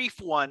brief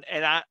one,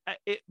 and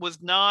it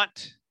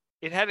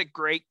had a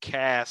great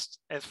cast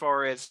as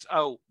far as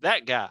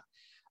that guy.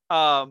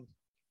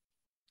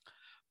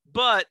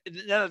 But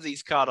none of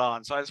these caught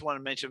on, so I just want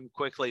to mention them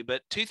quickly.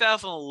 But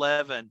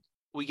 2011,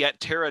 we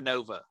got Terra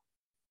Nova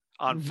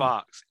on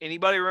Fox.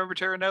 Anybody remember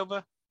Terra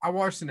Nova? I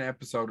watched an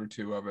episode or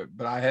two of it,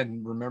 but I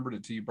hadn't remembered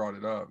it till you brought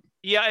it up.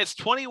 Yeah, it's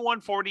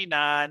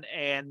 2149,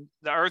 and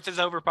the Earth is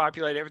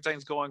overpopulated.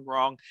 Everything's going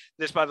wrong.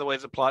 This, by the way,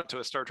 is a plot to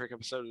a Star Trek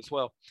episode as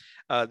well.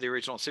 The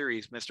original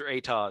series, Mr.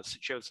 Atoz,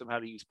 shows them how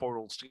to use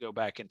portals to go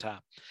back in time.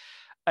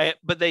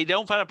 But they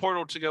don't find a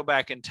portal to go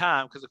back in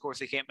time because, of course,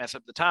 they can't mess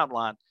up the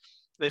timeline.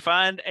 They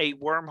find a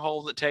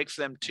wormhole that takes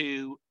them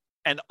to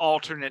an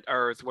alternate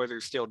Earth where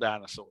there's still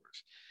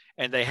dinosaurs.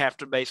 And they have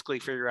to basically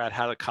figure out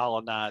how to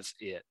colonize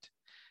it.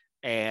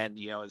 And,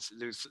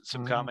 there's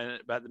some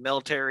comment about the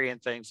military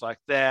and things like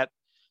that.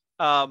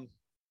 And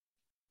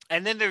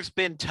then there's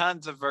been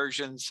tons of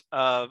versions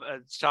of,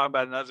 let's talk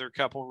about another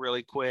couple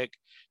really quick.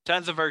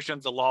 Tons of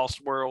versions of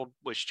Lost World,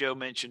 which Joe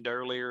mentioned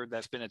earlier.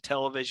 That's been a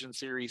television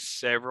series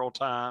several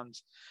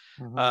times.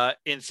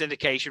 In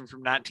syndication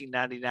from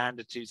 1999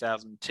 to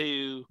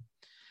 2002.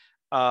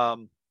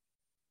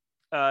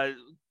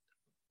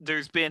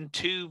 There's been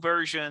two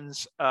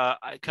versions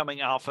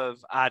coming off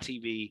of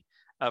ITV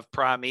of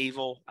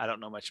Primeval. I don't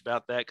know much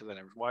about that because I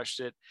never watched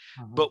it.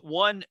 But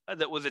one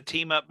that was a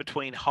team up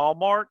between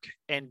Hallmark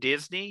and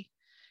Disney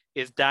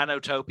is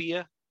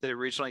Dinotopia, that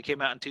originally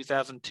came out in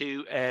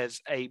 2002 as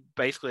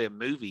basically a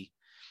movie,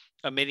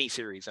 a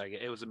miniseries.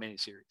 It was a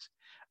miniseries.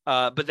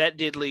 But that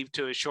did lead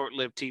to a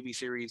short-lived TV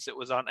series that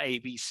was on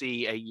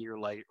ABC a year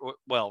later.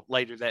 Well,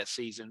 later that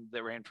season,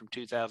 that ran from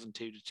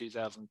 2002 to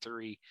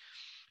 2003.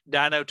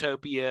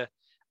 Dinotopia.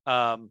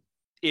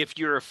 If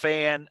you're a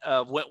fan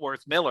of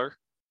Wentworth Miller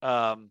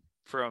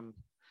from,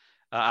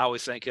 I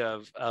always think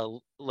of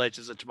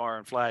Legends of Tomorrow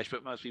and Flash,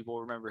 but most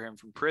people remember him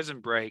from Prison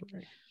Break.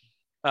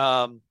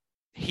 Right.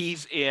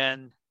 He's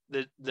in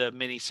the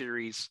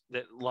miniseries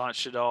that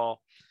launched it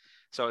all.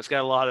 So it's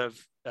got a lot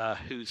of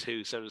who's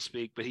who, so to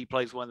speak, but he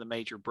plays one of the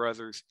major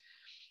brothers.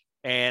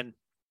 And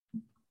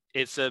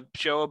it's a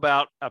show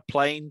about a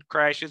plane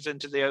crashes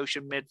into the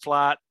ocean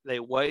mid-flight. They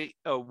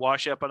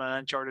wash up on an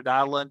uncharted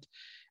island.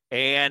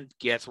 And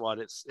guess what?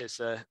 It's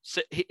a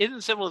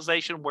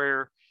civilization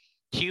where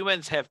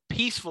humans have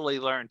peacefully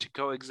learned to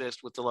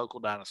coexist with the local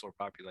dinosaur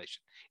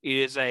population. It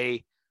is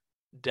a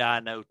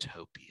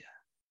dinotopia.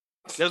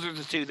 Those are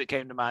the two that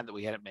came to mind that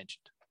we hadn't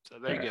mentioned. So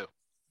there you go.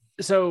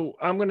 So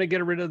I'm going to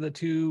get rid of the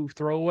two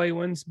throwaway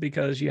ones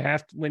because you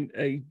have to,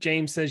 when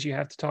James says you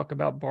have to talk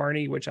about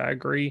Barney, which I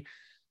agree.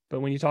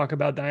 But when you talk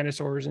about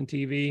dinosaurs and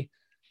TV,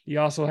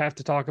 you also have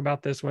to talk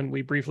about this one.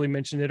 We briefly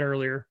mentioned it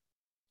earlier.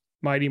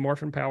 Mighty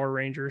Morphin Power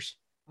Rangers.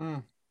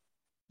 You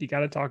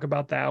got to talk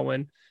about that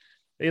one,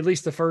 at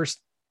least the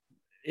first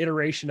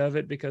iteration of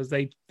it, because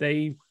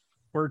they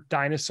were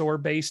dinosaur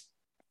based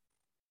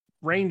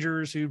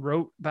Rangers who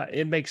wrote, but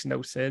it makes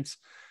no sense.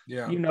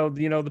 Yeah, you know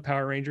the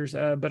Power Rangers,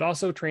 but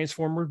also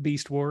Transformer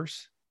Beast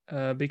Wars,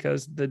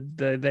 because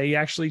they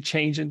actually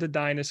change into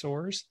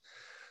dinosaurs.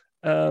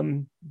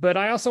 But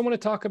I also want to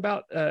talk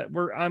about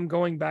I'm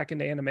going back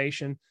into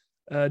animation.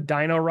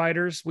 Dino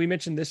Riders. We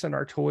mentioned this in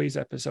our toys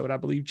episode. I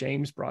believe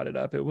James brought it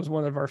up. It was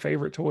one of our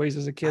favorute toys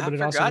as a kid. But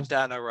it also was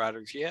Dino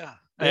Riders. Yeah,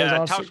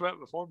 I talked about it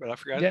before, but I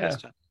forgot it this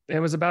time.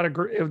 It was about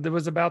it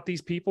was about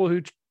these people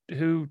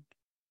who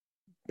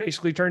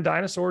basically turned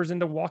dinosaurs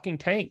into walking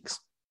tanks.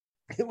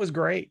 It was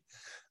great.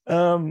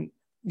 You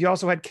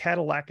also had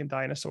Cadillac and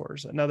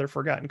Dinosaurs, another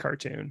forgotten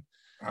cartoon.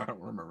 I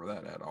don't remember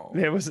that at all.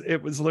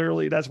 It was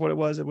literally, that's what it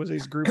was. It was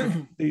these group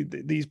of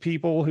these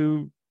people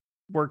who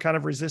were kind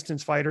of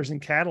resistance fighters in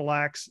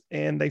Cadillacs,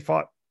 and they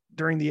fought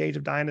during the age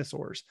of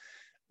dinosaurs.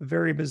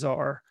 Very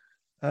bizarre.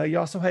 You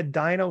also had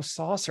Dino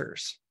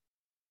Saucers.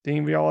 Did any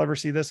of y'all ever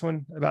see this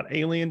one about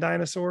alien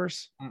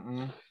dinosaurs?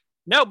 Mm-mm.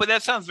 No, but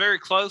that sounds very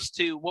close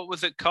to, what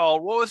was it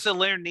called? What was the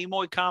Leonard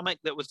Nimoy comic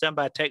that was done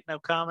by Techno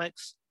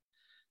Comics?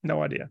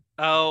 No idea.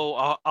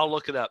 Oh, I'll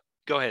look it up.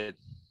 Go ahead.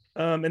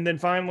 And then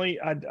finally,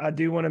 I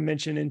do want to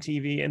mention in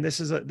TV, and this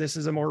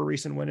is a more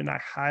recent one, and I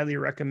highly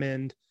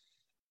recommend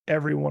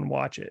everyone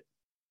watch it.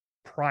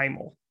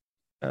 Primal.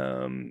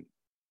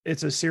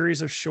 It's a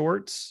series of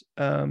shorts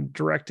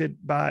directed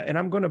by, and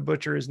I'm going to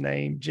butcher his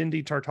name,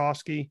 Genndy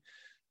Tartakovsky.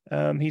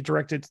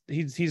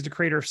 He's the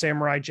creator of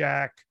Samurai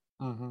Jack,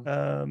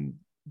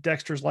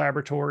 Dexter's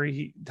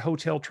Laboratory,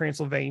 Hotel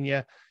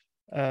Transylvania.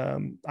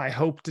 I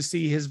hope to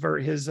see his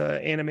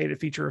animated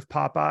feature of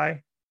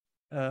Popeye.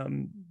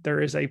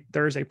 There is a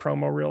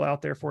promo reel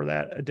out there for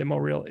that, a demo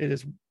reel.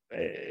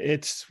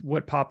 It's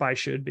what Popeye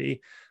should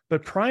be.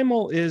 But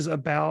Primal is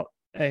about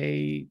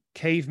a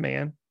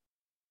caveman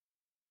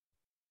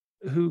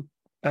who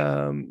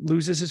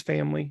loses his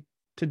family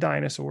to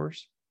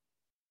dinosaurs,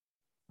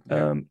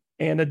 and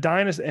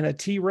a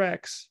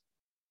T-Rex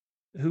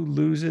who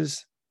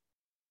loses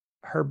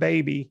her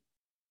baby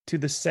to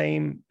the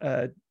same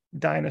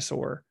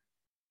dinosaur,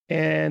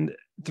 and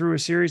through a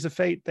series of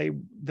fate,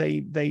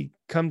 they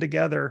come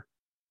together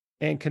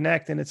and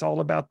connect, and it's all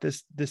about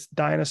this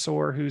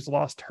dinosaur who's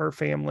lost her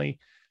family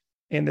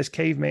and this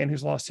caveman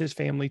who's lost his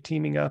family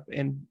teaming up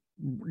and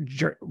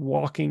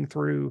walking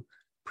through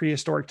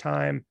prehistoric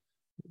time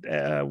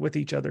with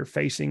each other,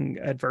 facing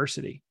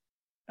adversity.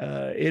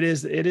 It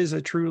is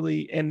a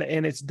truly, and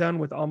it's done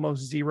with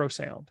almost zero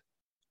sound.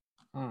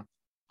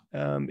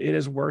 It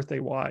is worth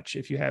a watch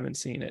if you haven't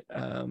seen it.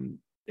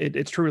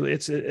 It's truly,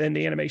 and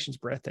the animation's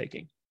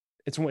breathtaking.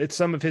 It's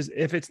some of his,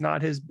 if it's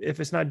not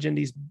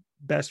Genndy's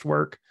best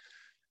work,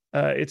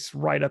 it's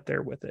right up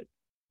there with it.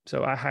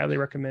 So I highly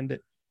recommend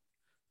it.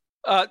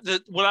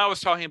 What I was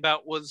talking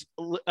about was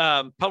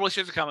published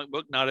as a comic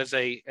book, not as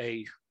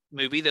a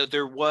movie, though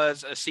there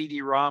was a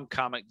CD-ROM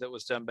comic that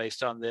was done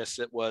based on this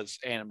that was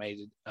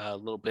animated a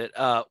little bit,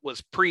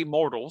 was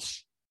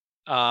Pre-Mortals,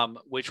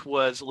 which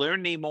was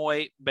Leonard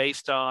Nimoy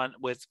based on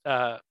with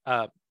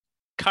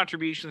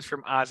contributions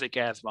from Isaac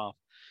Asimov.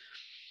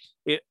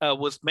 It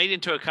was made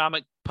into a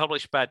comic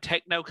published by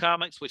Techno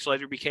Comics, which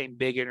later became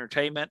Big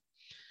Entertainment.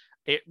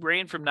 It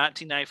ran from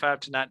 1995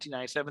 to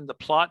 1997. The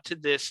plot to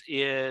this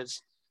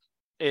is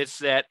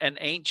that an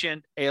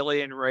ancient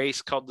alien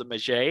race called the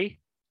Magi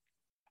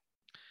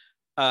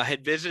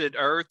had visited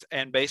Earth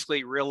and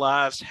basically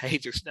realized, hey,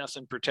 there's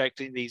nothing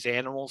protecting these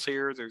animals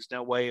here. There's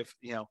no way of,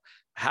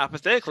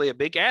 hypothetically, a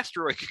big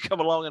asteroid could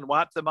come along and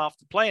wipe them off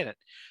the planet.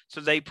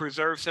 So they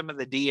preserve some of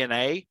the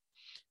DNA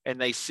and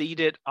they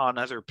seed it on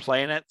other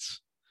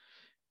planets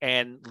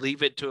and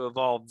leave it to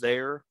evolve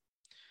there.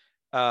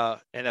 And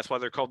that's why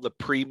they're called the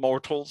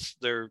Pre-Mortals.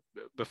 They're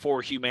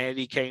before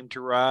humanity came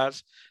to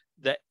rise.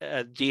 the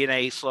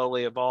DNA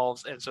slowly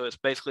evolves, and so it's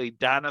basically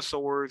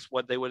dinosaurs,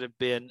 what they would have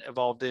been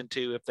evolved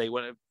into if they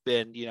would have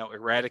been,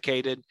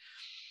 eradicated,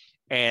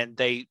 and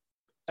they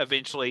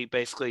eventually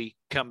basically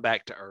come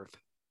back to Earth.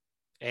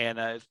 And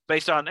it's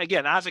based on,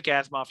 again, Isaac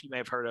Asimov, you may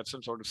have heard of,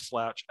 some sort of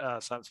slouch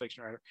science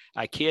fiction writer.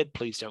 I kid,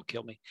 please don't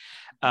kill me.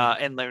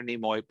 And Leonard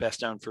Nimoy,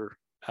 best known for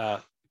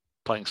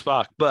playing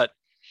Spock. But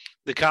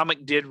the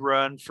comic did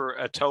run for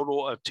a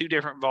total of 2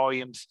 different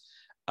volumes,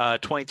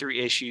 23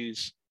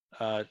 issues.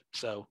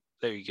 So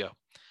there you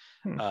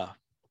go.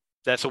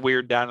 That's a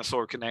weird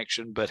dinosaur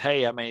connection, but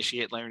hey, I managed to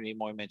get Leonard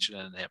Nimoy mentioned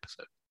in the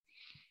episode.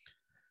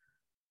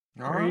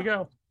 There you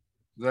go.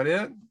 Is that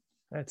it?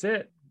 That's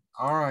it.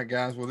 All right,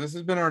 guys. Well, this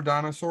has been our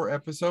dinosaur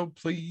episode.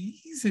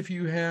 Please, if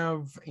you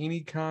have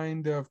any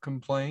kind of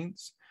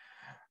complaints,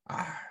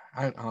 I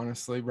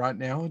honestly, right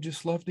now, I'd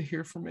just love to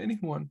hear from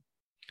anyone.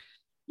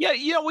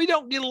 Yeah, we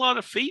don't get a lot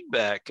of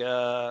feedback.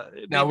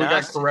 Now we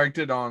got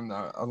corrected on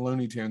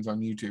Looney Tunes on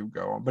YouTube.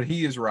 Go on, but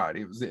he is right.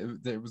 It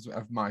was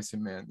of Mice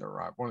and Men. They're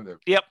right. One of the.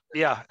 Yep.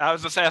 Yeah, I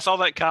was gonna say I saw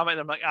that comment.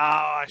 And I'm like,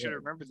 I should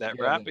have remembered that,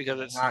 right? Because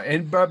it's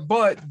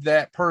but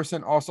that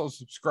person also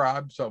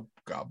subscribed. So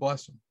God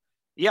bless them.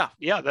 Yeah,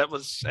 that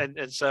was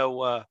and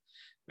so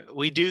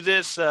we do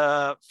this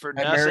for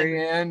nothing.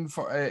 Marianne,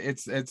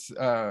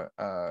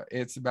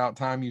 it's about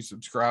time you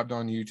subscribed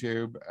on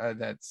YouTube.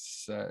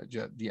 That's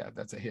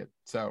that's a hit.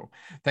 So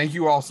thank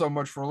you all so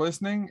much for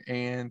listening,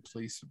 and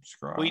please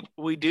subscribe.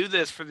 We do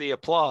this for the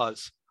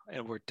applause,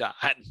 and we're done.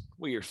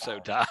 We are so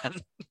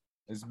done.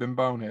 It's been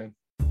Bonehead.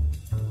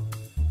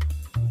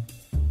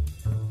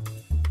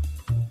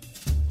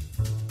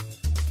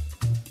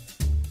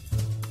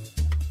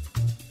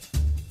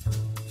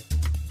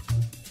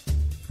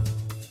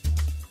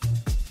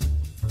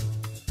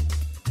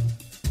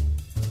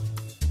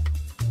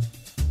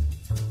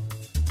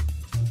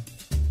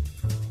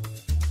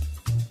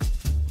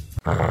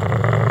 Uh-huh.